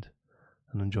 unwind,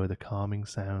 and enjoy the calming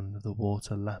sound of the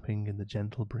water lapping in the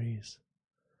gentle breeze.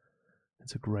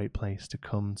 It's a great place to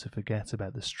come to forget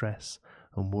about the stress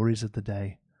and worries of the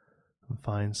day and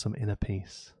find some inner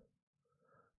peace.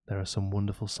 There are some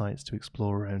wonderful sights to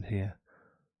explore around here,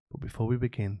 but before we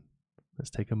begin, let's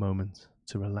take a moment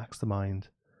to relax the mind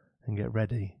and get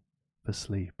ready for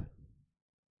sleep.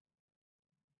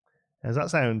 How's that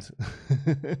sound?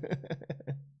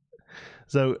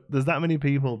 So there's that many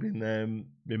people been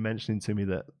mentioning to me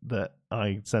that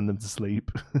I send them to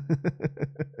sleep.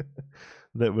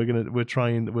 That we're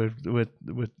trying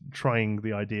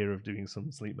the idea of doing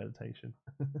some sleep meditation.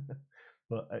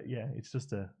 But yeah, it's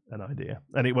just an idea,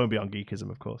 and it won't be on Geekism,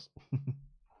 of course.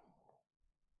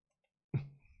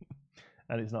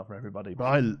 And it's not for everybody, but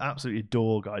I absolutely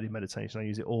adore guided meditation. I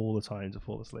use it all the time to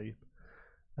fall asleep.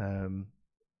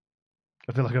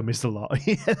 I feel like I missed a lot.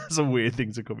 Yeah, that's a weird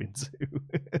thing to come into.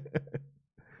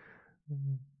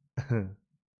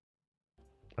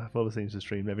 I fall asleep to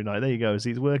stream every night. There you go. So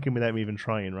he's working without me even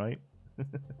trying, right?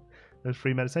 There's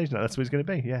free meditation. That's what it's going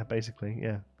to be. Yeah, basically.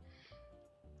 Yeah.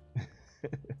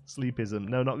 Sleepism.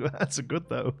 No, not that's a good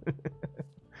though.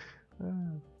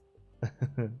 There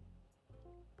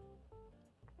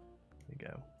you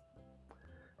go.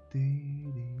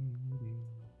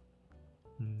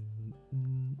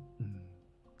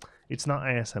 It's not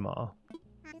ASMR.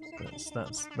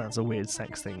 That's a weird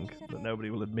sex thing that nobody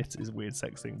will admit is a weird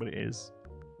sex thing, but it is.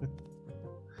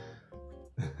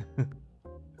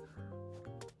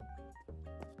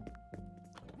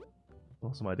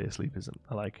 Awesome idea, sleepism.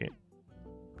 I like it.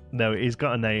 No, it's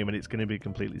got a name and it's going to be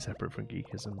completely separate from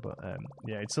Geekism, but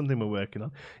yeah, it's something we're working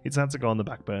on. It's had to go on the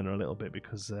back burner a little bit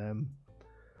because a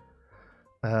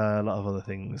lot of other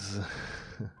things.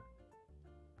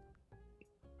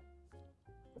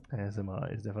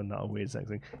 ASMR is definitely not a weird sex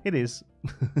thing. It is.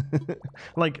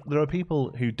 Like, there are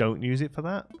people who don't use it for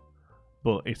that,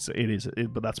 but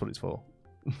but that's what it's for.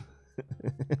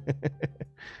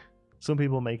 Some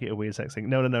people make it a weird sex thing.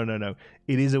 No.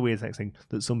 It is a weird sex thing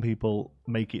that some people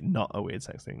make it not a weird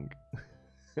sex thing.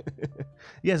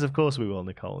 Yes, of course we will,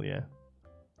 Nicole.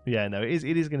 Yeah, no, it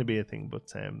is going to be a thing,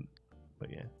 but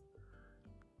yeah,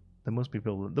 there must be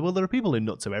people. Well, there are people who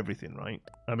nut to everything, right?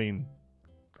 I mean,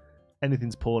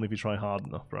 anything's porn if you try hard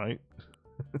enough, right?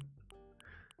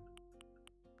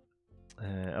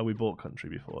 We bought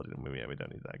Country before, didn't we? Yeah, we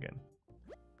don't need that again.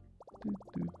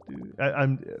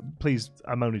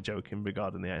 I'm only joking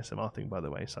regarding the ASMR thing, by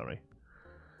the way. Sorry.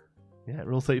 Yeah,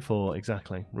 Rule 34,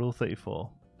 exactly. Rule 34.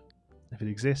 If it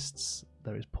exists,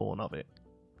 there is porn of it.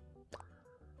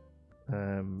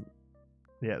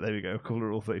 Yeah, there we go. Call it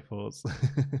Rule 34s.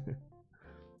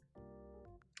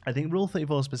 I think Rule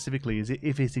 34 specifically is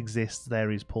if it exists, there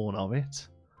is porn of it.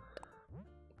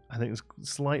 I think it's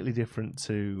slightly different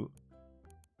to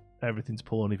everything's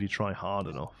porn if you try hard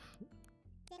enough.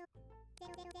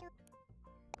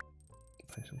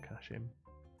 Play some cash in.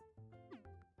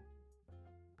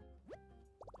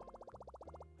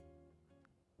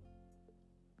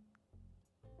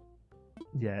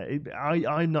 Yeah,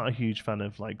 I'm not a huge fan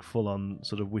of like full on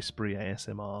sort of whispery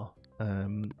ASMR.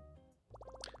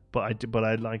 But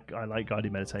I like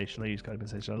guided meditation. I use guided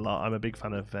meditation a lot. I'm a big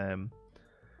fan of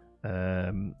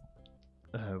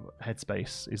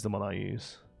Headspace is the one I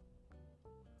use.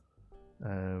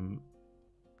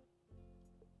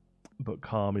 But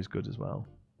Calm is good as well.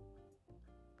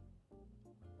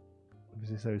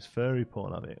 There's furry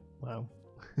porn of it. Wow.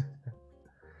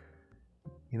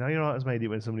 You know your art has made it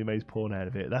when somebody makes porn out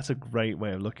of it. That's a great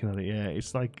way of looking at it. Yeah,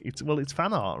 it's like it's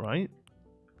fan art, right?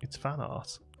 It's fan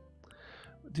art.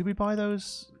 Did we buy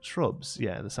those shrubs?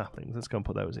 Yeah, the saplings. Let's go and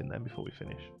put those in then before we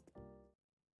finish.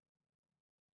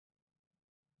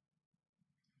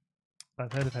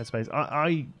 I've heard of Headspace.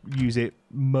 I use it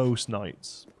most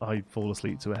nights. I fall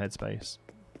asleep to a Headspace.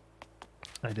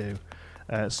 I do.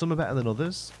 Some are better than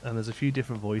others, and there's a few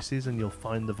different voices, and you'll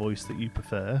find the voice that you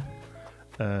prefer.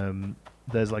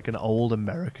 There's like an old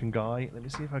American guy. Let me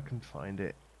see if I can find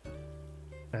it. Do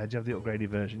you have the upgraded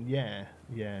version? Yeah.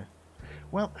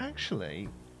 Well, actually,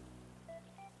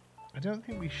 I don't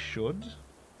think we should.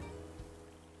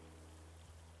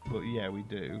 But yeah, we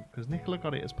do. Because Nicola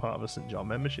got it as part of a St. John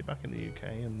membership back in the UK,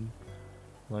 and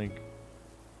like,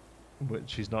 but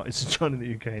she's not in St. John in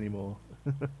the UK anymore.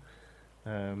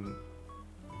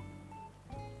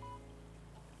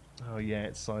 Oh yeah,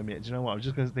 it's Sign Me Out. Do you know what? I was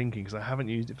just thinking, because I haven't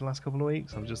used it for the last couple of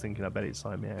weeks. I was just thinking, I bet it's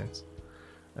Sign Me Out.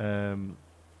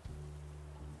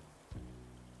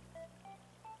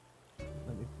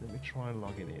 Let me try and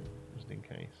log it in, just in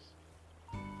case.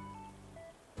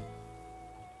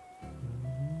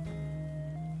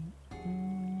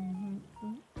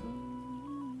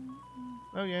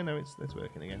 Oh yeah, no, it's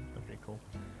working again. Okay, cool.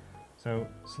 So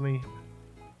sleep.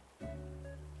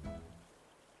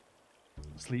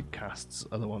 Sleep casts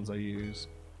are the ones I use.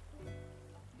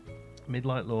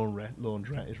 Midnight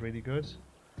Laundrette is really good.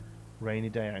 Rainy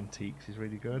Day Antiques is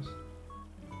really good.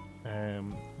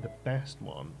 The best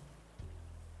one,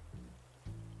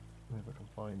 if I can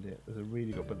find it, there's a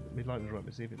really good, but Midnight Laundrette,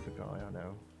 but see if it's the guy I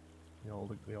know, the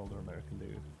older American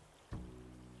dude.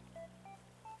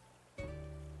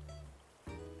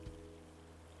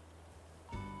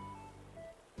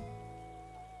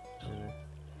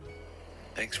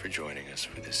 Thanks for joining us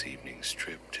for this evening's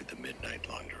trip to the Midnight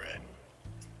Laundrette.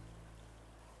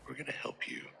 We're going to help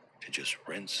you to just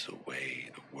rinse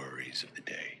away the worries of the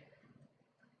day,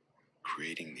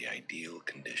 creating the ideal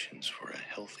conditions for a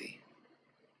healthy,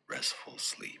 restful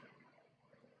sleep.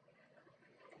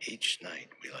 Each night,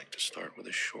 we like to start with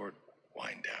a short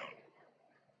wind down.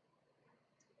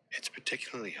 It's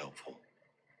particularly helpful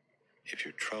if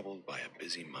you're troubled by a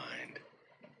busy mind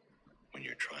when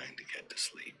you're trying to get to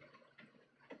sleep.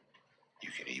 You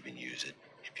can even use it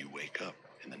if you wake up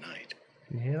in the night.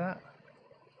 You hear that?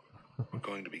 We're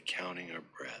going to be counting our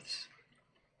breaths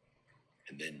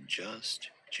and then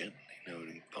just gently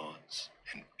noting thoughts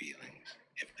and feelings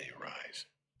if they arise.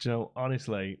 Joe,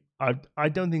 honestly, I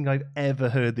don't think I've ever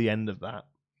heard the end of that.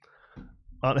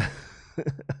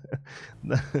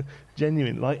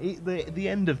 Genuine, like the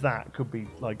end of that could be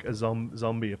like a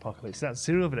zombie apocalypse. That's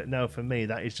serial, but no, for me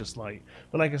that is just like.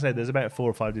 But like I said, there's about 4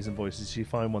 or 5 decent voices. So you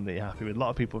find one that you're happy with. A lot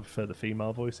of people prefer the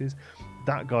female voices.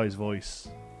 That guy's voice,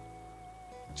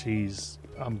 jeez,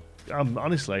 I'm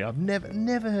honestly, I've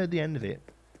never heard the end of it.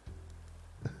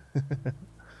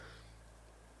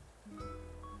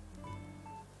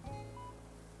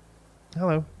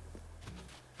 Hello.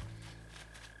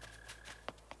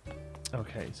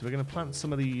 Okay, so we're going to plant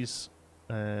some of these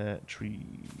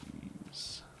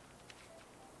trees,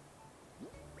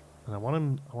 and I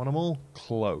want them all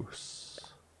close,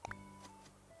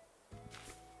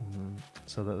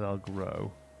 so that they'll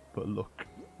grow, but look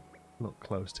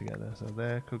close together. So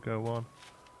there could go one.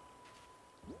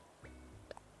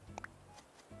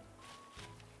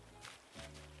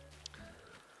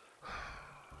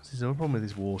 See, the problem with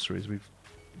this water is we've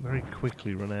very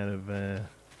quickly run out of.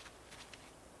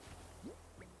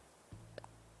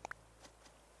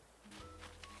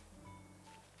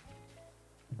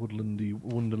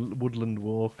 Woodland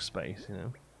walk space, you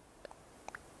know.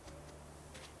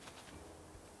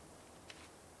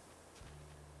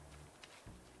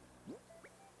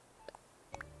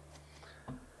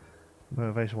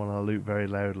 Motivation one, I'll loot very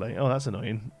loudly. Oh, that's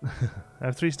annoying. I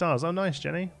have 3 stars. Oh, nice,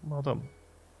 Jenny. Well done.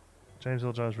 James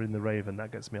Earl Jones reading The Raven.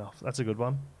 That gets me off. That's a good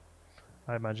one.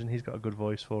 I imagine he's got a good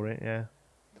voice for it, yeah.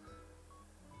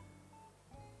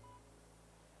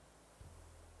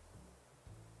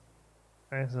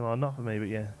 ASMR, not for me, but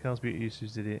yeah. Carl's Beauty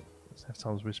Users did it. Have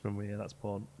Tom's whispering with you, that's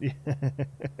porn. Yeah.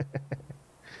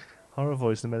 Horror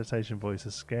voice and meditation voice are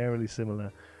scarily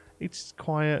similar. It's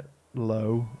quiet,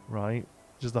 low, right?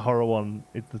 Just the horror one,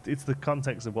 it's the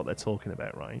context of what they're talking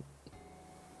about, right?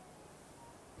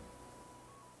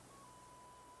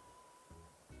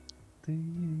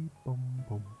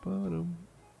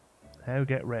 How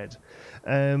get red?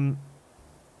 To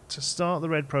start the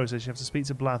red process, you have to speak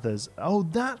to Blathers. Oh,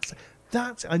 that's...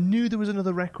 I knew there was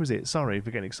another requisite. Sorry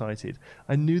for getting excited.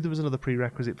 I knew there was another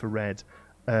prerequisite for red.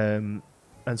 And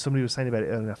somebody was saying about it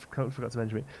earlier. I forgot to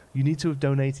mention it. You need to have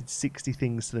donated 60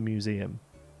 things to the museum.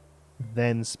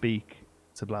 Then speak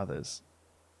to Blathers.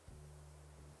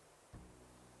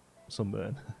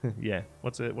 Sunburn. Yeah.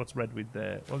 What's red with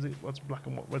what's it? What's black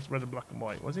and white? What's red and black and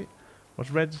white? Was it?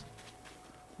 What's red?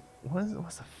 What's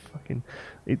the fucking?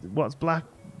 What's black,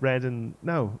 red, and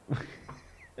no?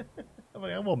 I've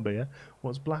only had one beer.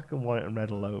 What's black and white and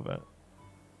red all over?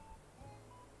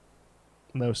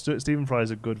 No, Stephen Fry's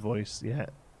a good voice. Yeah.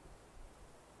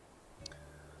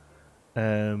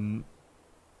 Who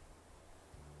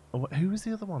was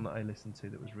the other one that I listened to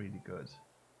that was really good?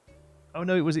 Oh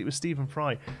no, it was Stephen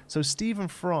Fry. So Stephen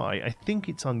Fry, I think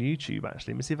it's on YouTube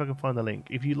actually. Let me see if I can find the link.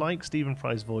 If you like Stephen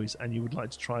Fry's voice and you would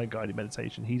like to try a guided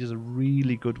meditation, he does a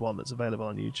really good one that's available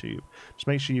on YouTube. Just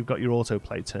make sure you've got your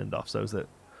autoplay turned off so that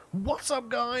 "What's up,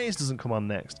 guys?" doesn't come on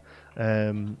next.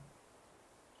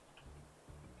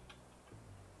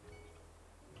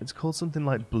 It's called something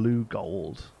like Blue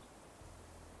Gold.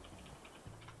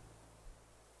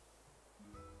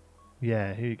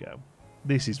 Yeah, here you go.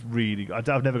 This is really good.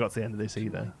 I've never got to the end of this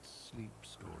either. Sleep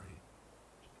story.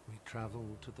 We travel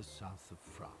to the south of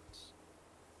France.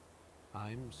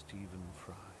 I'm Stephen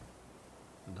Fry,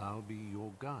 and I'll be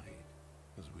your guide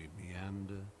as we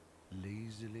meander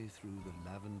lazily through the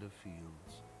lavender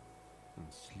fields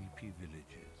and sleepy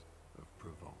villages of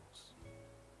Provence.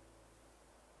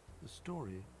 The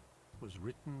story was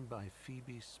written by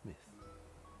Phoebe Smith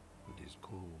and is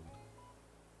called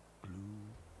Blue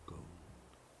Gold.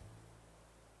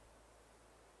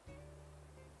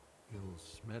 You'll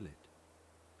smell it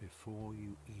before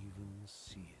you even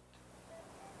see it.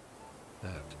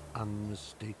 That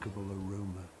unmistakable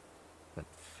aroma that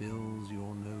fills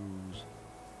your nose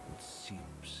and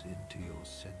seeps into your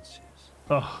senses.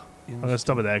 Oh, I'm going to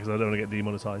stop it there because I don't want to get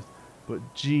demonetized.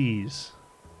 But jeez.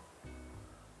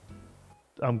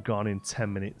 I'm gone in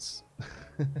 10 minutes.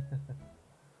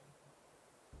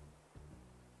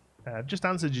 Just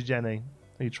answered you, Jenny.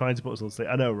 Are you trying to put us all to sleep?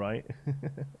 I know, right?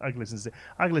 I can listen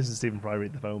to Stephen Fry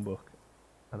read the phone book,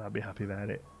 and I'd be happy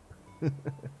about it.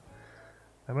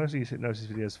 I mostly use hypnosis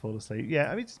videos to fall asleep.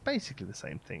 Yeah, I mean, it's basically the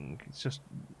same thing. It's just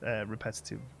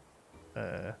repetitive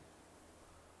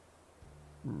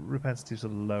sort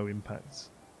of low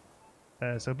impacts.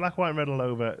 So black, white, and red all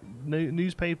over.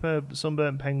 Newspaper,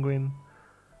 sunburnt penguin.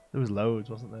 There was loads,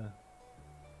 wasn't there?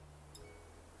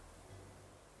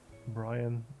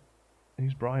 Brian.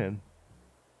 Who's Brian?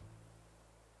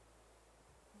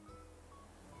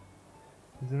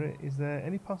 Is there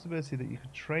any possibility that you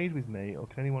could trade with me, or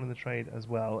can anyone in the trade as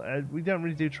well? We don't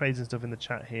really do trades and stuff in the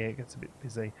chat here. It gets a bit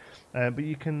busy, but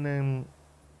you can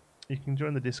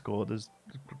join the Discord. There's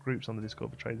groups on the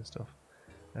Discord for trade and stuff.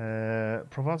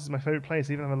 Provence is my favourite place.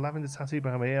 I even have a lavender tattoo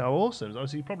behind my ear. Oh, awesome!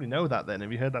 So you probably know that then.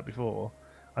 Have you heard that before?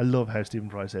 I love how Stephen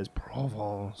Fry says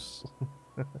Provence.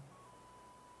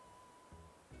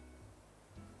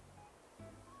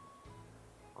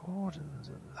 Gordon's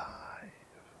alive.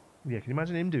 Yeah, can you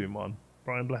imagine him doing one?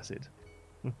 Brian Blessed.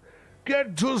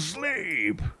 Get to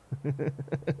sleep!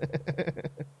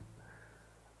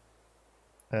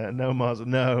 No mods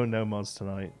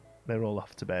tonight. They're all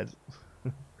off to bed.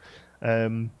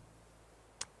 There's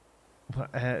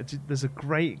a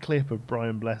great clip of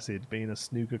Brian Blessed being a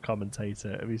snooker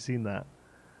commentator. Have you seen that?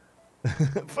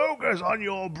 Focus on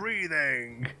your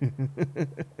breathing!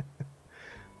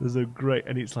 There's a great,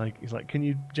 and it's like, can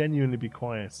you genuinely be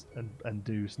quiet and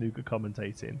do snooker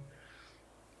commentating?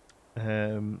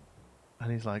 And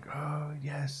he's like, oh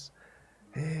yes,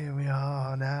 here we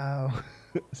are now,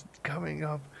 coming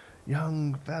up,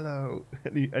 young fellow,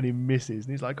 and he misses,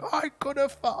 and he's like, I could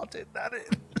have farted that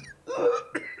in.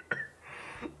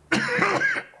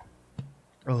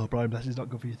 Oh, Brian Bless is not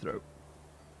good for your throat.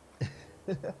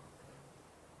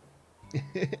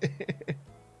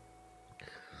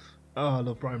 Oh, I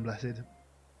love Brian Blessed.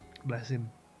 Bless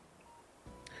him.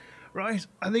 Right,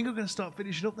 I think I'm going to start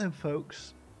finishing up then,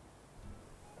 folks.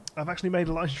 I've actually made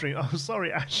a live stream. Oh,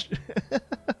 sorry, Ash.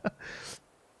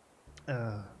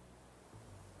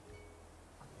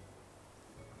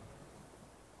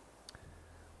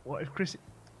 What if Chris...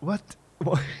 What?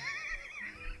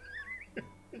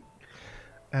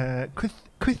 Quith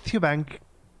Hubank.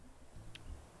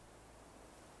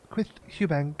 Quith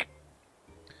Hubank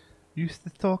used to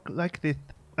talk like this.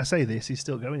 I say this, he's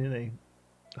still going, isn't he?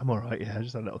 I'm alright, yeah, I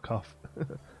just had a little cough.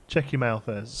 Check your mail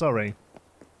first. Sorry.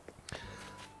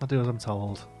 I'll do as I'm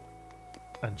told.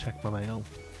 And check my mail.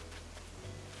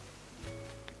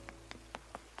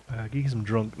 Geekism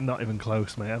drunk, not even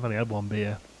close, mate. I've only had one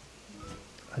beer.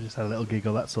 I just had a little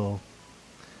giggle, that's all.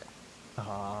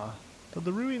 Ah. But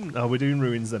the ruin... Oh, we're doing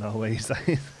ruins then, are we?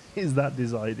 Is that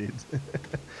decided?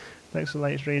 Thanks for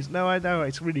late streams. No, I know.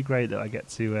 It's really great that I get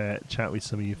to chat with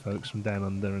some of you folks from down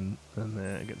under and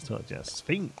get to talk to you.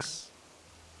 Sphinx.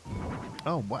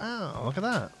 Oh, wow. Look at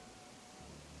that.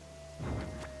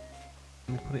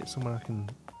 Let me put it somewhere I can...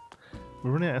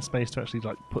 We're running out of space to actually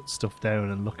like put stuff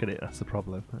down and look at it. That's the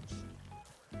problem. Let's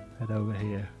head over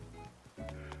here.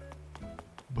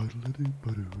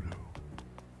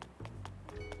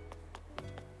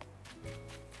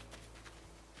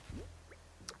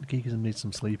 Geekism needs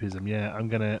some sleepism. Yeah, I'm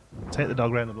gonna take the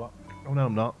dog around the block. Oh no,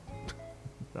 I'm not.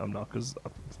 I'm not, because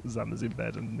Xander's in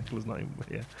bed and Nicola's not even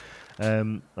here.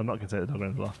 I'm not gonna take the dog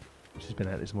around the block. She's been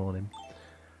out this morning.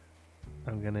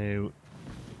 I'm gonna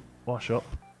wash up.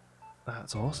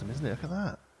 That's awesome, isn't it? Look at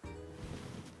that.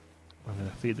 I'm gonna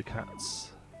feed the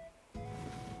cats.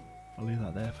 I'll leave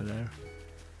that there for now.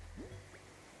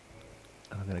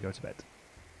 And I'm gonna go to bed.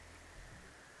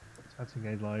 It's hard to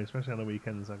engage live, especially on the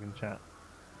weekends. I can chat.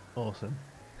 Awesome.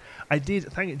 I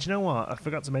did, thank you. Do you know what? I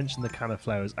forgot to mention the can of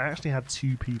flowers. I actually had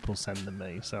 2 people send them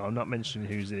me, so I'm not mentioning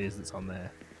whose it is that's on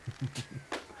there.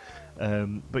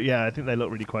 But yeah, I think they look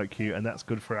really quite cute, and that's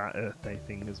good for our Earth Day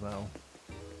thing as well.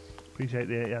 Appreciate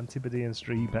the Antipodean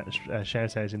stream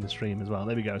shout out in the stream as well.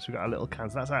 There we go. So we've got our little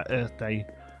cans. That's our Earth Day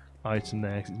item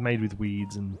there. 'Cause it's made with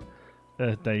weeds, and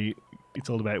Earth Day, it's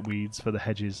all about weeds for the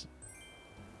hedges.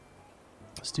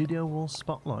 Studio wall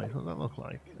spotlight. What does that look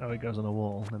like? Oh, it goes on a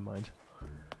wall. Never mind.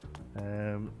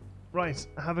 Right.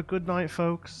 Have a good night,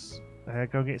 folks.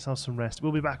 Go get yourself some rest.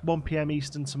 We'll be back 1 PM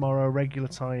Eastern tomorrow, regular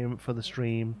time for the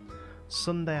stream.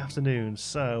 Sunday afternoon.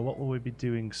 So, what will we be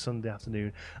doing Sunday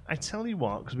afternoon? I tell you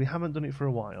what, because we haven't done it for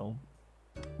a while.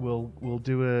 We'll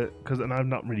do a and I've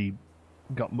not really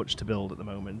got much to build at the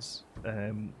moment.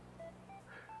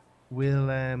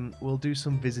 We'll do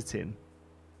some visiting.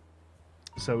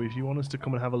 So if you want us to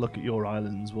come and have a look at your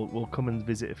islands, we'll come and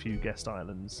visit a few guest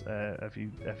islands, a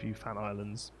few fan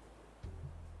islands.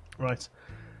 Right.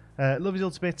 Love you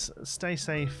all to bits. Stay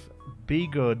safe. Be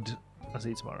good. I'll see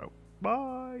you tomorrow.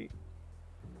 Bye.